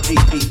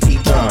 PPP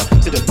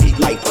to the beat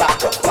like blocker, PPP to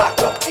the beat like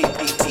blocker,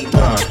 PPP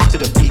to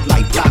the beat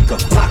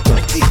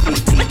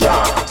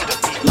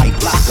like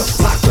blocker,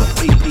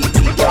 PPP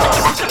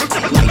to the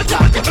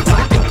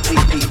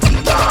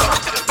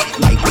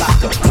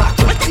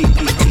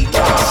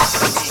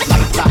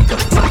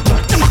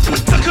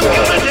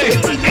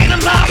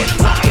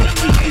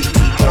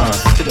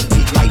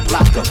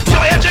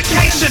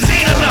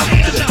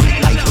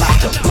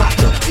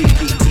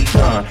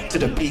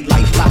the beat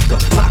like blocker,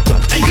 blocker.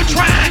 And you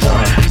try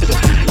to the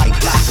beat like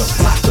blocker,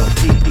 blocker.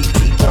 Beat, beat,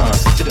 beat,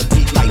 to the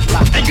beat like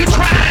blocker. And you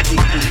try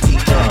beat, beat,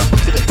 beat,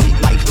 to the beat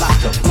like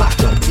blocker,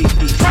 blocker. Beat,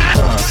 beat, beat,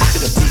 to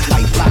the beat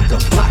like blocker,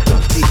 blocker.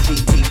 Beat,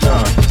 beat, beat,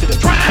 to the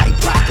beat like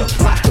blocker,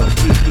 blocker.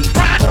 Beat, beat,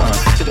 beat,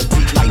 to the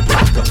beat like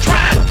blocker,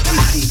 blocker.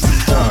 Beat, beat,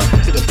 beat,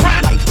 to the beat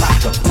like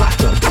blocker,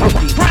 blocker. Beat,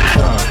 beat, beat,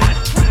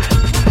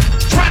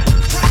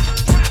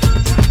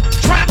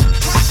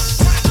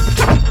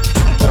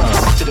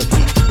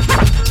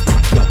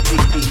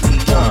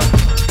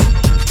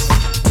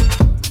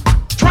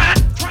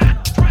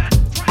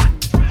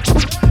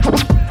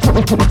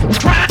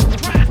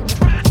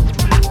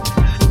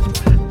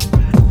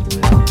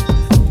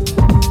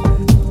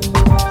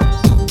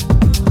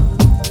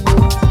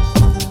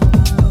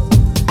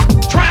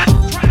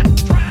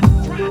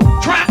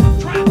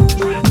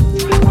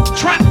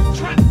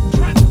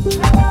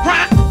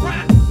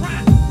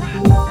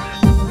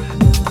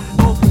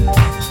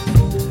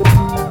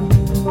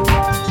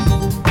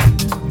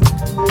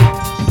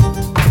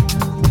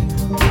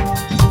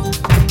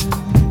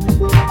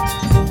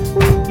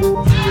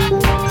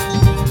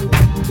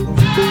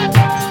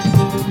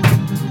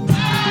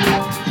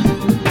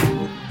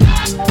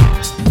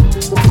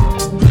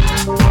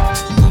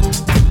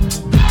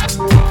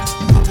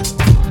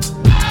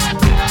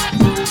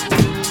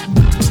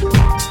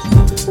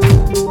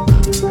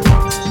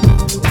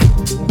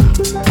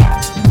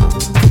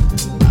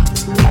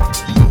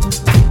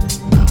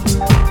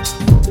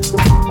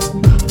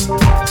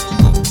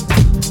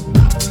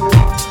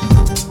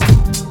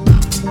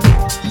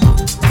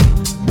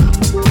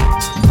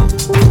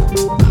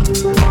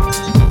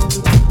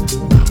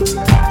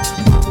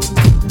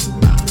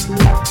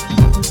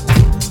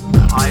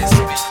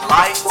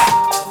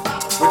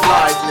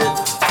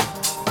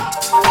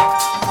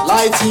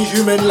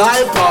 human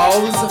life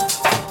bows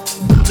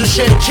to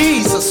share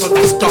Jesus on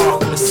this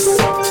darkness.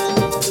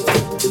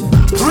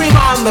 Bring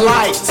on the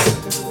light.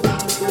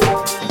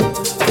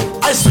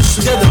 I switch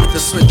together with the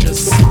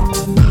switches,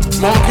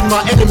 marking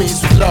my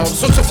enemies with love,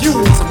 so to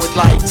fuse them with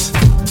light.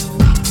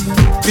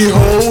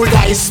 Behold,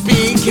 I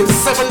speak in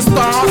 7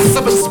 stars,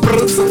 7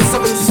 spirits, and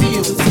 7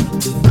 seals,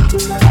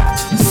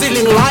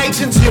 sealing light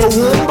into your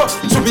womb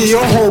to be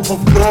your hope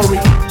of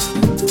glory,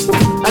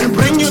 and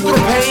bring you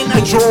through pain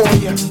and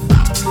joy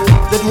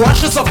that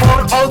washes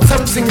upon all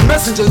tempting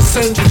messengers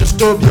sent to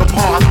disturb your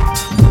path.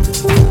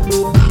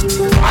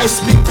 I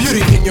speak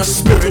beauty in your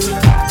spirit,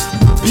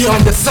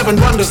 beyond the 7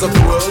 wonders of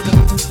the world.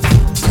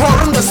 Pour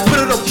in the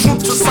spirit of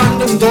truth to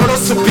sons and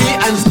daughters to be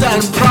and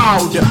stand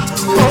proud.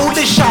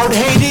 Boldly shout,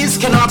 Hades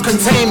cannot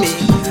contain me.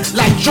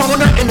 Like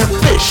Jonah in a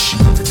fish,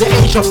 the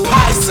age of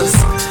Pisces,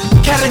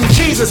 carrying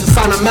Jesus, the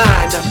Son of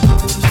Man,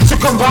 to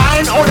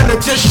combine all in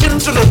addition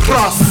to the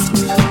cross,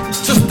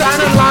 to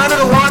stand in line of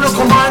the one who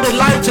commanded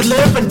life to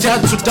live and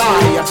death to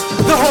die,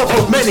 the hope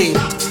of many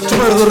to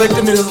be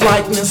resurrected in his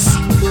likeness.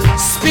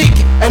 Speak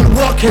and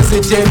walk as he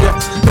did,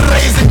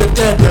 raising the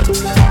dead,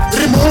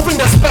 removing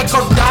the speck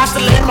of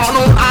dazzling on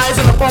own eyes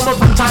in the form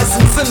of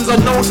enticing sins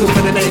unnoticed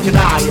with the naked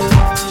eye.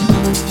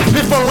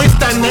 Before we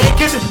stand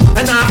naked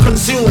and are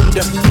consumed,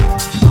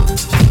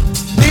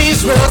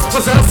 these words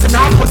possess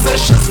enough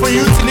possessions for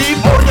you to leave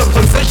all your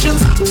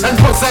possessions and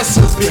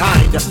possessions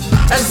behind,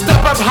 and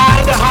step up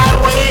high the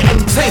highway and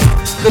taste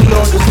the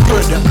Lord is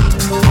good.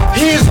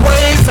 His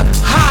ways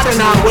harden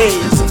our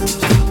ways,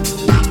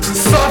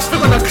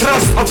 surfing on a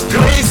crust of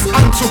grace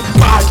unto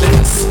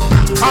godliness,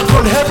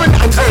 upon heaven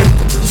and earth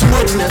to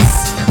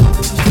witness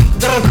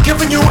that I've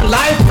given you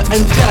life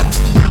and death,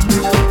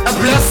 a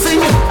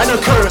blessing and a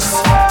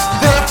curse.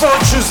 Therefore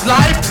choose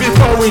life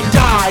before we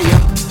die,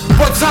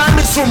 for time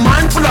is so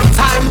mindful of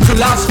time to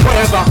last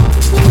forever,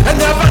 and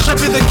never shall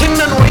be the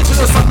kingdom wait to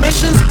the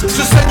submissions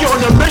to send you on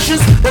your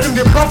missions, that him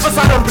be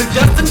prophesied and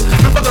predestined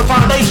before the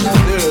foundations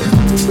of the earth.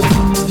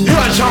 You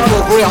are a child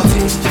of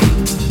royalty,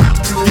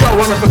 you are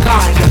one of a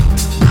kind.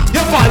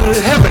 Your Father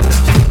in heaven,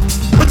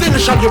 within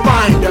shall you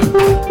find.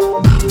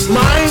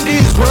 Mind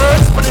these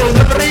words, for they will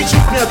liberate you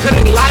from the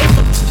appearing life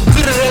to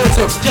the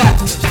reality of death.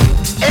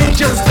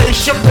 Angels they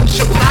ship and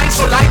ship night,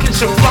 so light and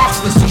ship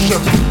darkness to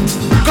ship.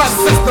 God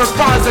sets no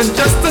bars and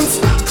distance,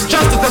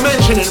 just a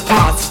dimension in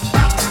parts.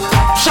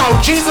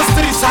 Shout Jesus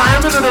 3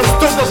 times, and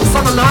understood that the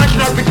Son of Man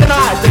should have been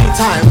denied 3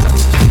 times.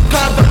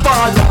 God the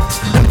Father,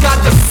 and God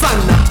the Son,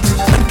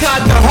 and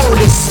God the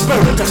Holy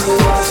Spirit.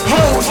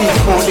 Holy,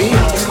 holy,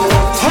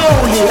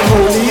 holy,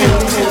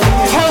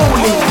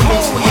 holy,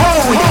 holy,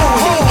 holy,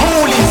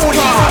 holy is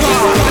God.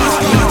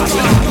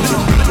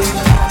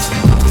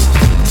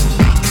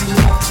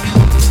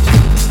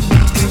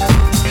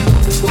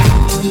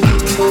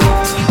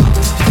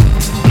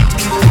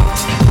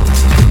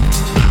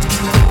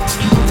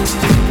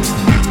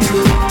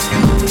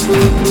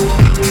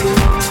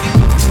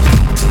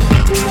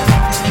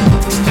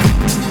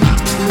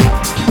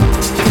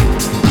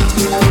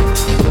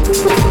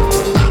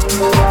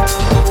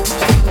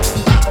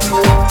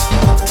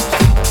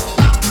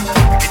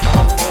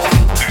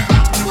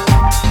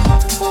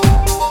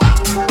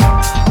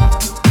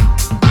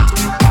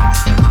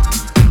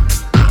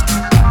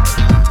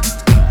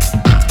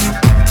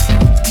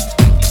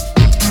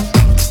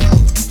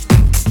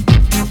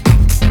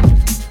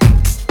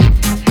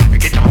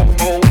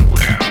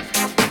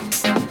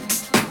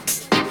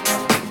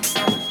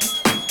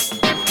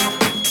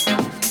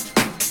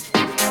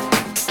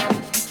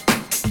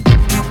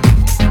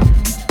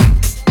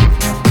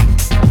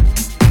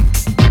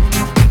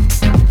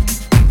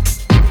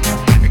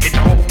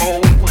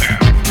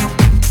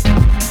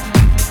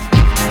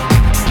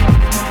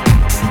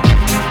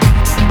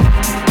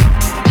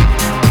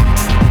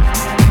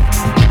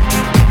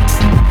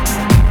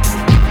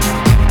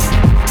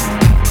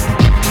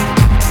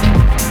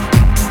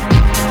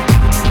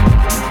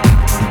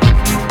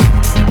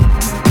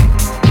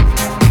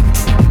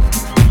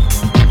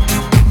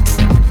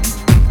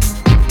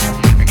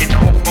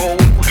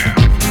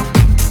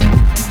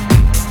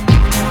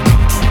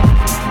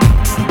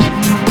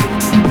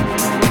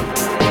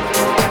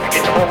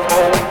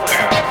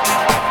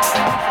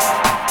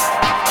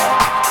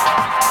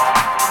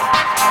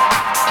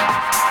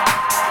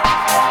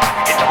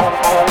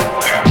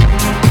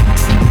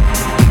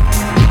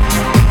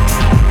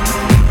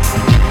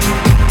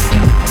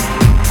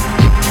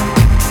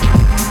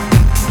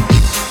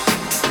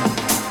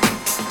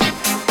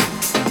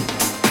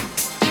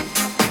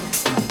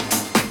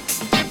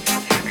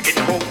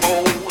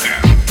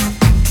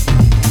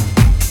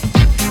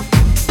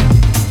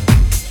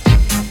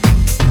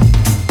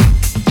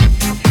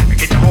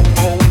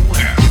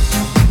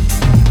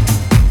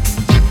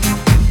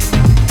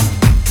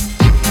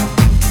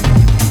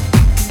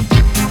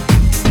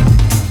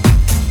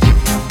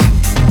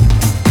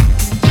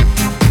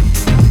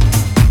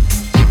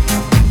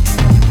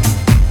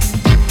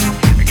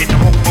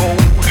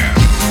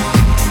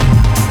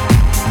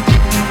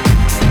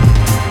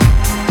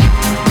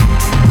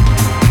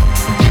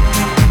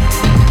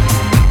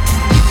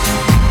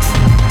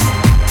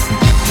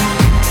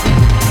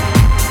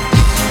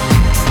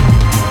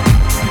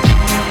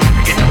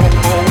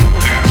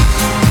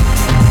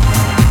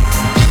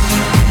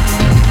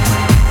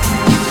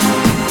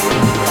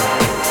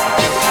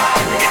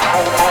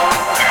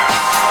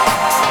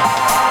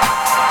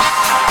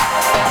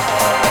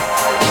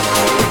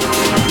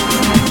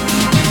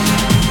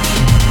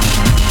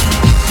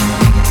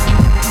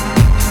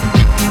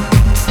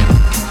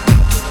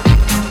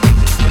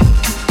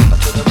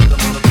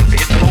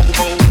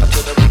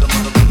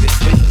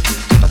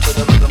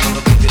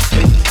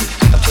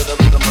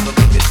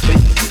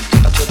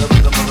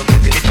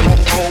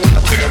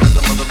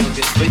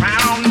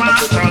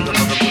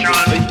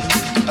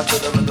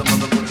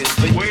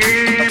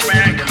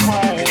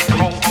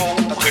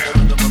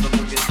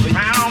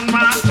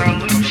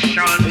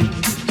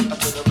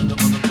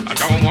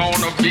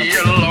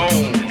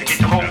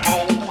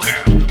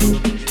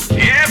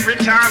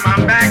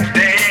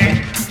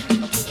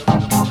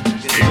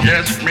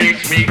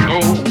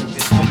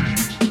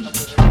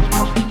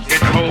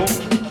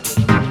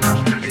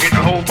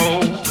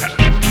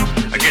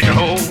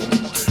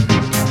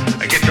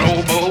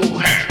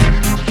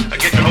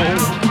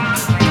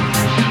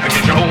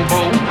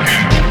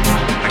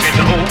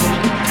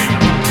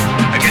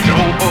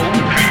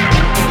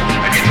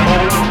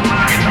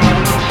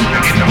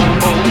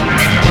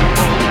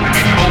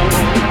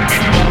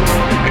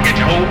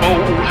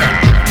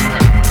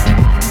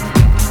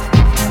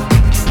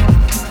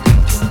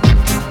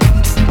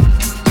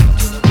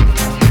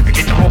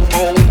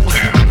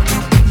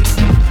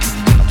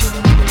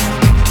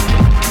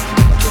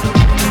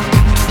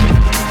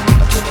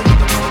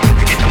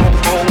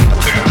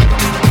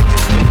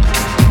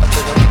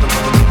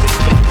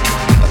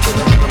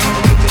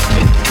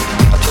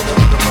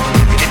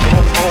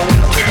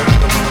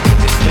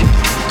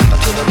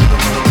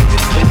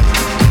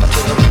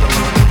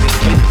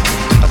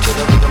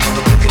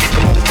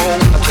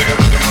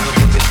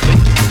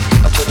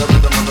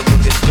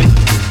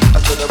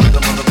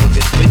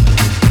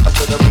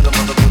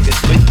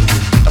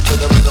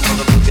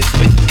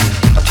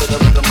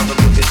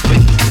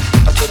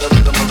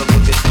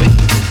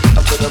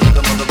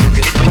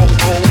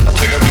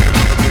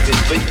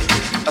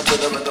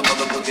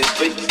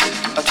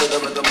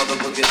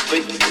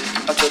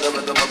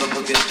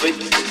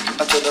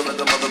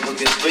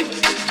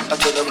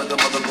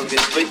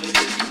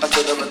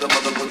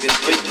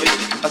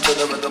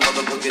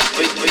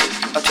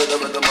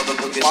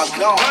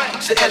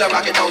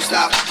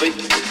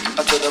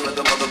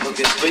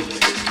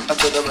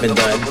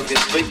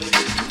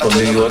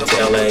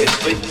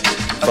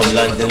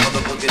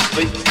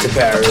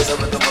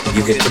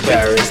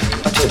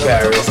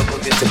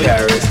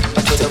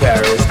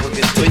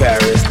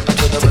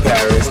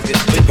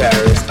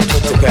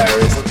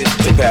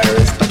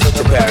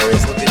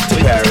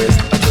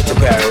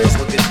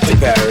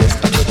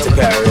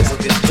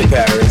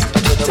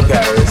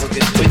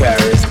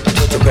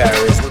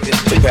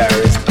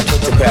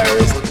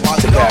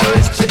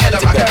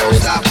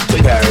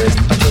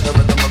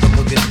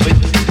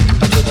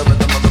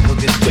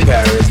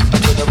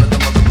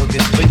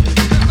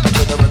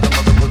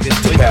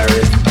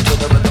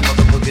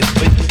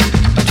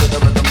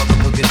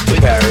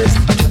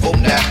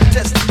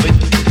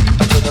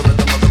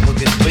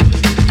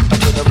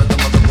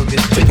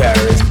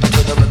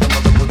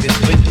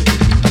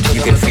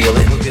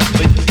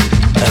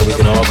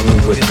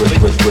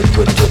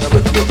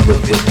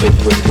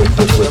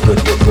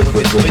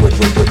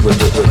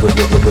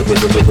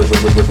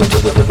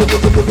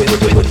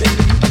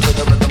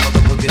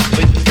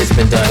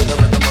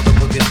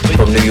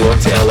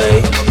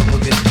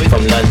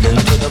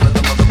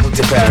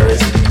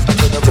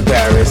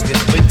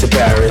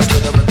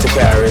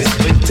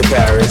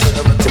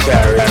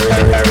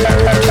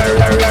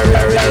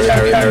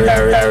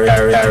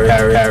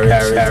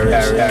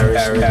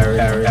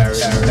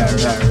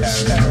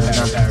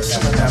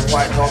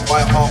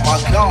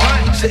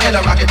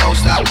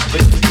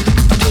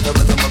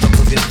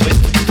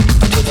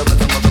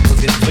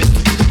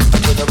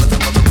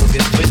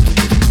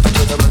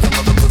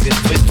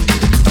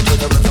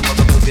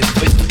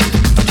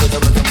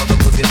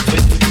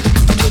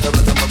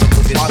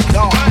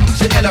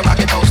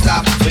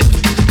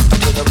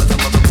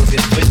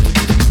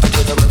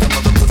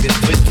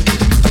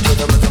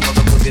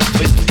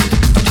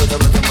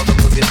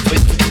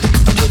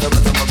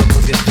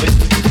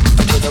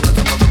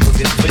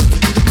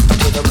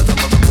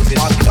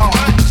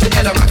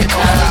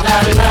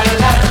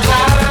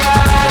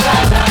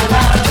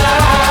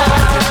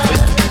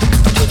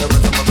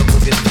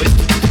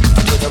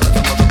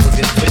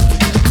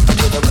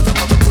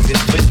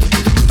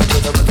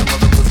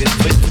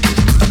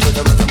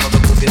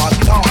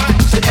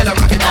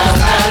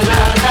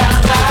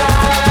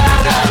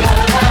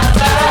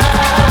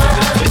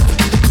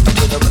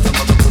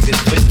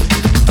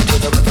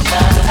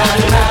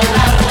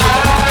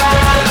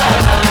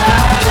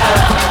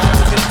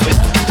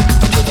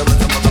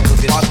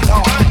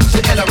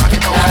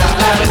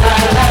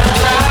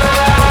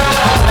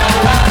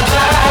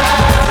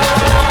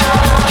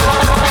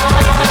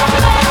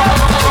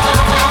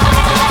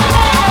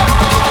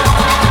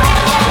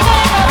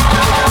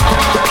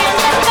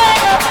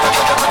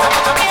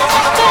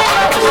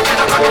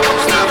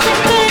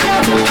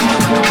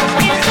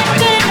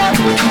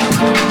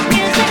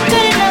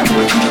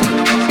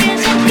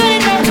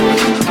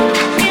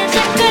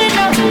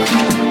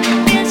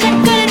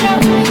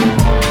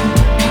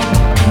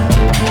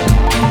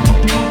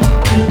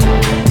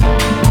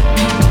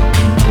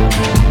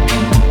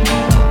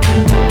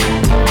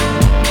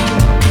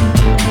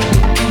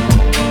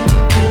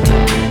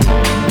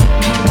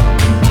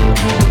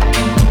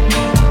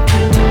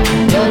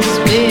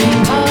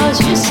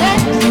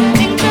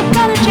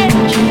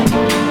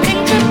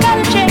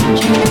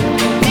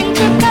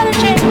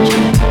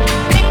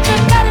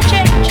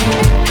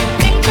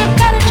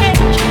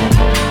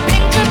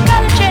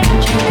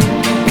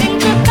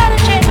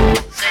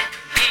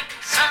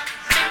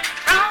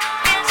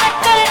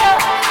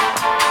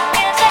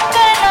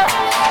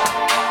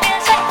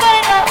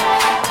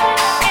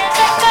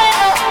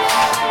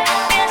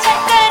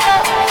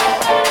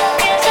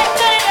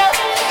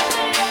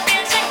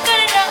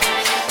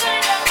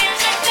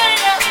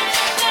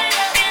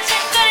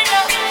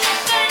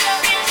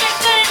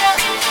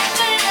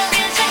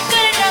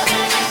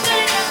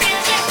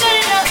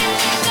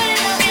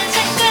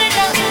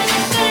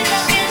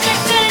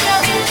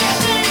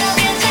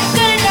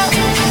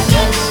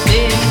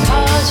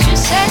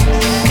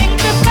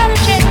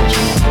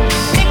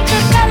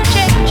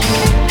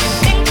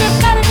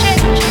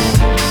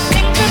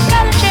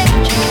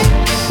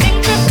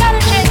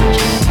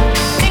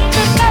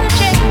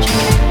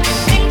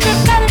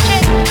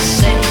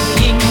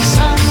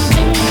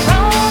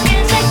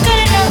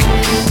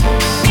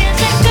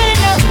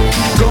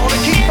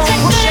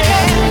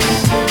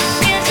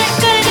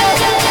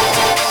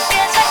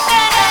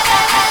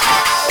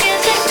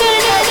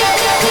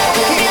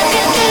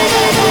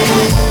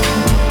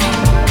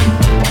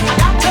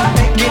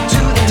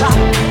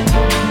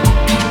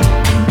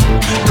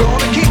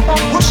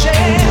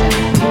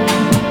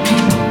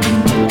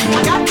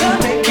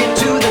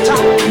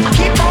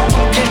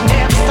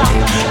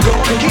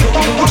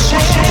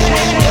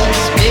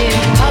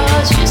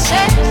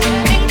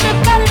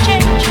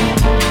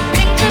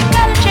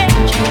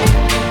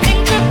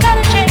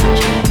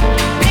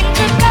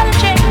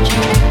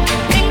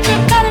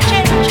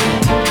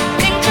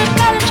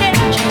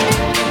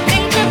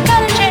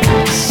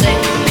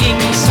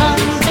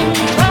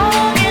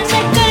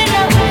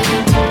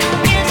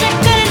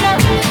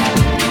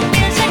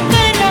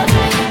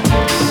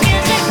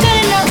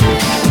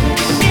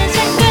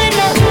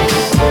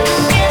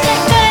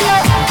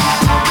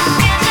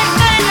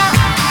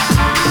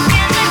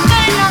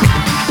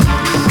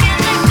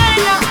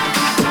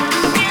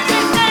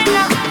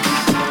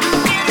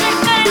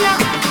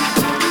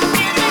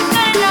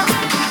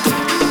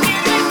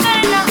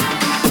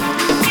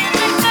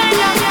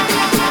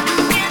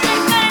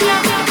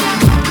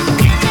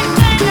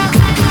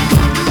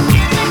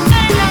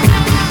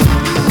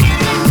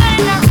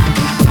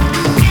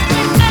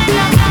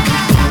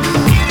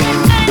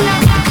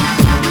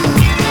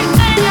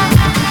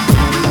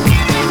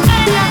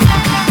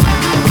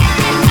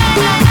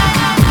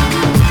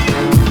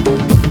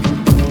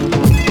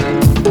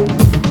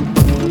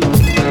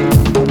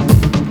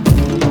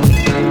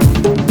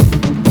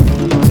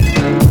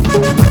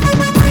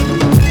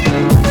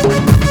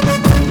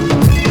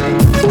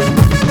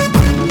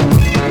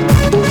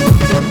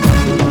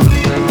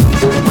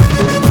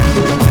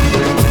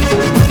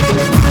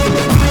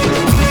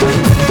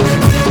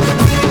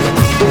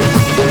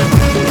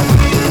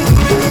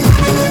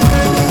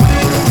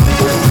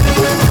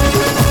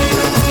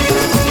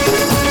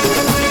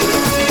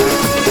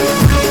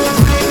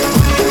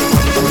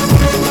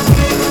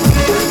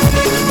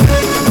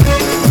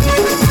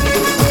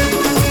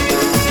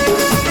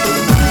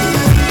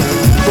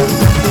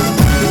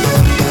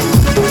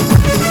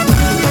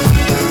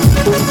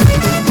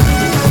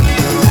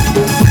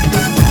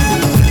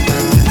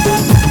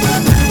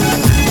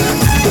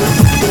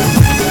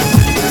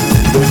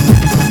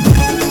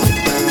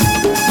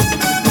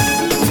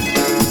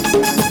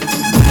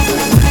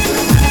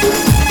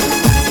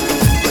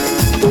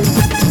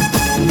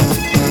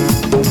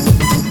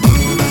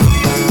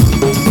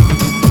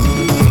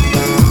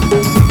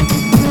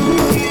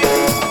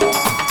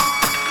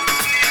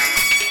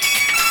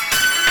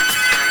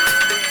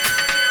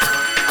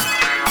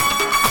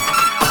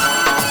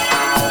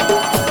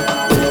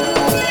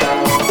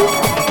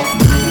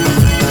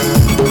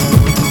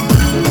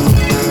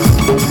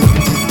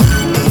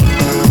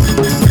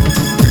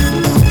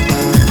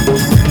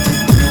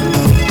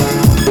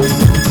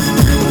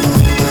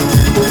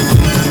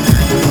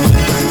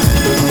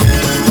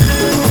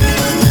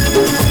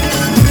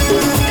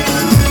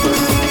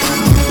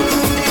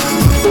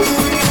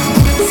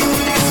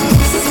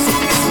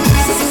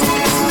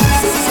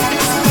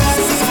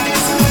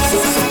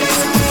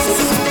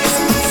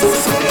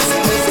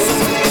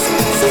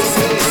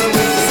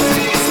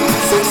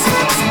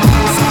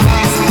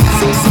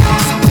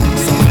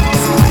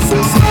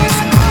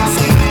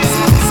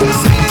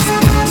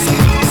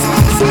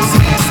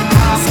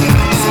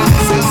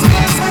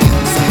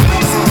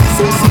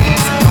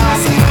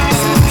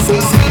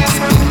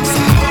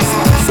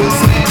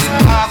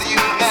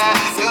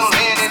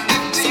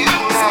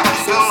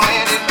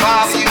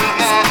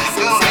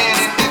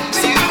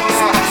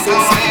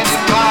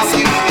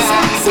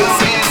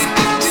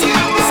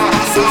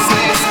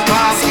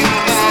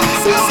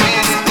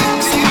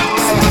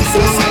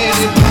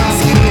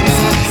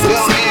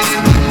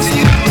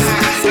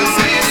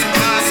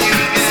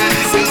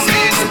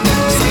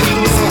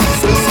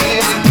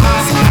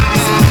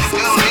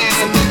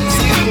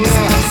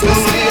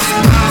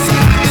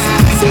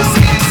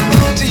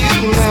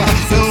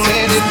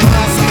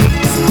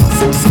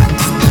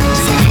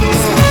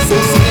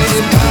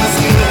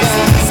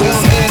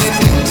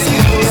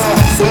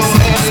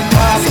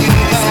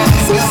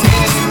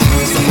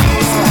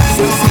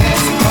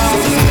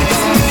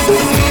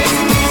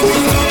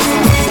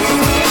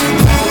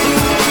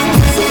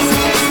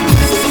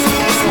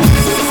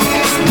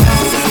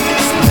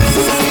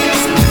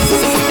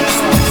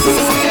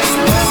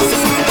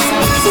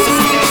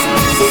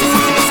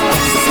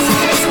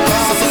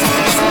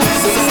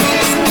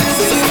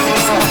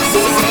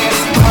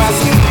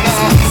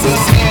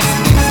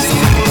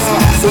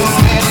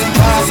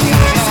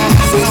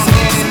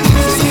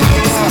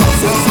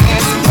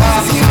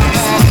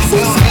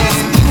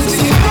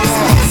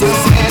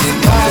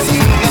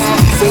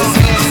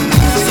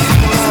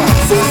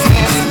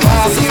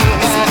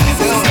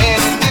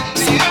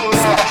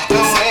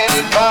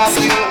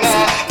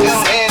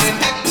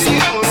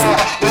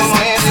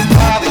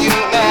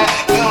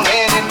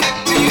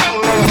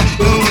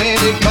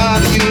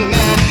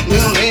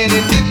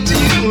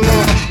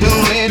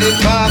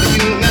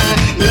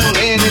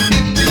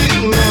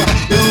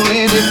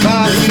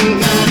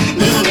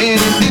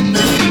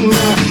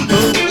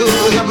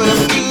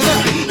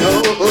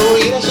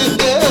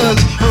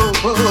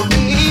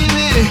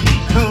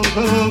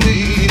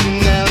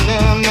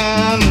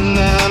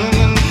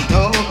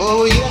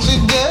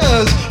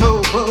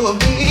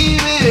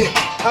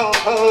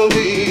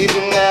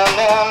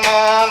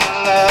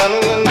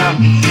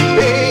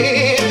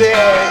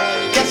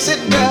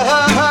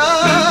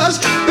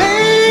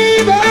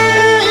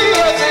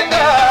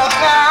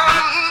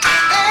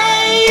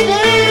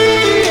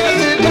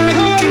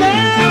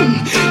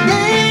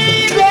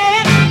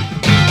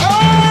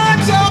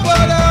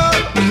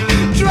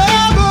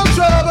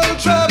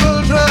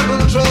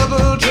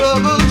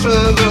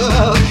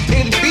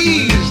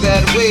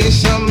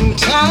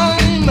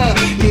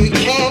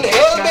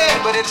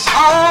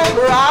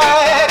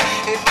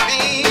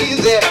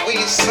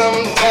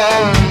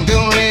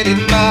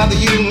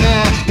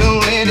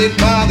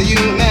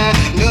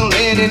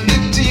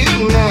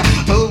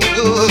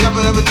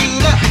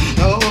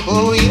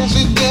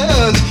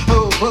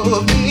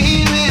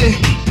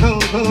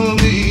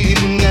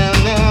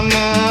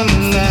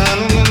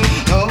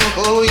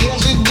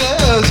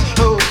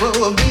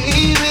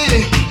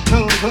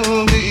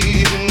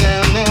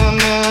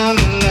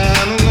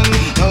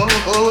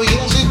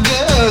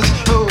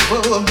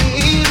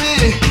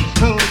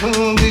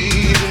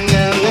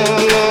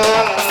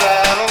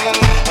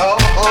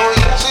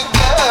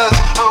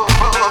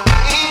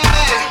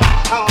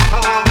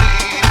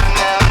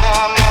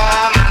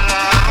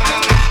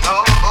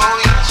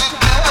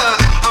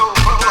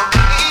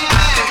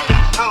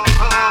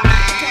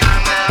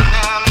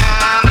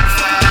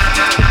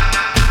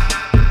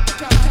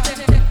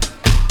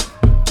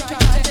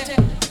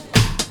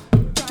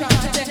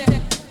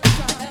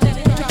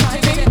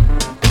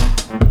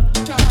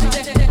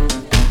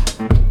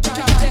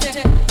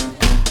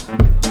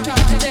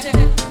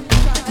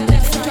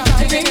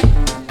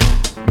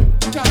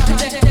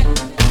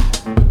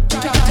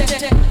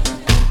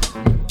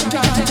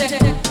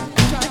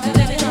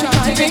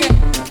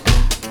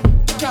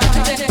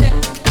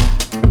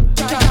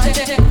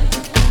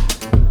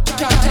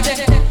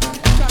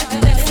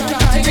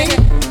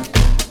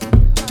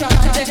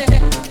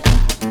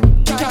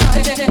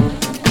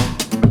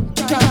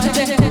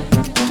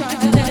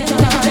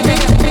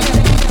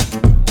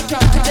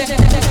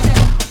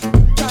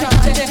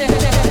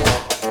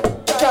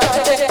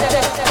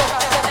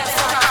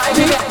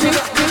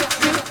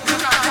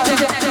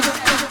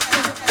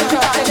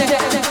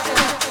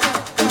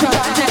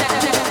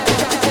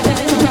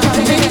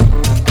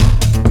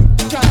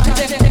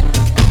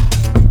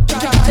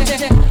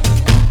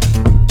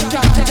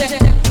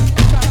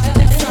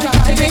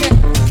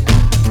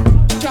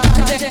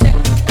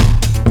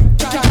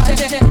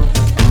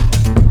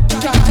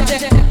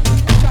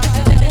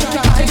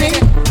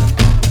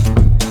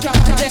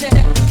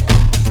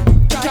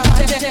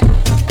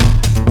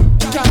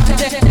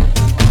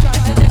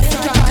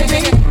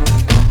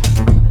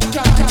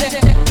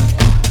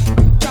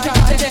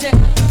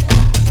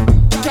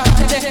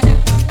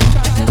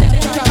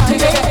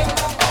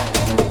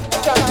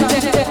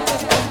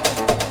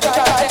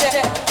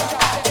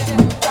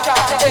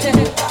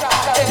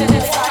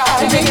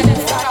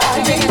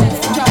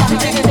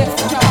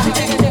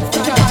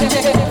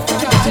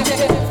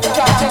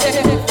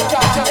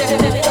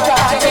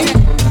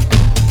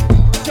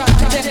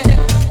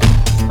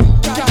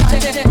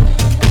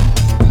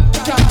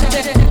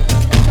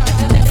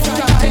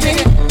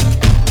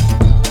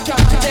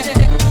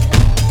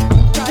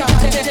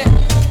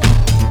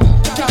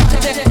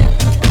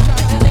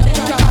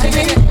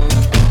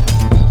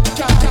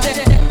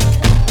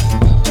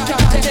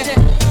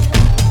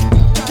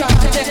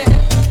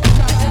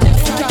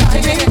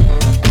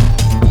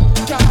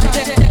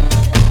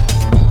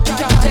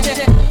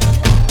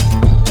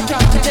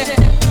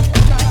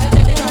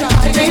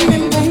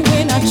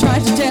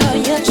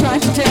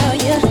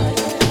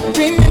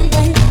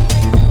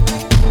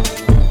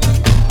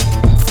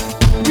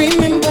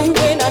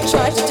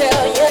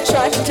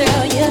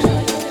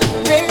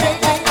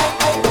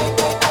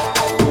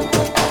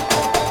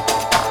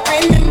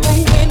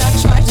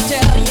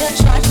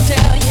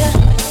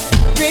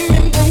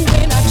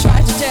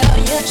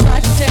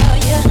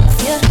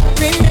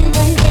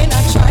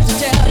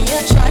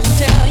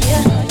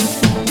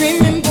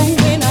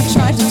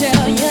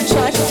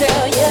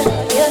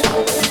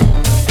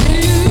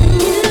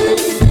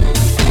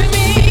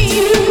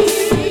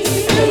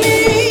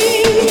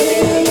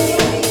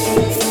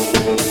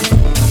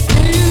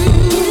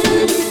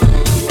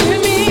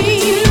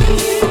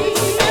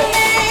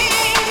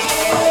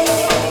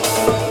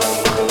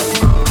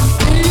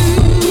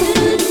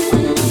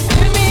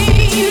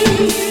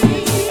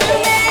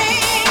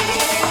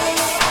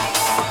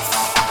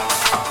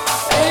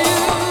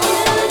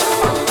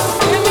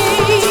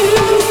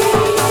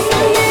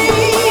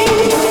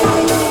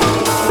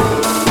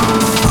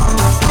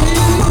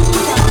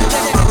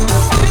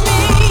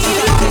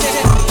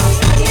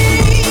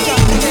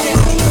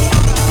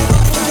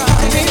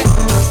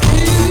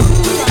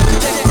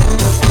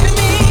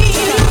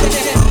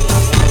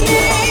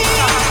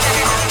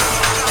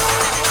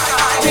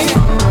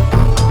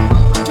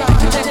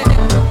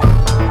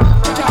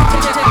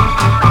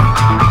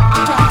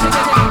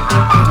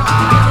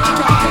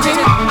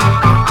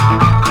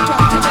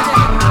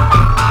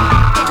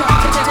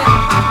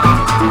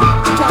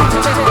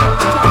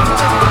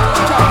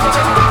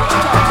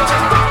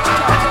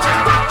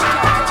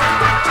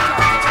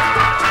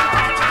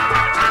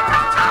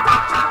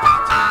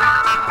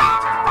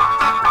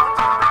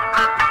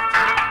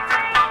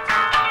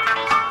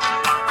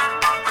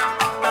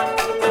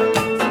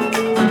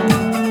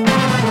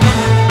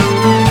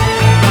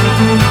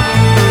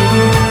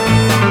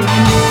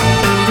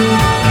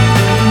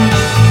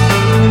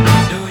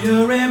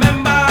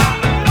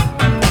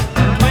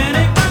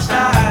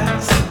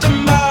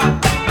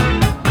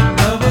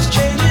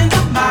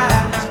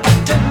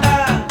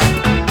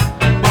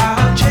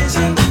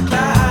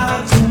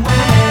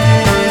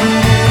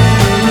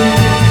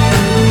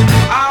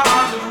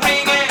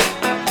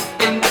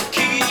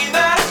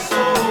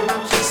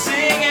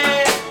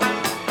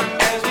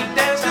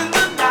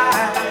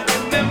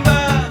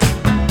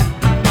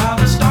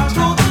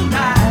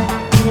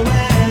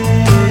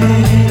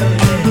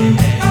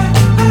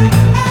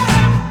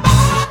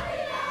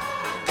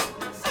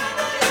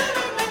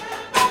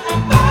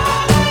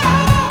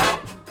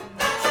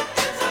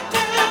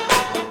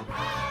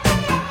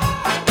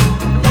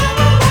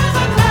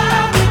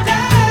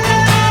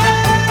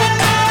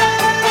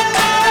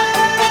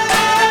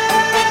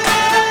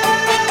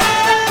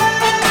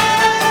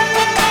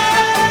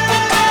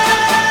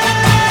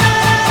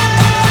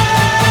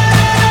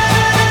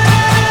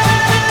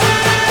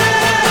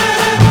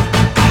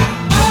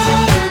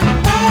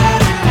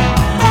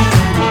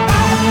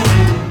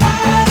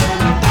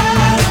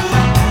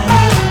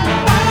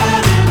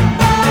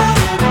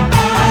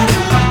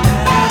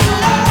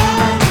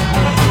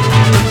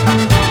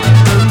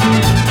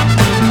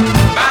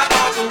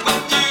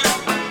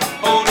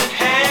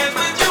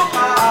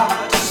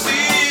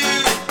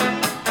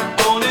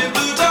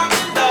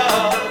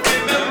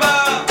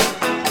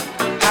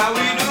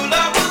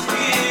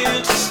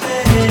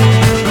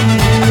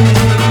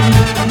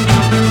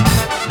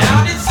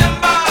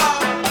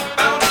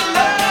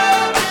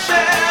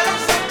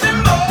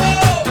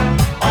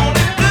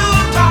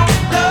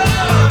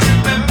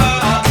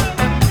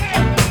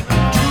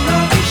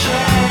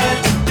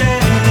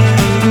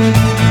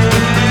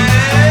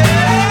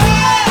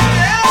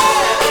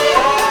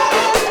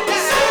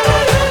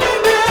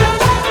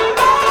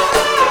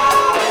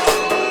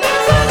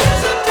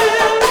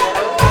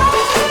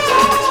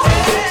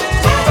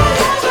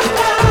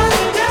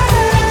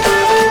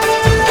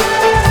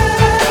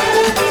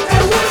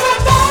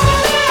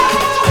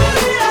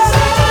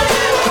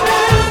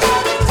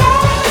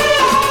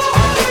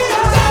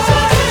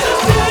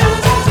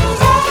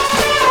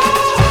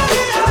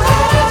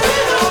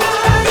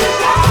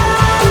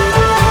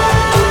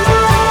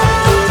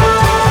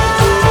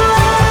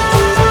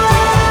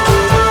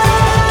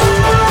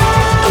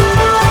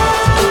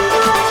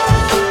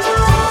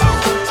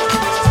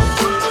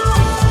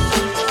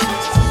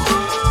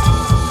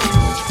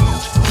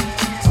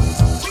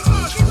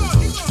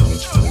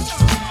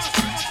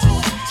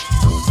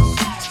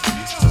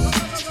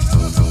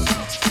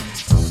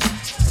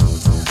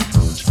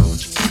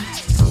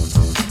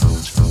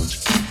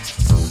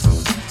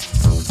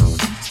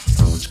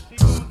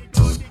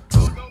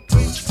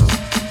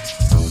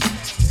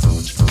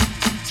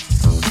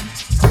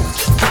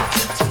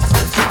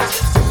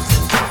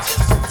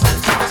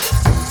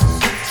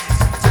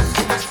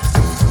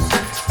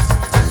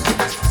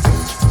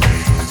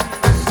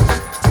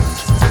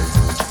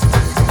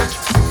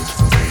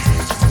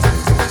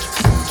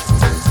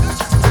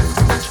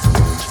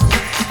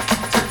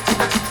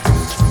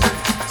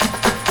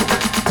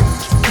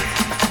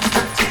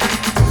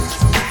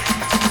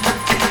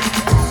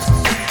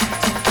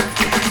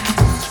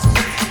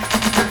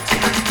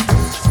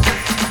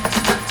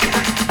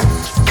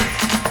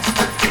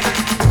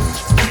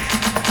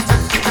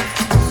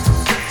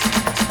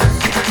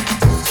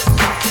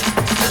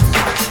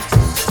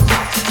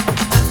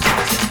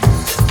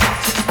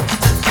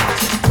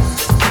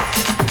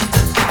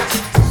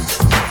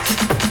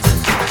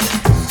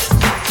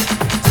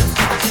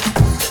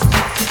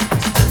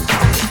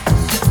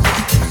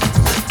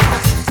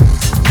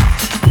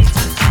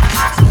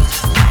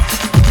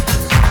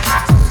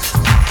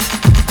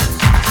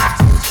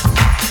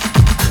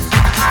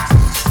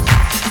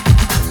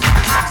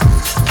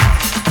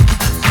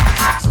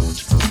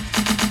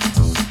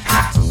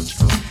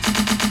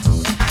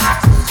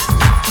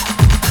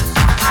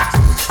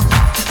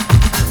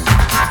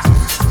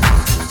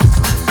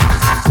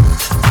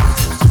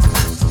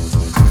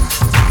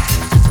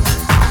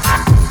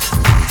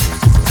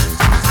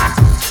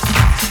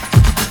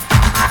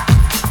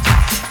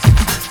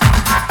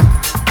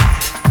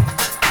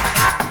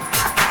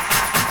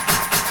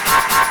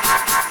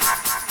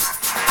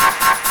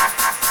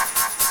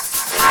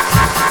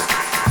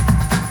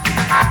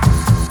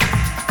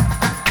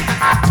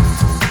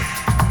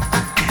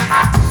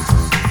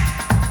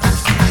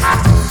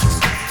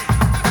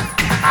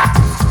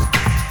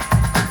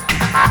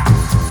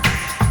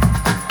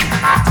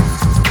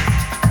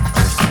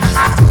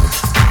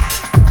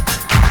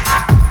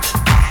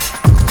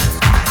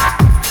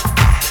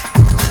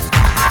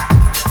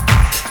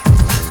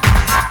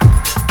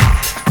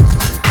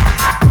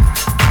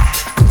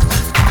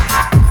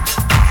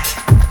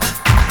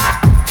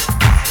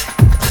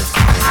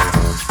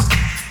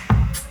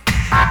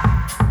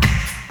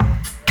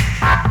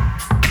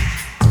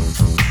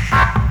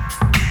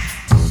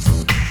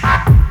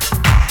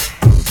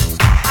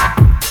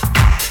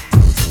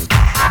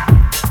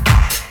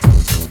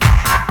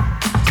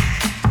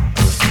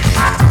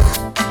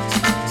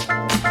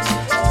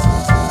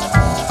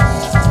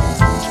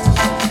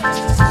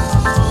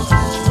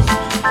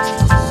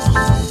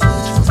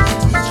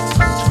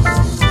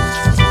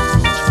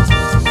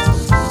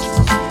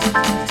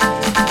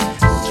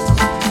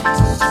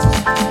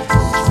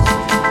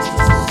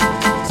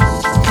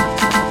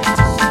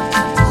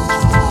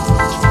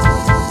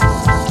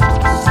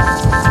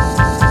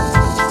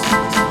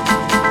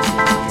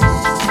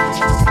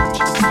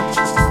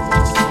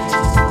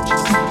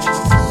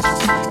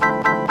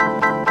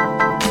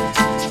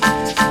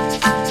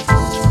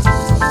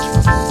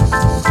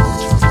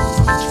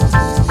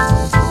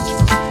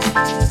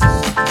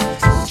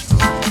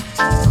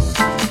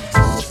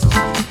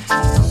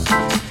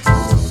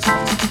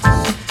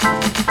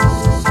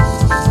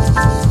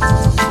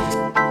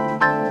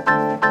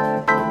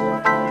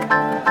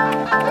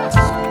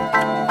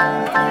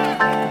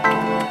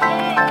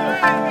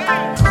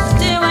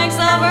 She wakes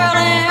up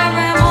early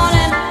every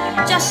morning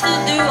just to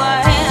do her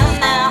hair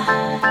now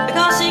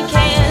because she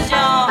cares,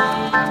 y'all.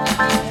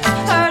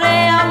 Her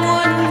day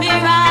wouldn't be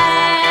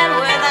right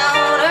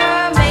without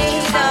her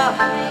makeup.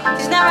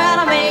 She's never had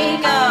a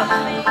makeup.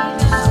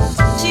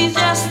 She's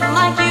just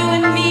like you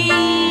and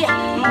me,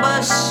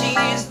 but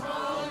she's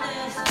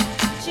homeless.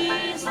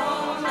 She's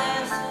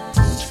homeless.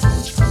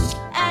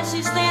 As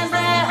she stands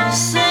there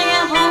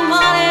singing for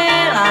money,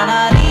 la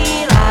la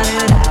dee la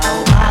dee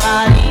la la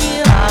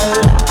dee la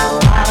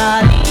la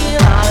dee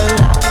la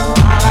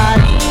la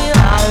dee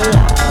la la dee la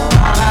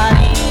la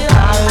dee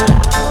la la dee la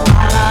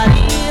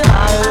la dee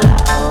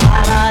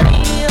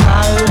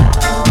la la dee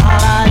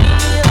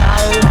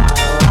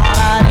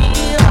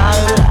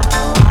la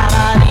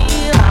la dee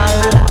la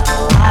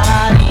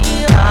la dee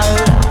la la dee la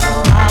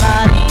la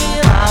dee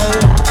la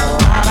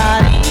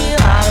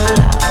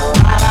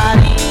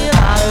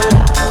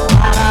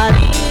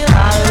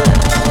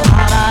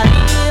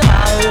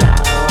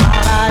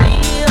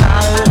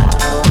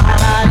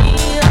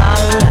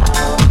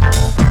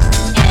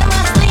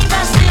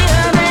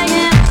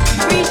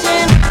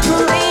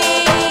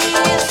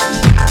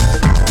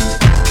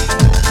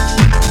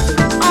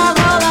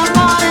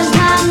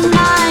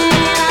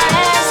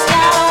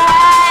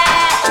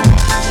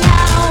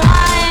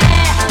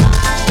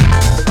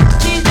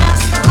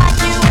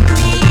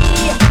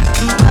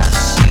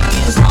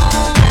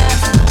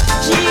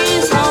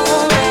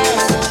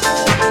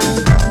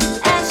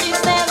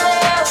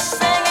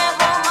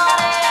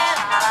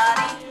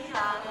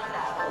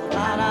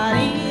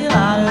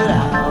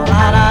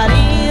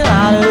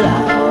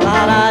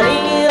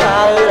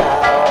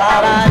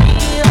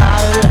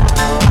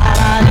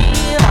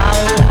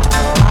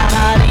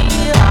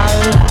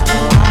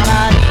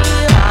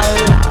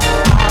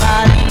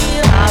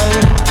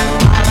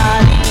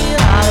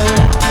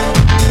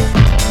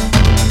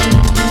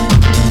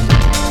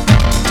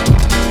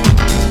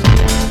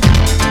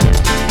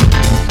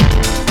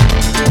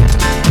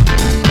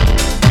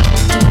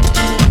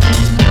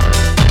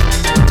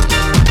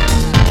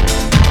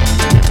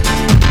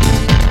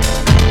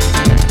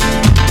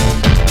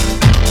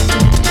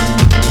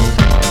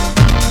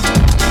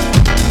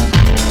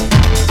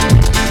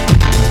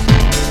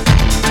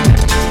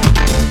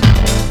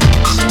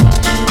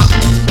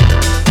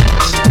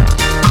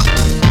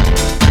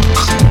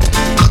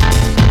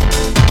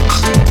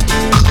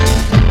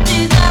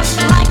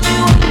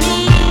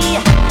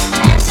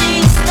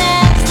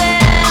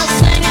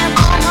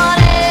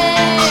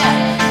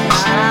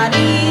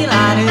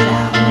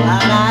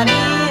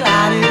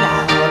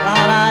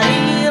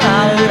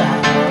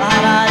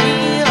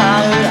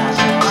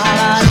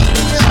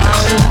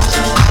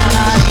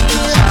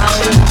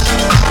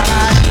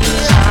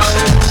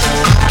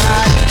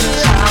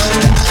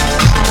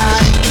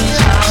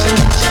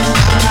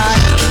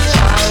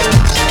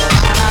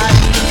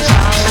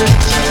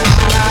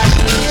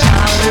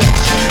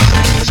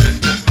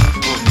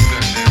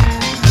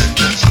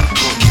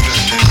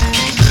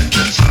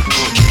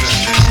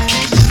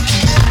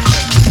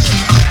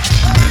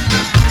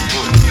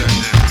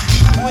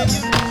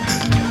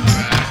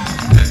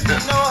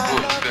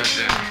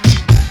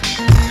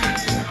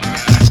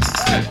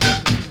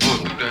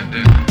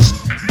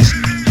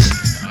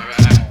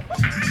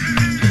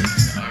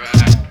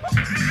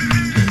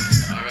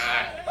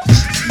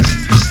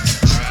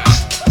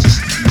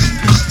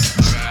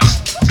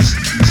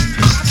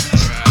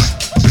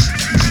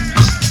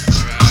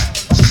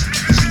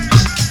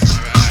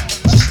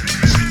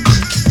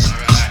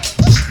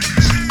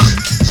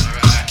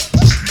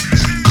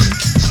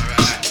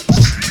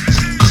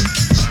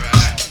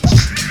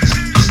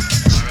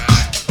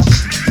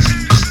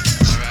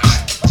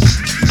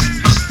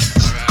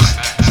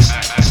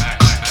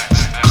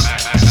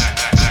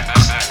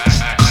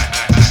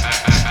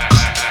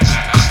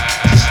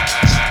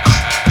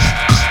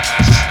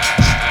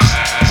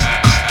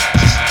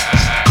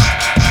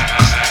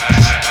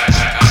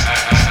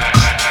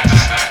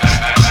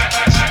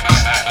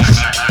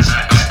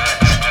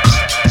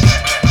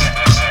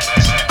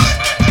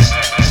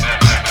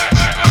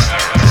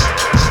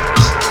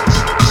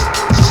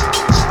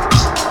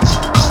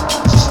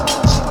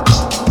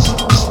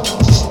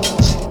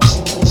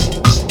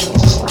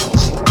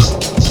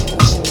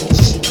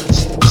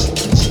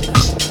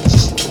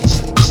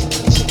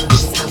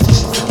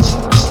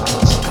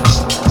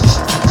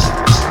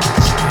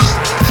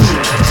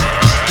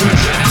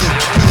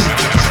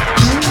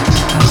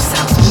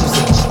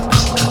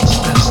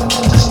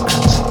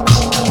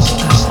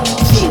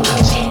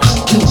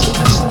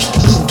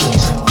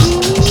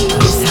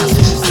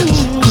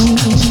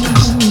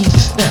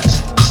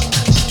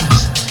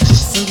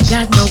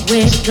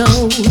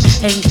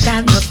ain't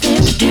got nothing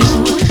to do.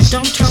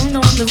 Don't turn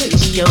on the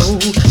radio,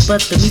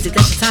 but the music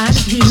that's inside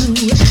of you.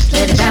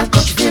 Let it out,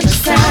 don't you feel the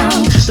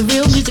sound? The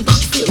real music, what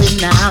you feeling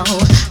now?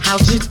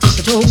 House music take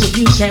control of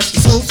you, catch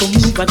your soul, so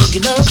move, I think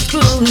you love the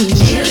groove.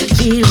 Feel it,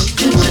 do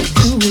it,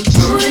 do it,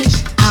 do it.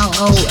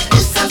 Oh,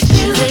 it's house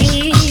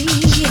music.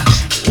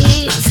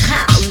 It's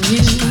house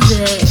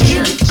music.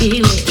 Feel it,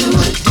 do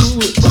it, do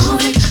it,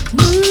 move it,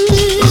 move it.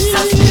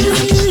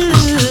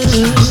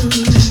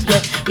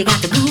 You got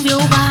to move your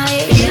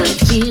body, feel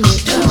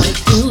it,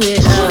 do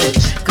it,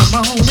 come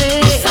on,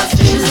 baby. It's house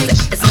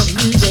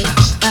music,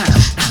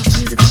 house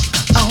music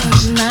all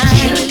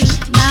night,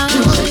 now.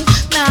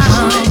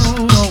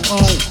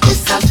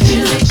 It's house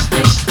music.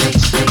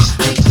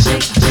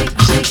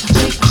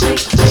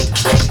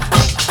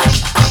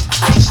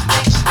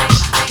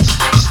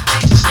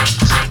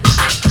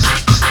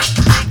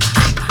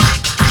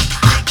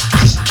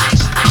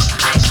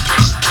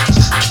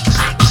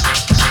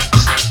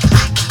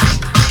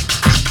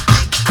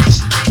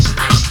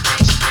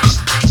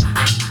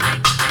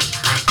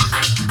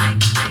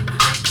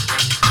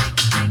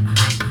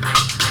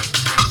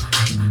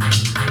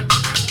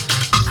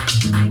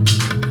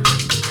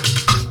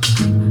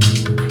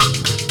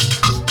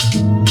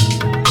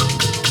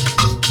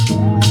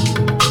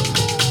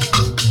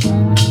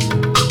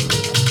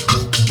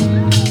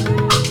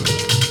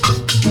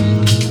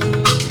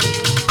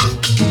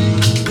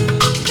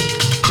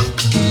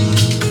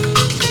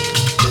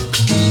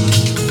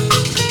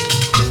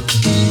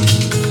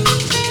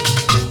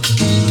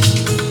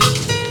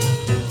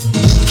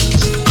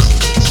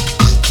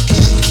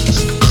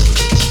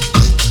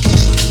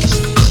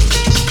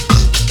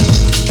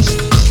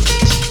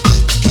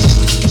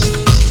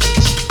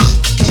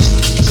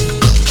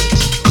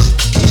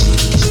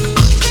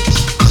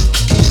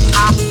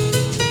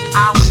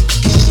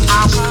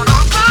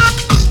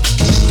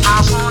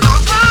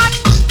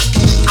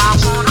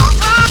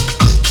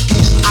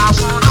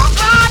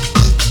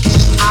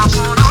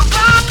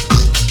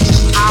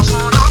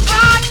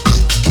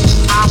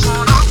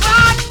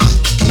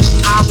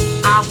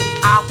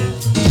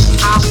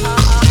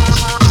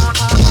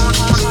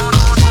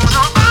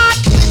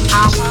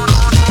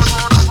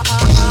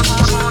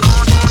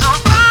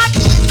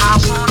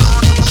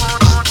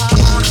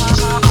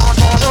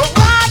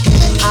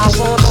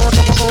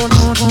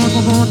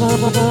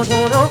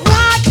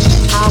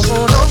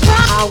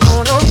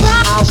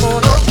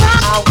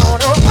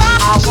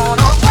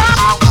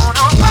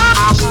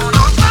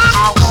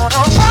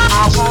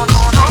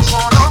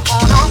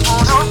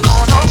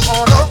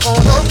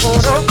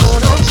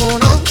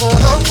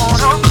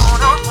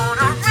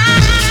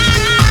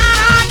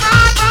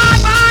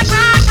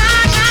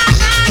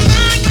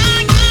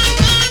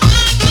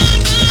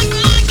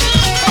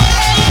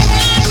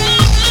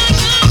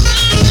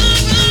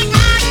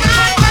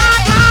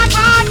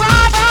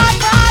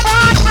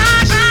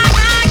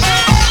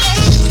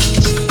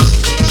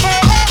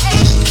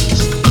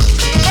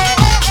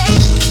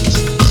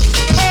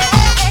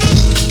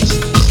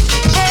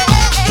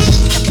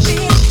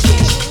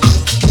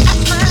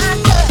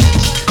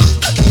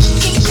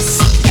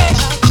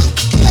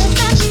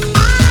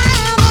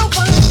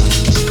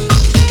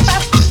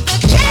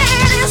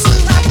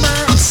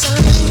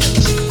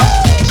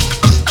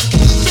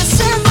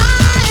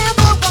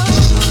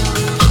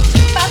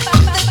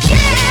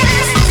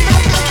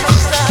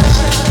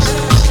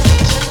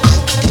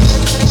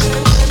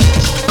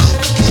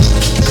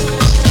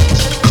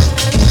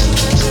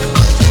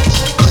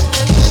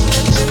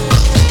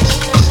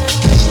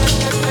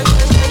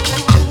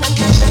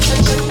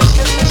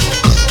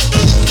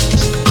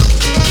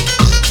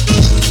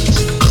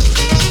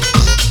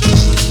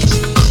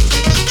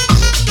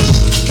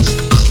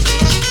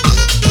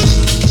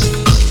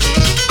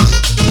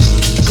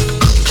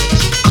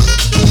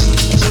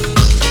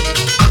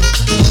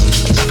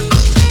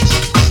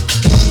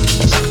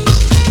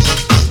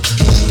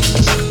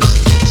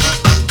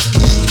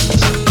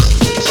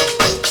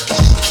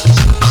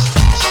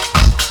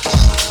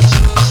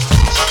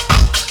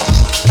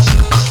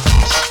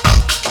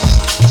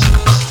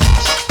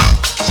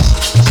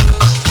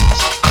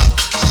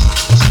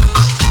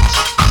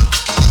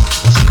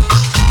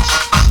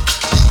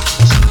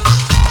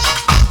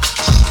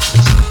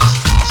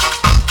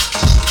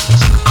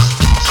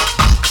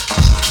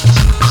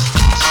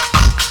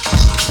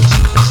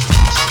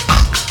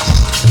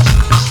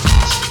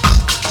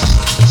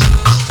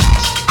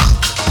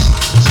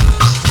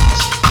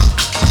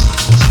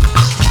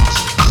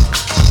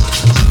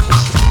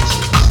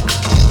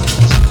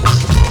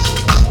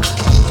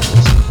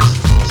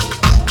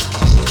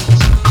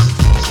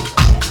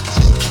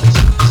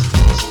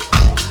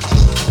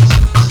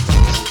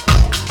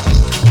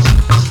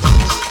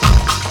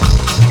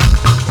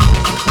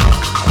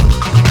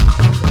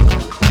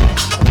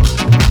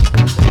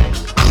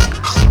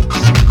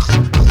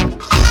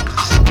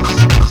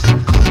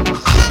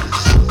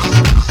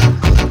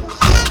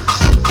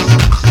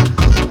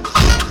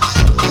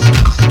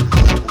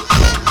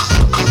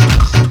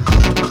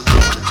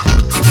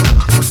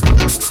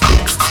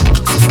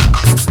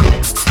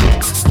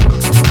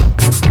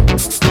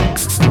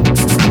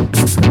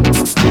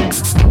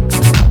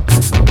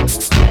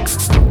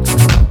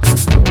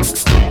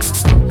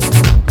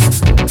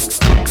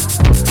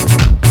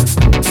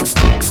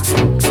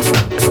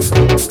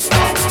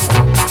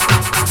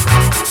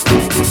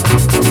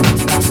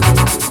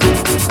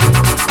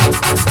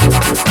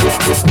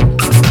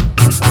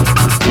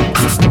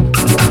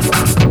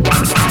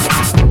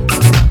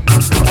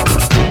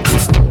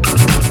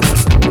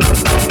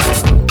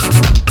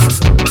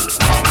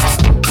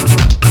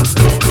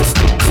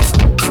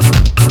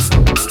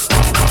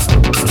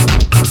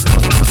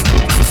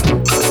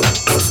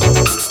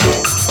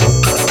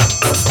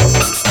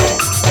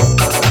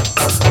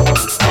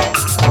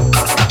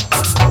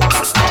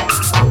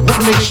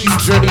 makes you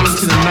journey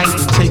into the night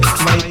and take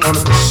flight on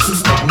a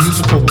pursuit of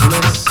musical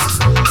bliss.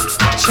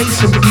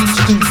 Chasing beats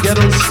through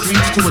ghetto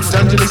streets to a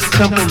dungeonous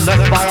temple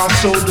left by our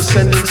soul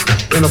descendants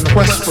in a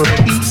quest for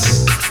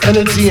peace,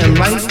 energy, and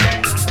light.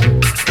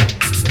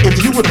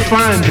 If you were to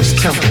find this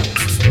temple,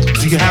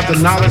 do you have the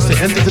knowledge to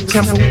enter the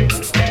temple?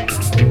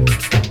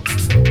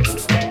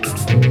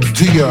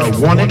 Do you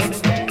want it?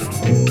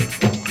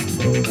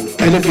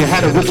 And if you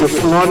had it, would you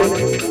flaunt it?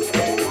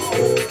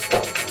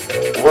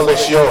 Well,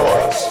 it's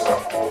yours.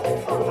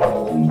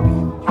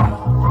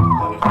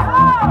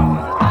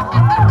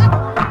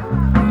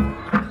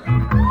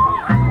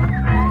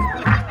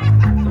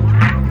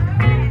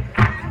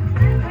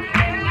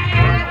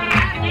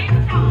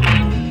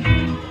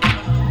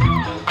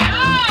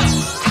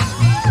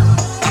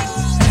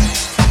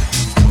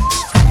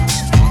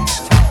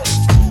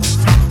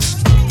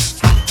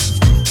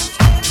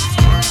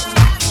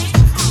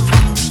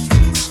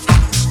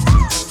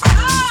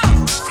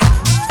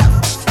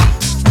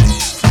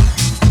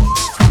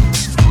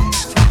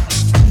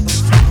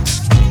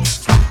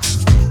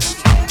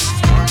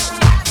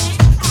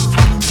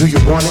 Do you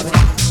want it?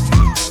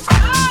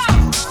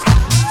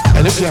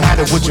 And if you had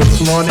it, would you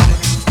flaunt it?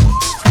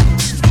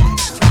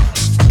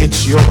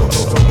 It's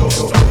yours.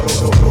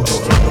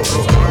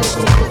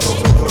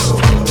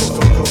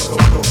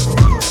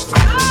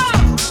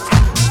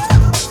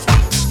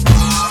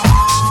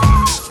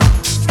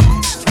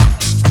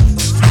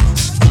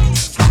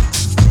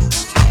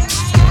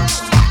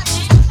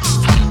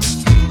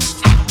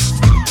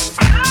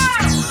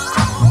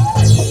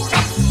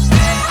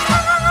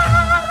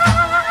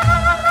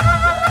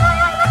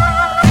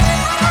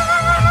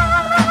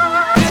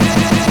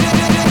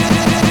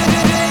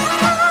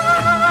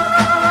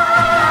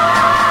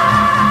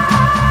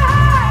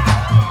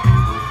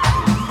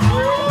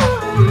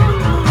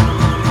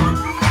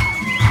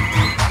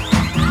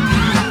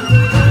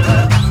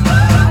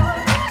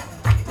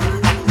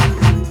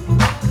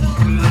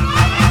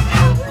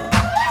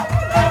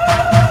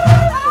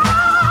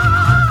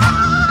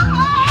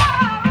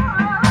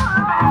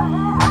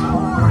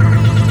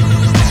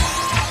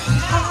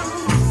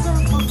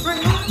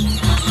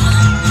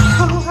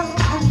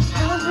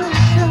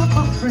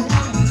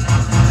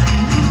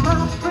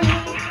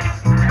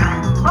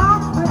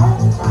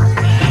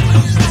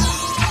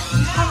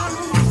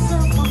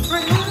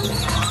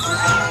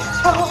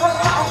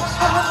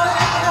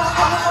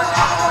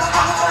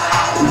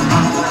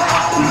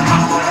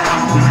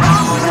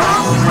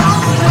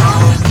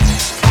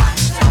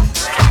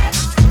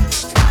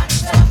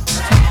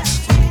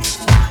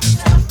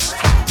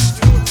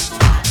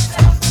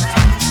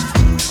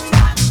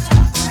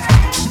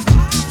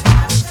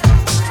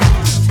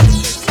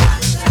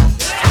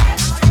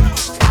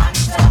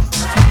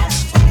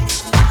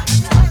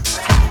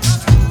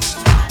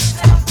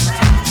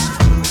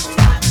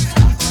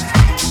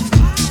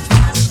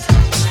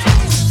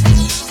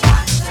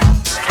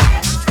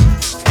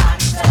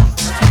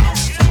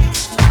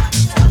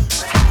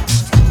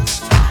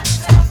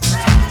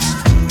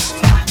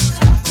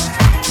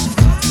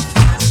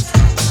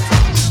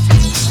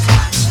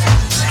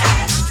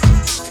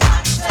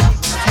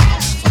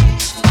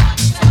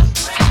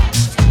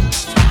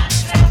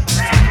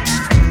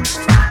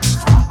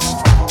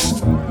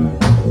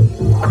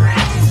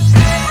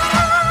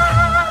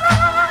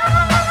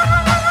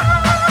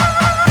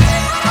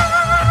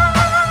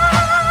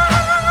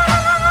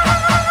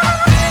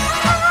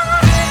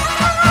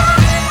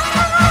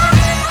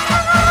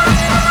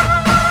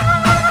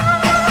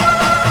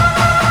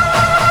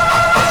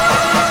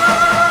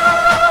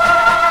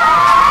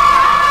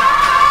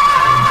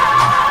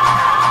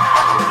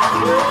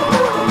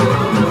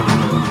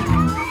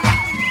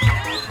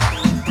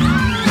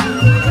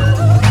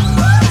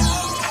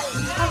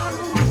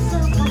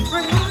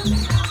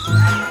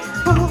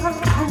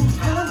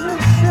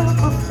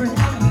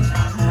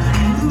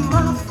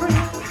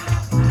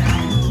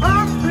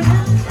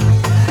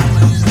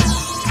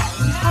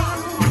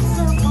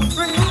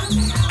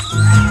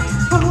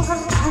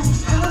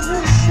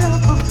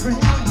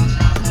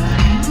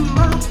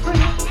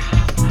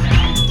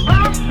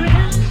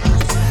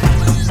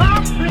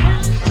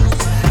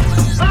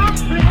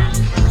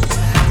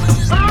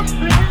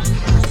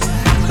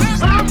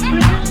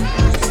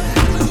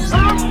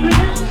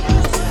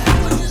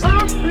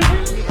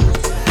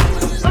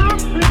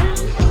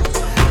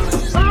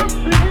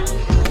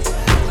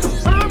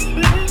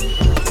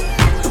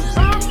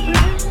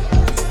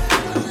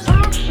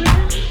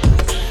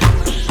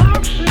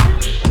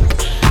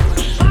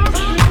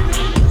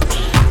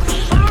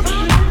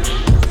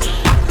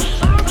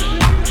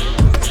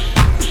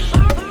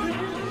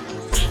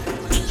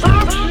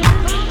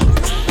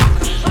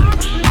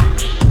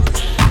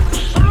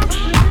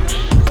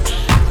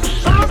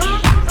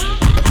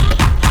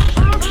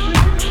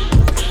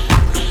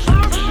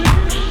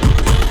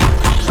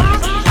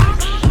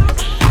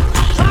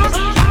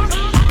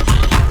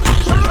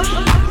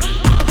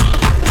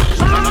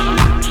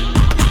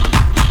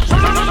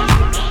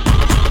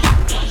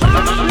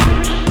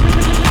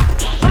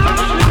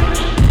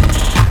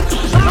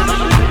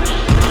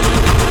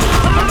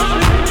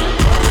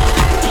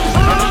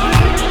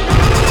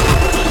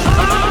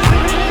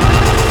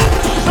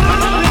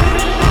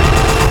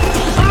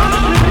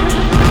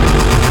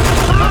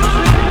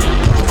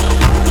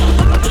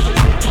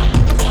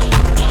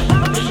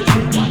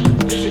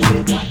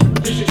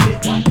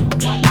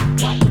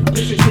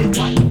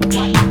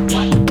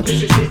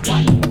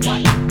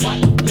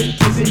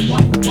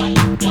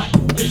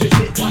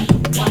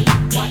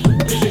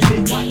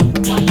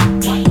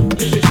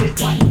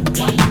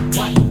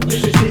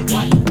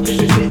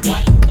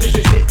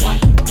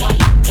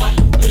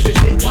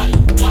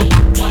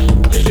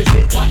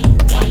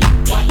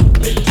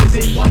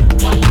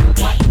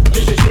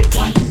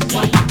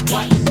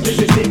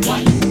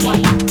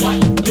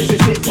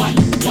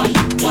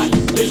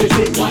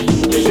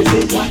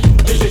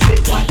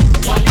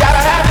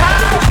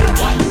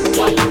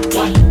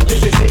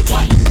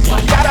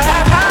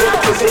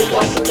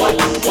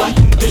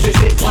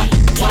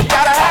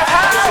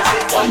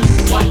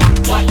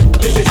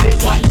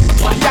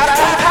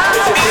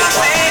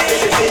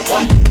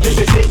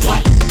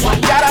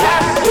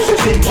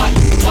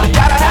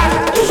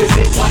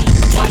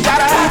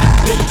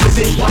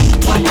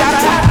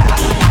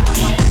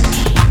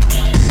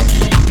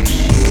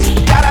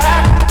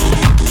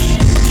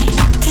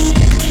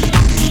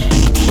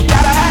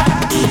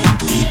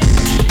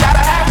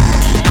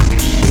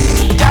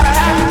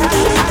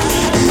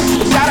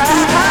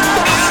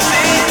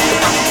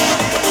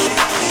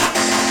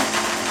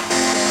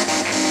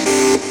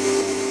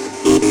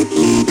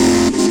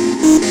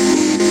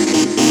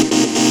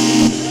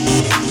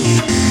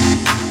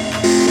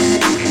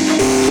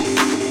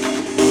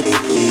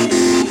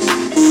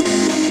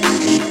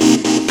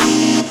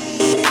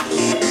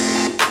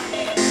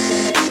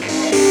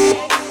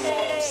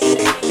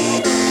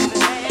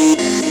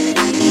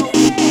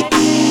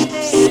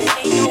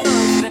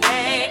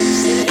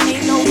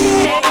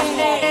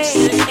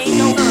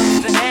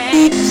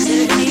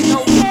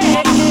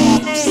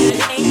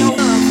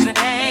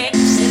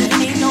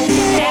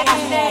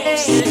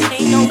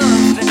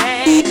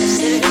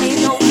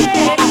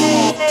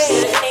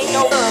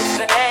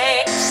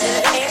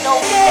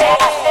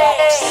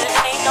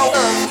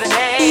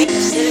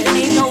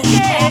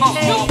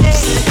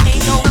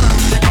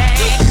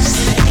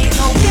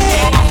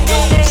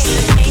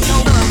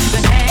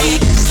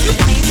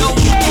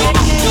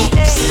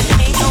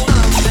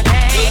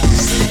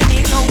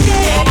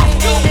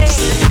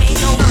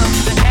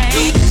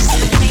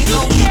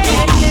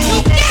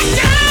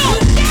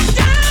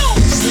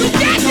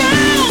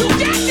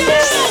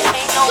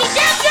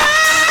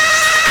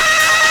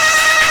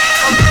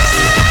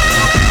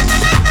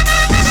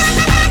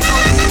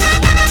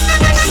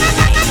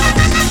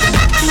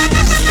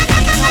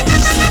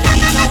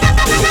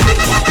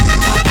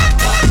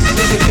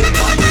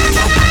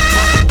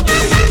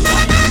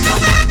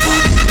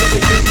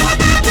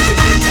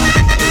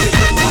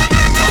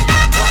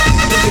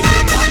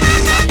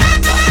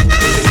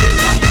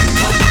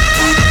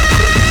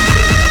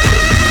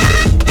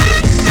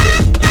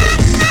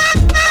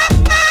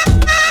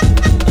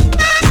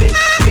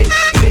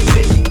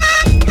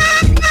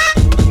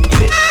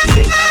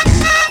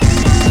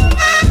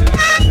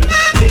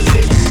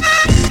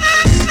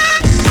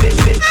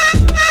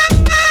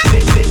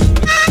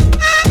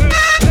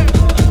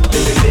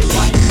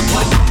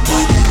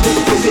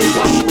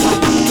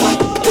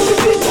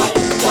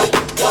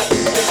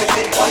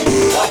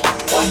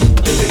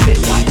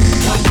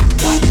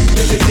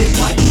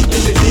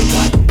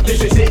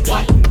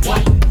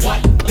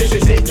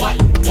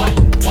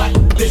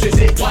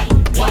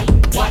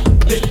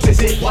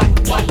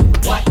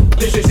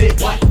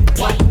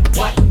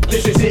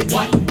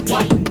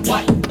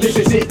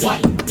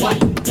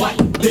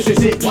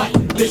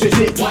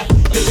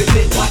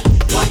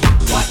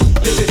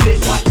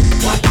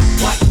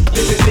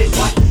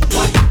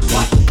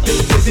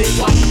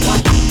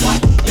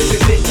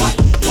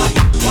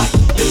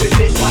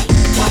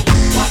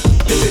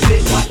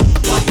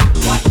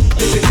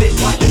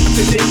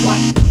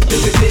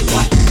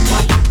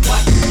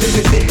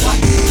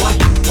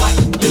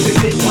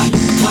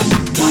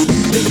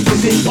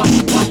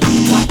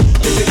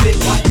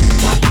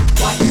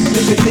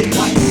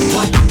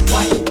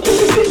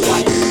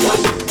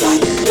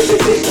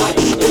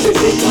 This is it.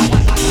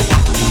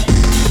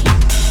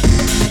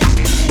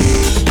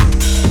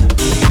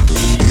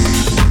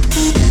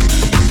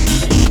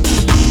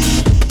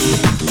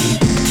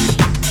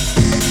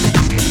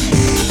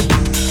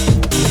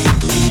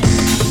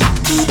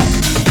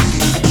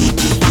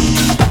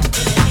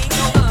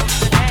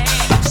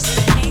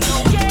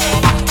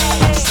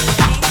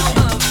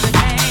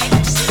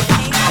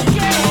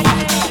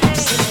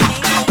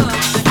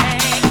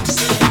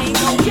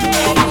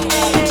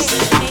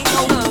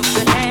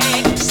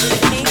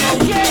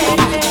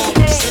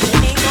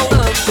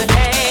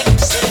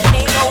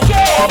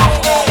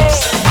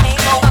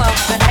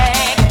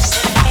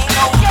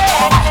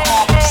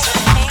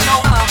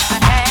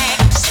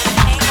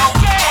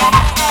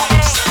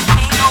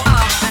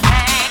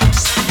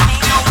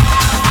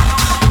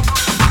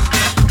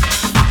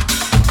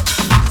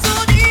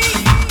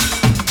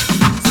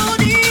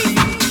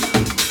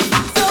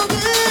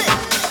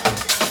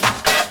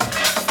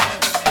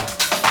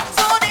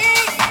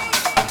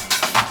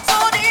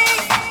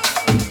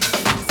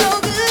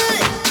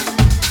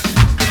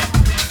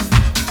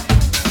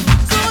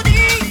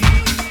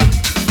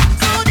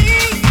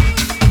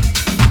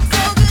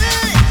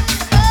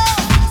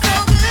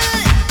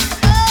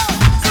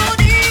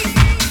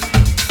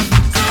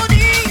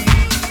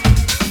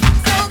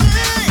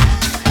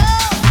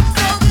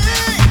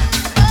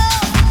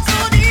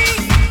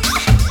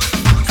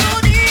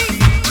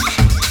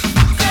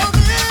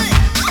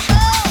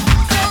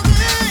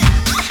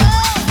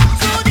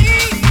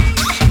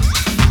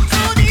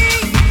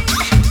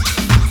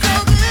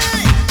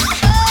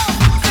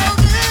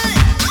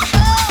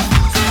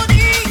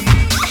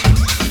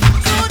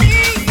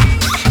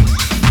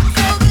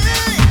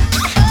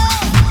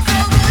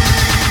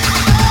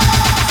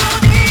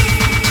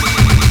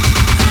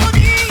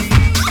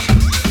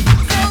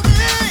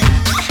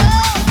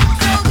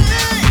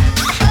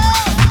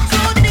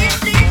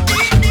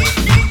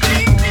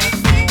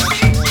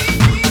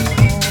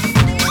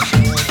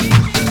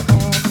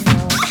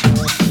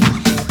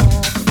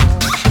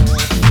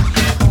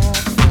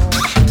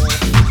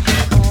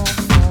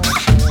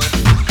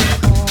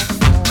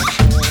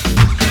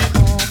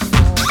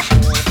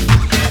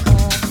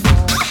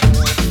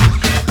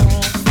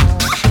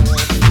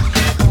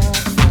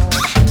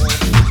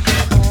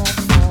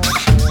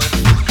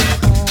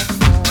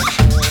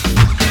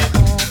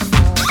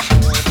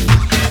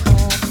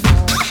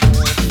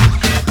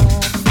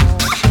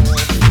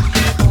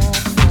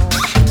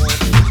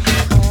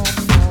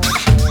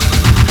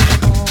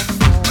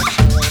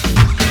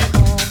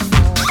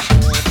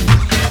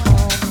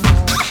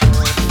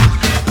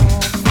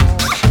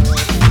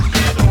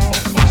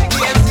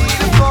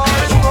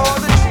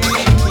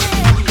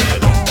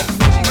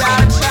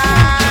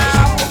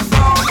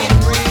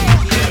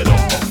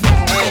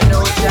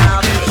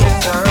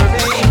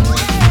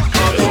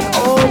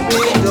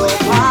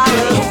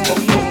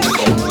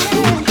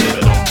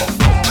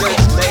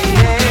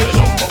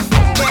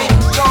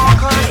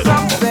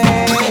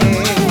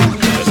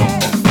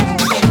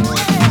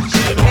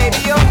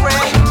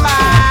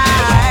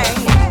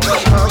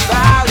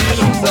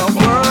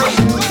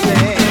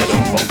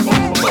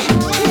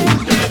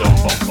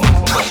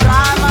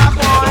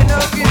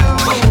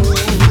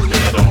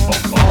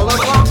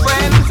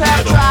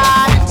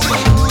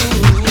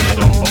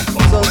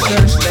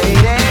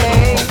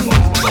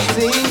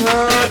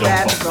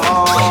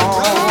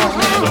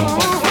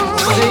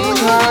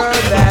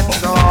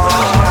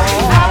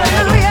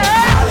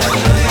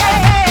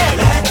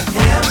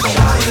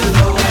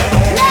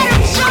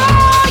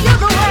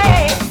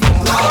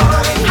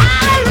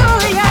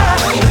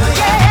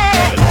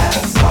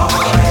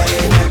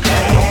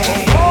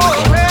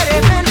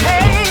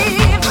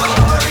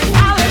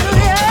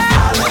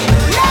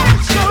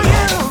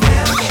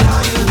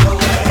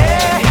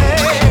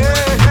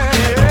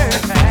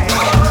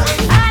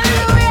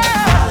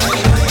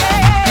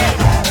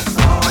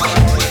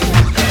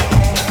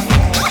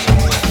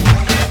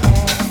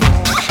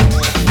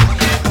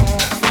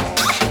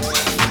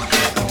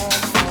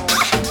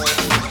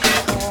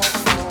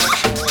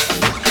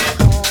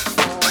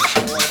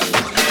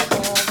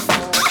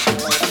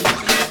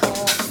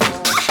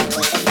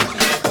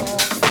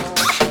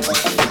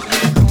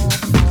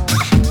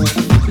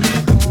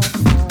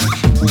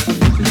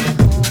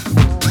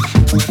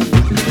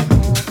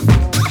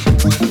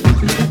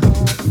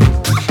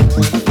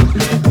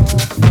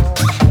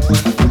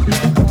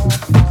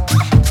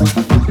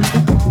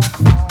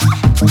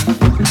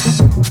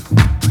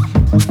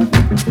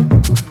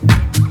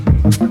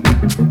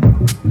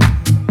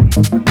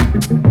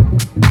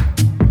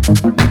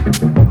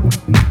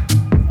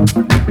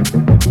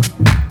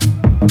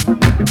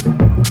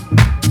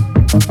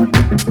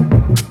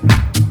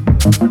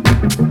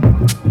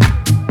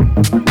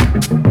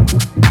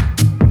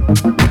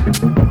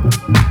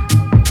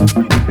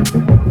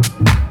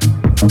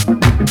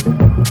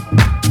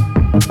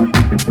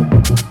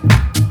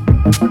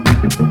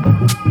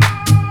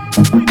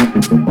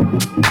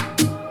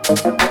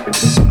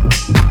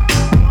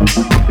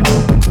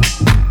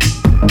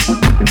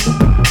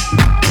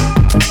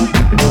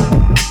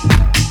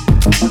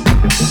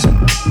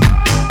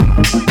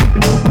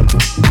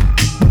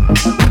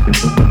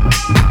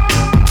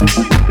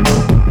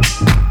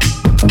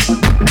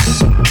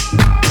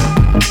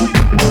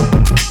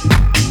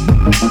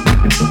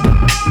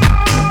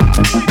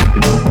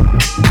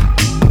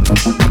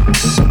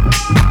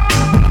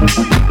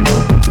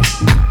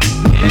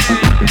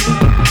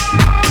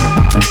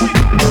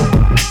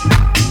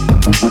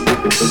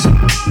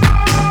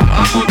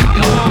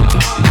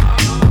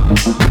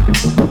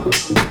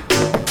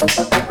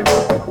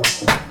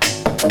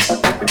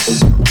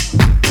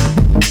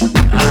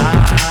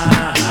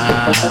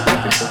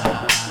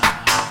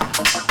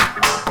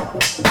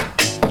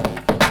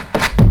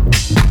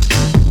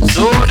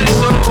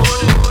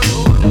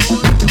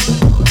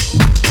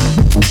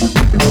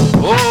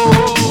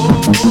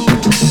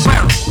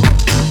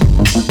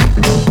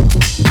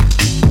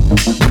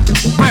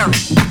 They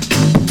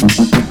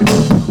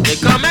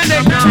come and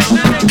they come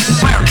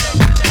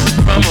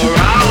from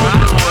around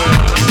the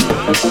world.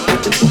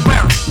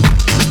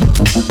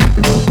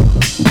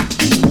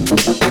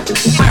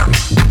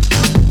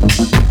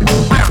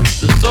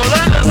 The soul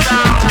and the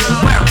sound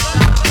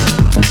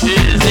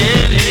is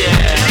in the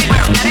air.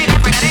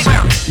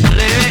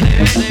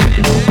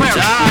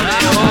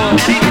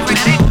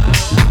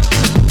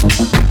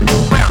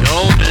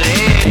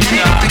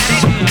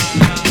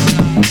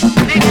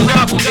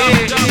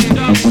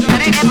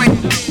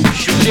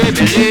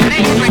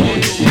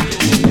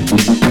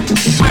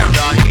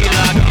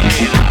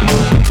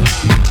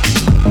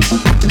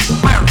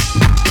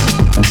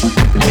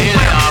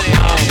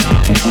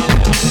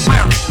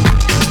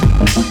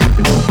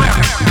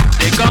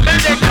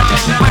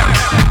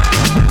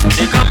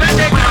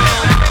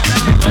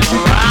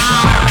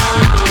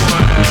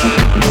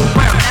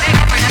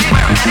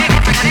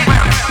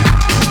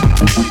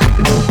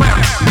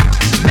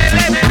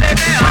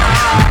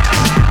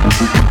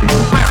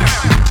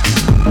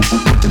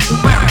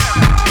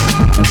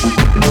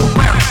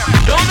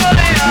 Don't believe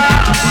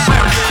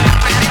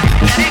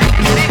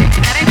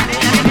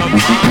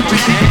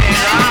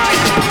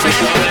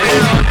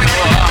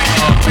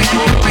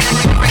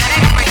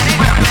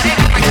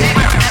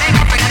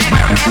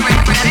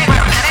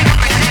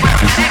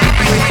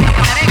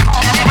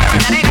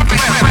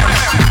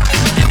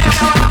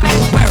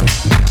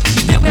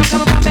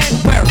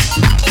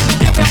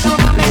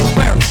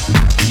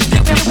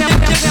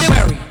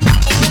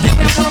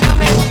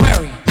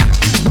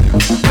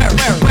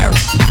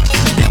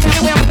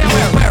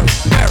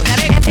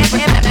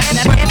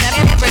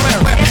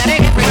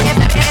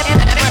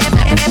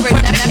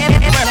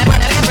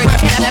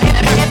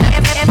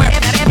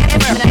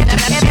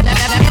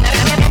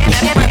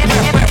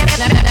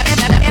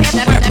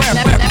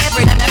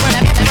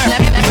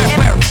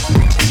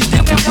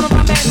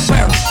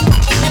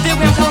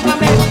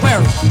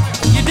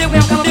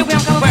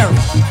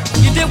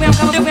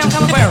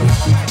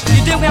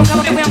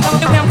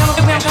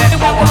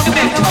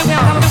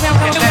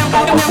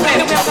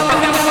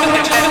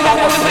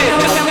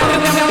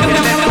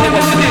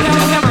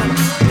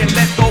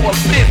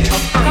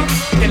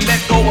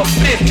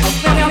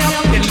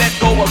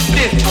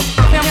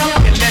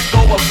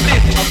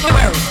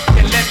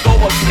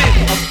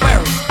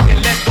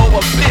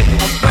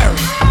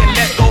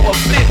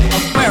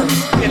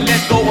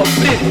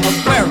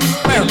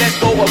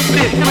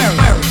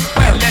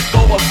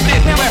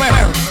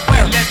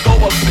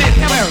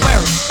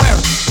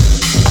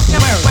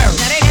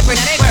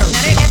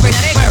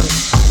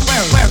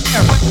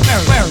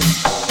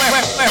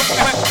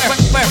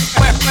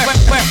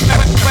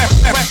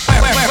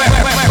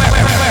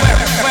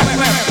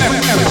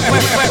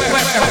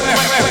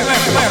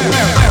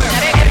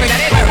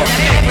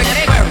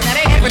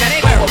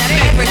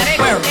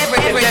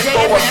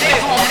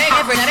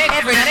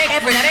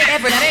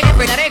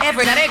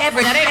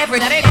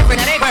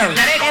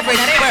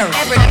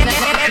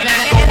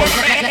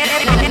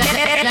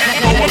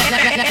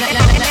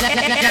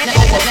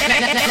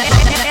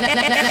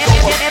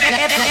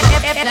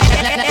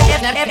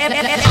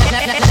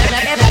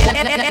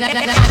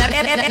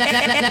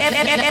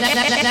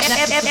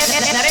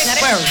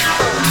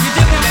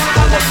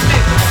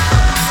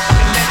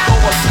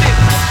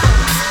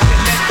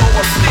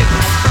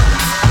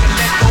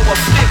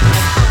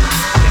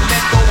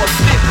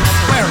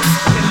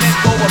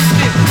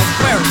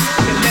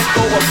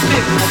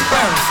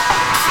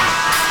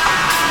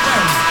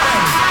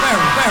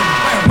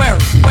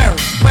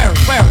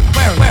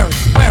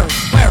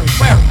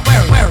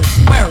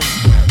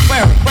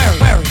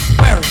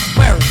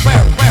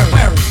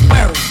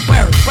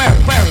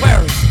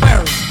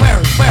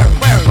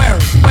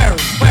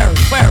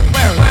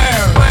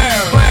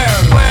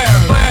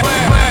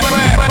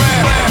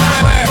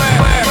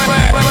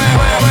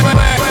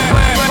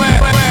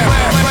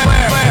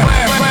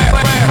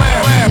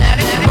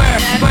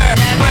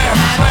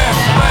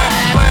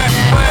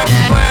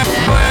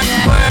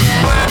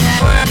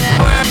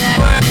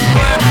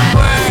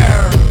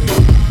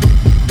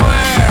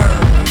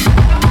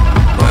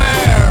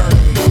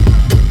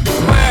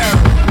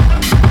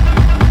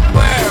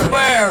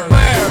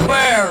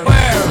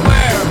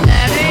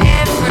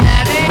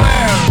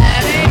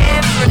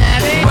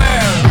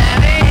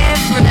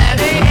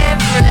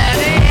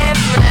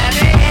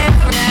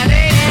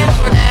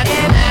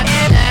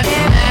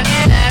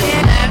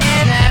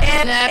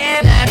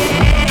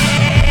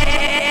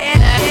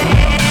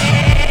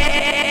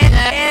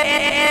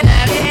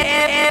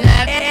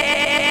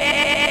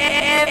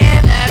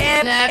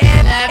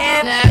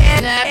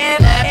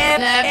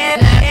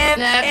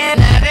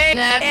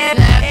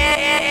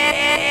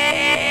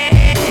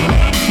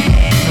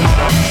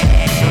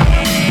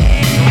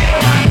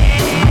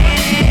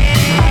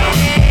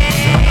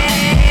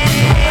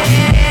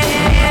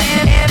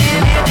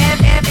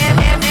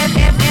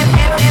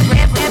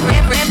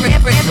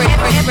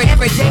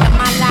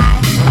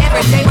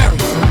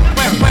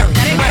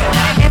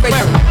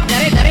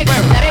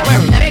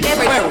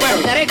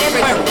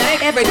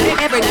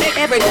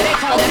every day,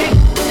 call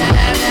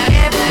it.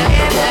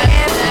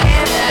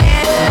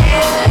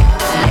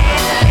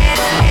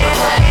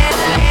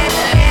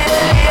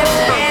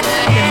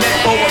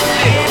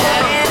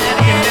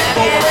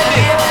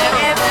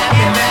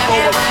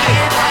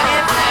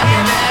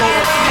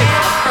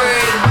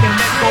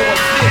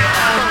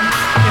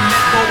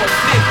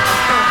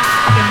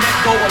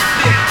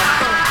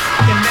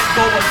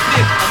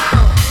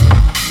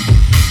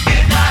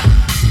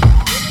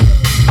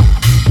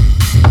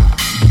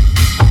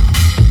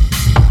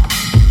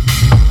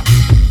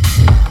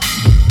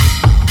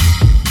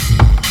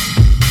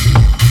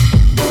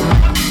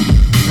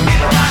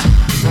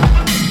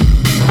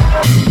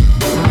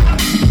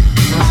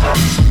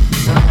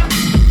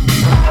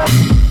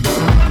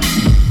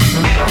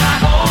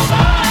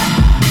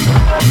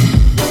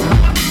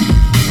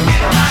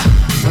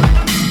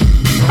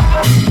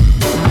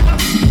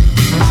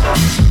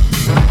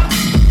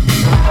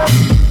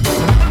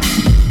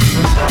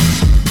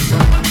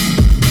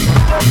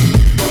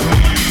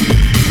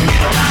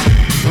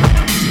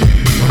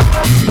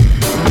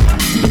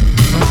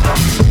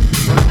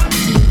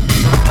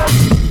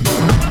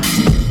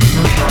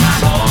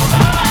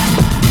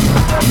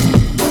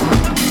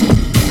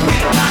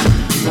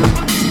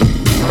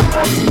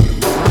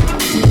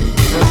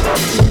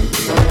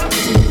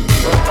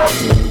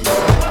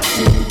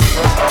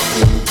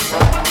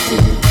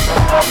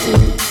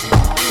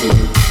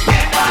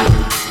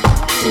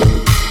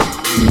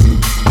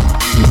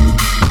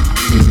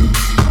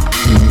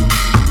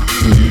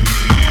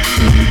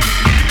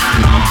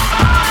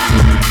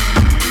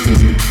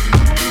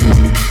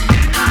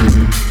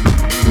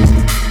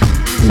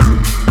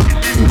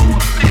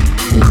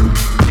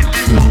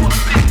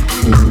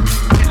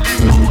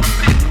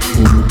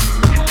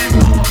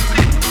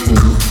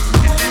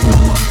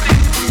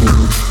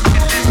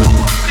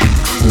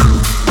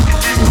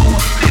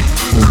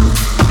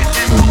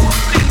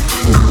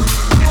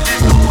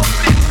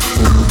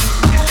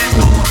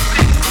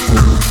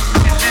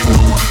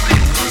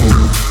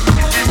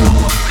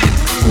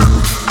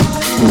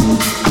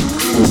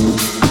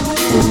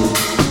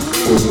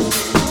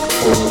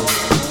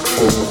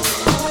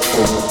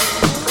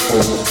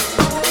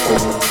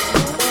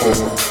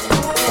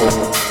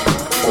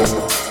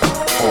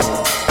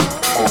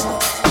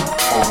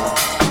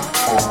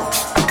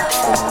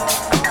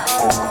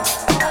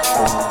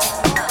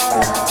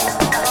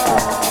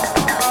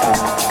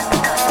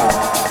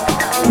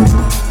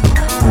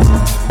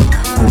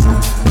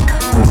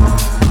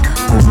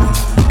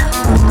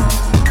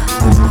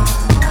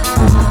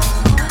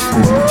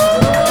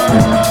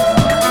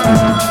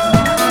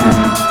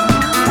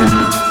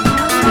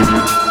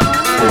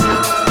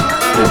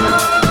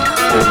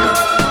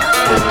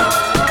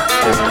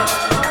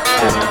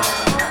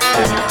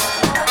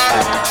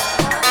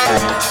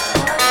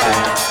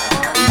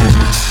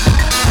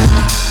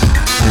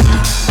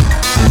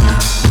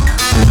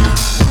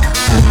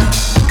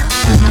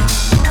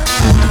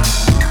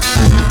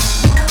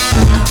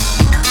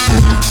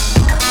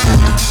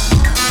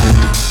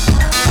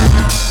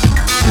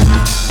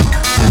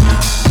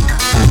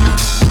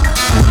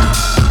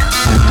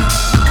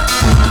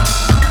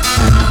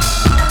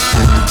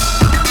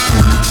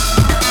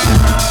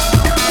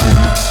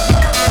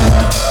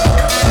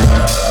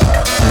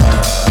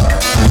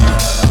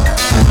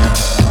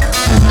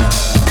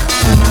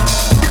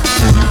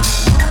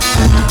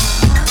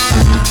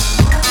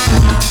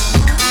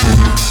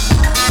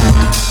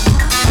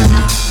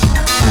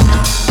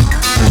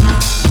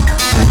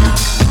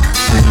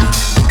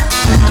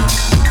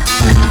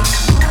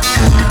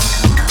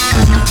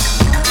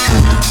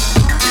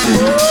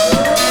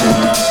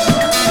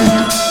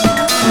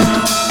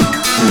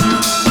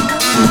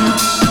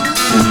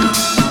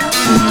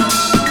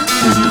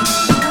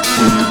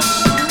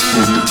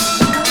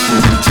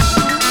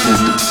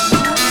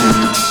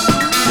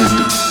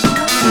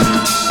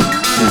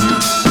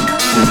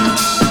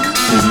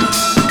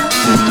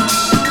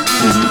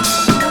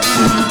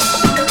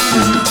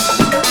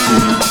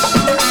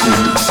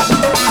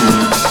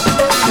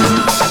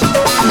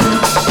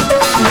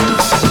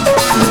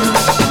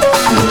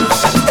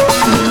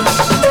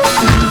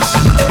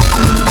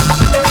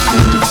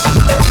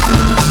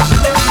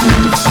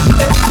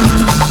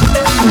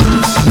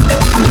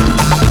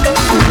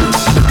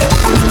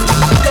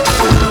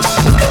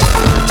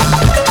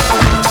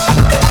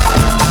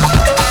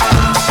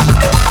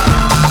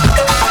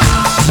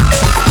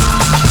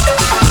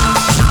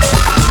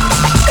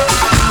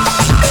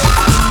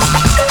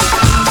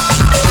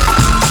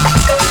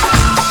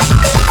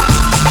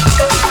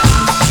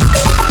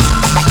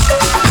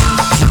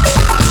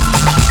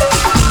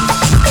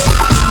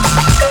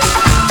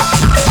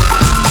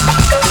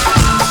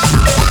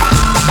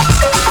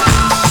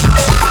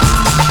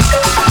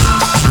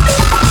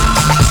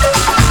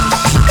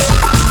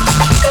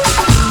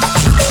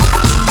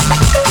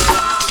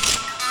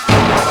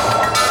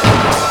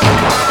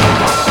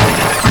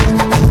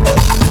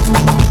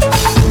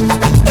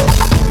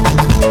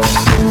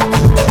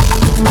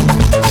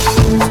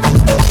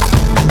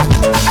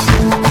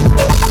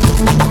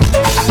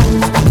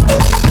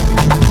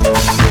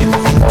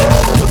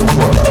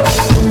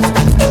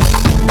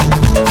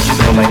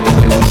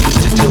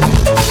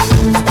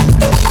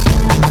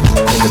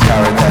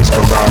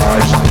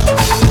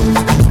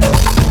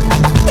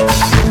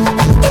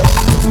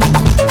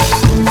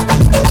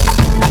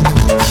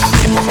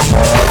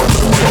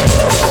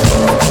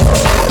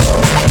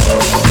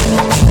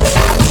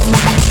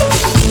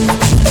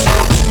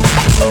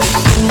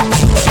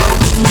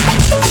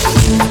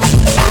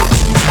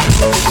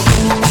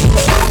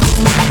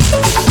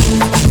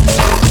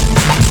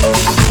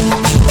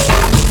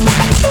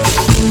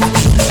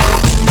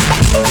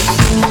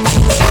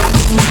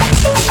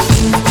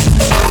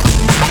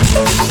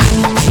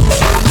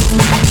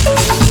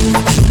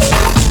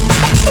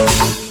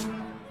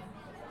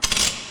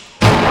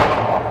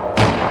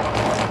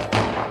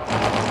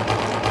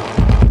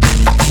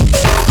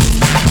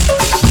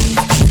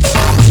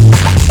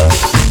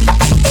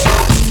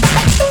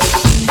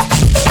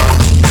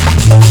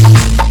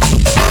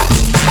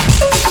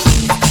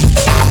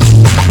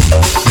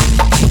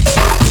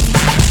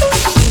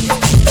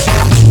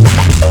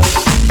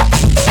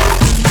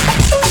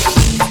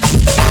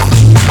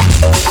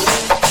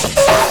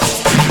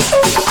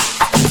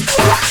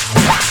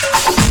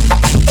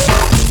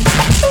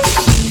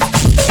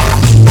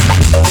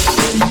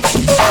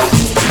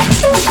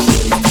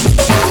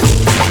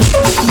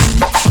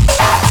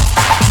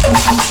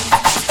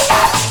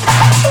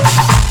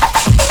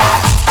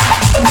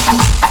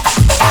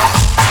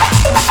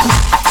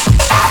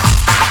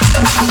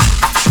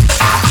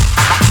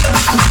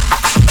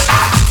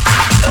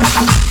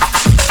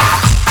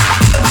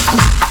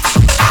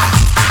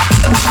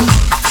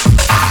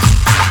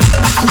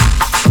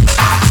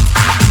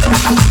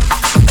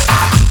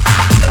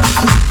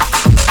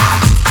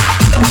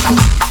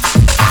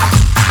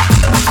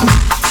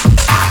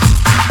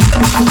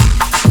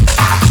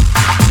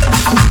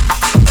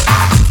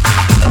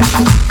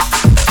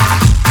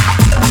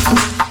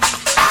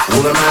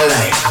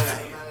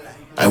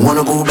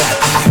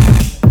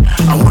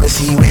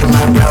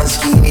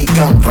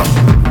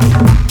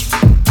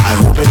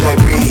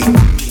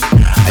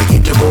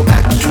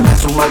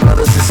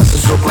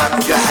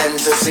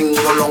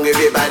 along,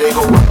 everybody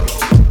go.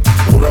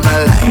 All of my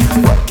life,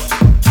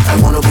 I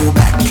wanna go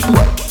back.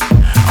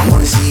 I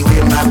wanna see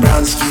where my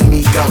brown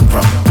skinny come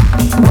from.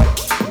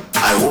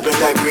 I hope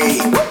and I pray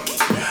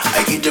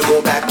I get to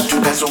go back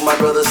to dance on my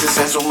brothers,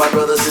 dance on my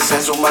brothers,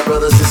 dance on my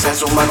brothers,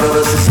 dance on my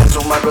brothers, dance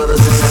on my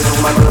brothers, dance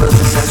on my brothers,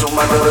 dance on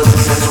my brothers,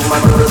 dance on my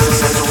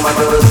brothers, dance on my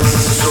brothers.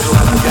 So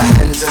clap your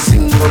hands and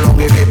sing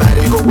along,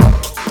 everybody go.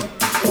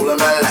 All of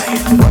my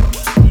life,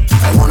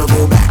 I wanna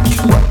go back.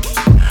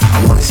 I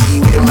wanna see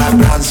where my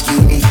brown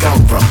skinny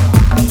come from.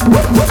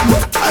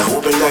 I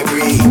hope and I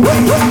pray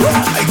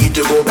I get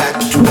to go back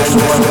to dance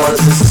on my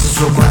brothers.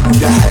 So clap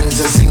your hands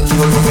and sing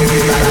along,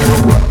 everybody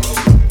go.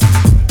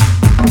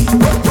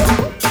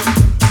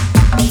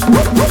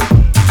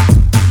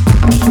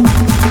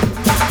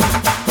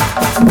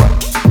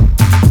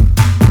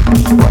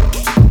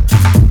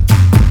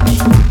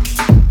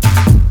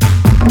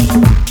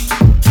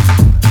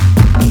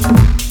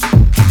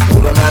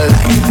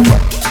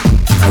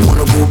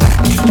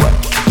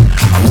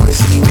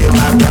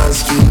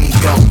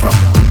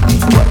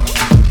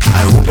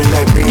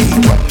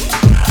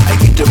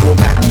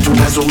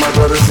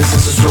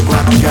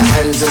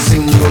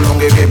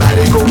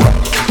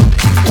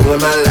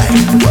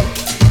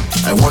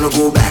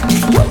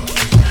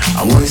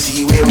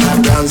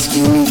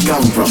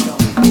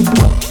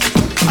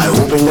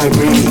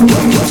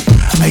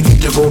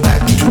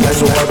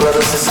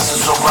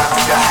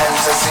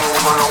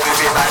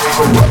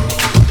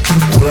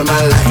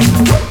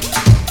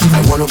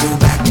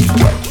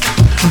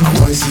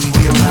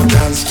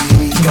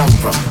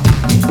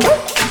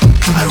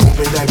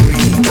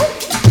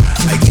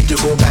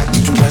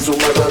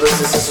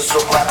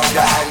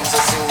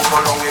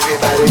 All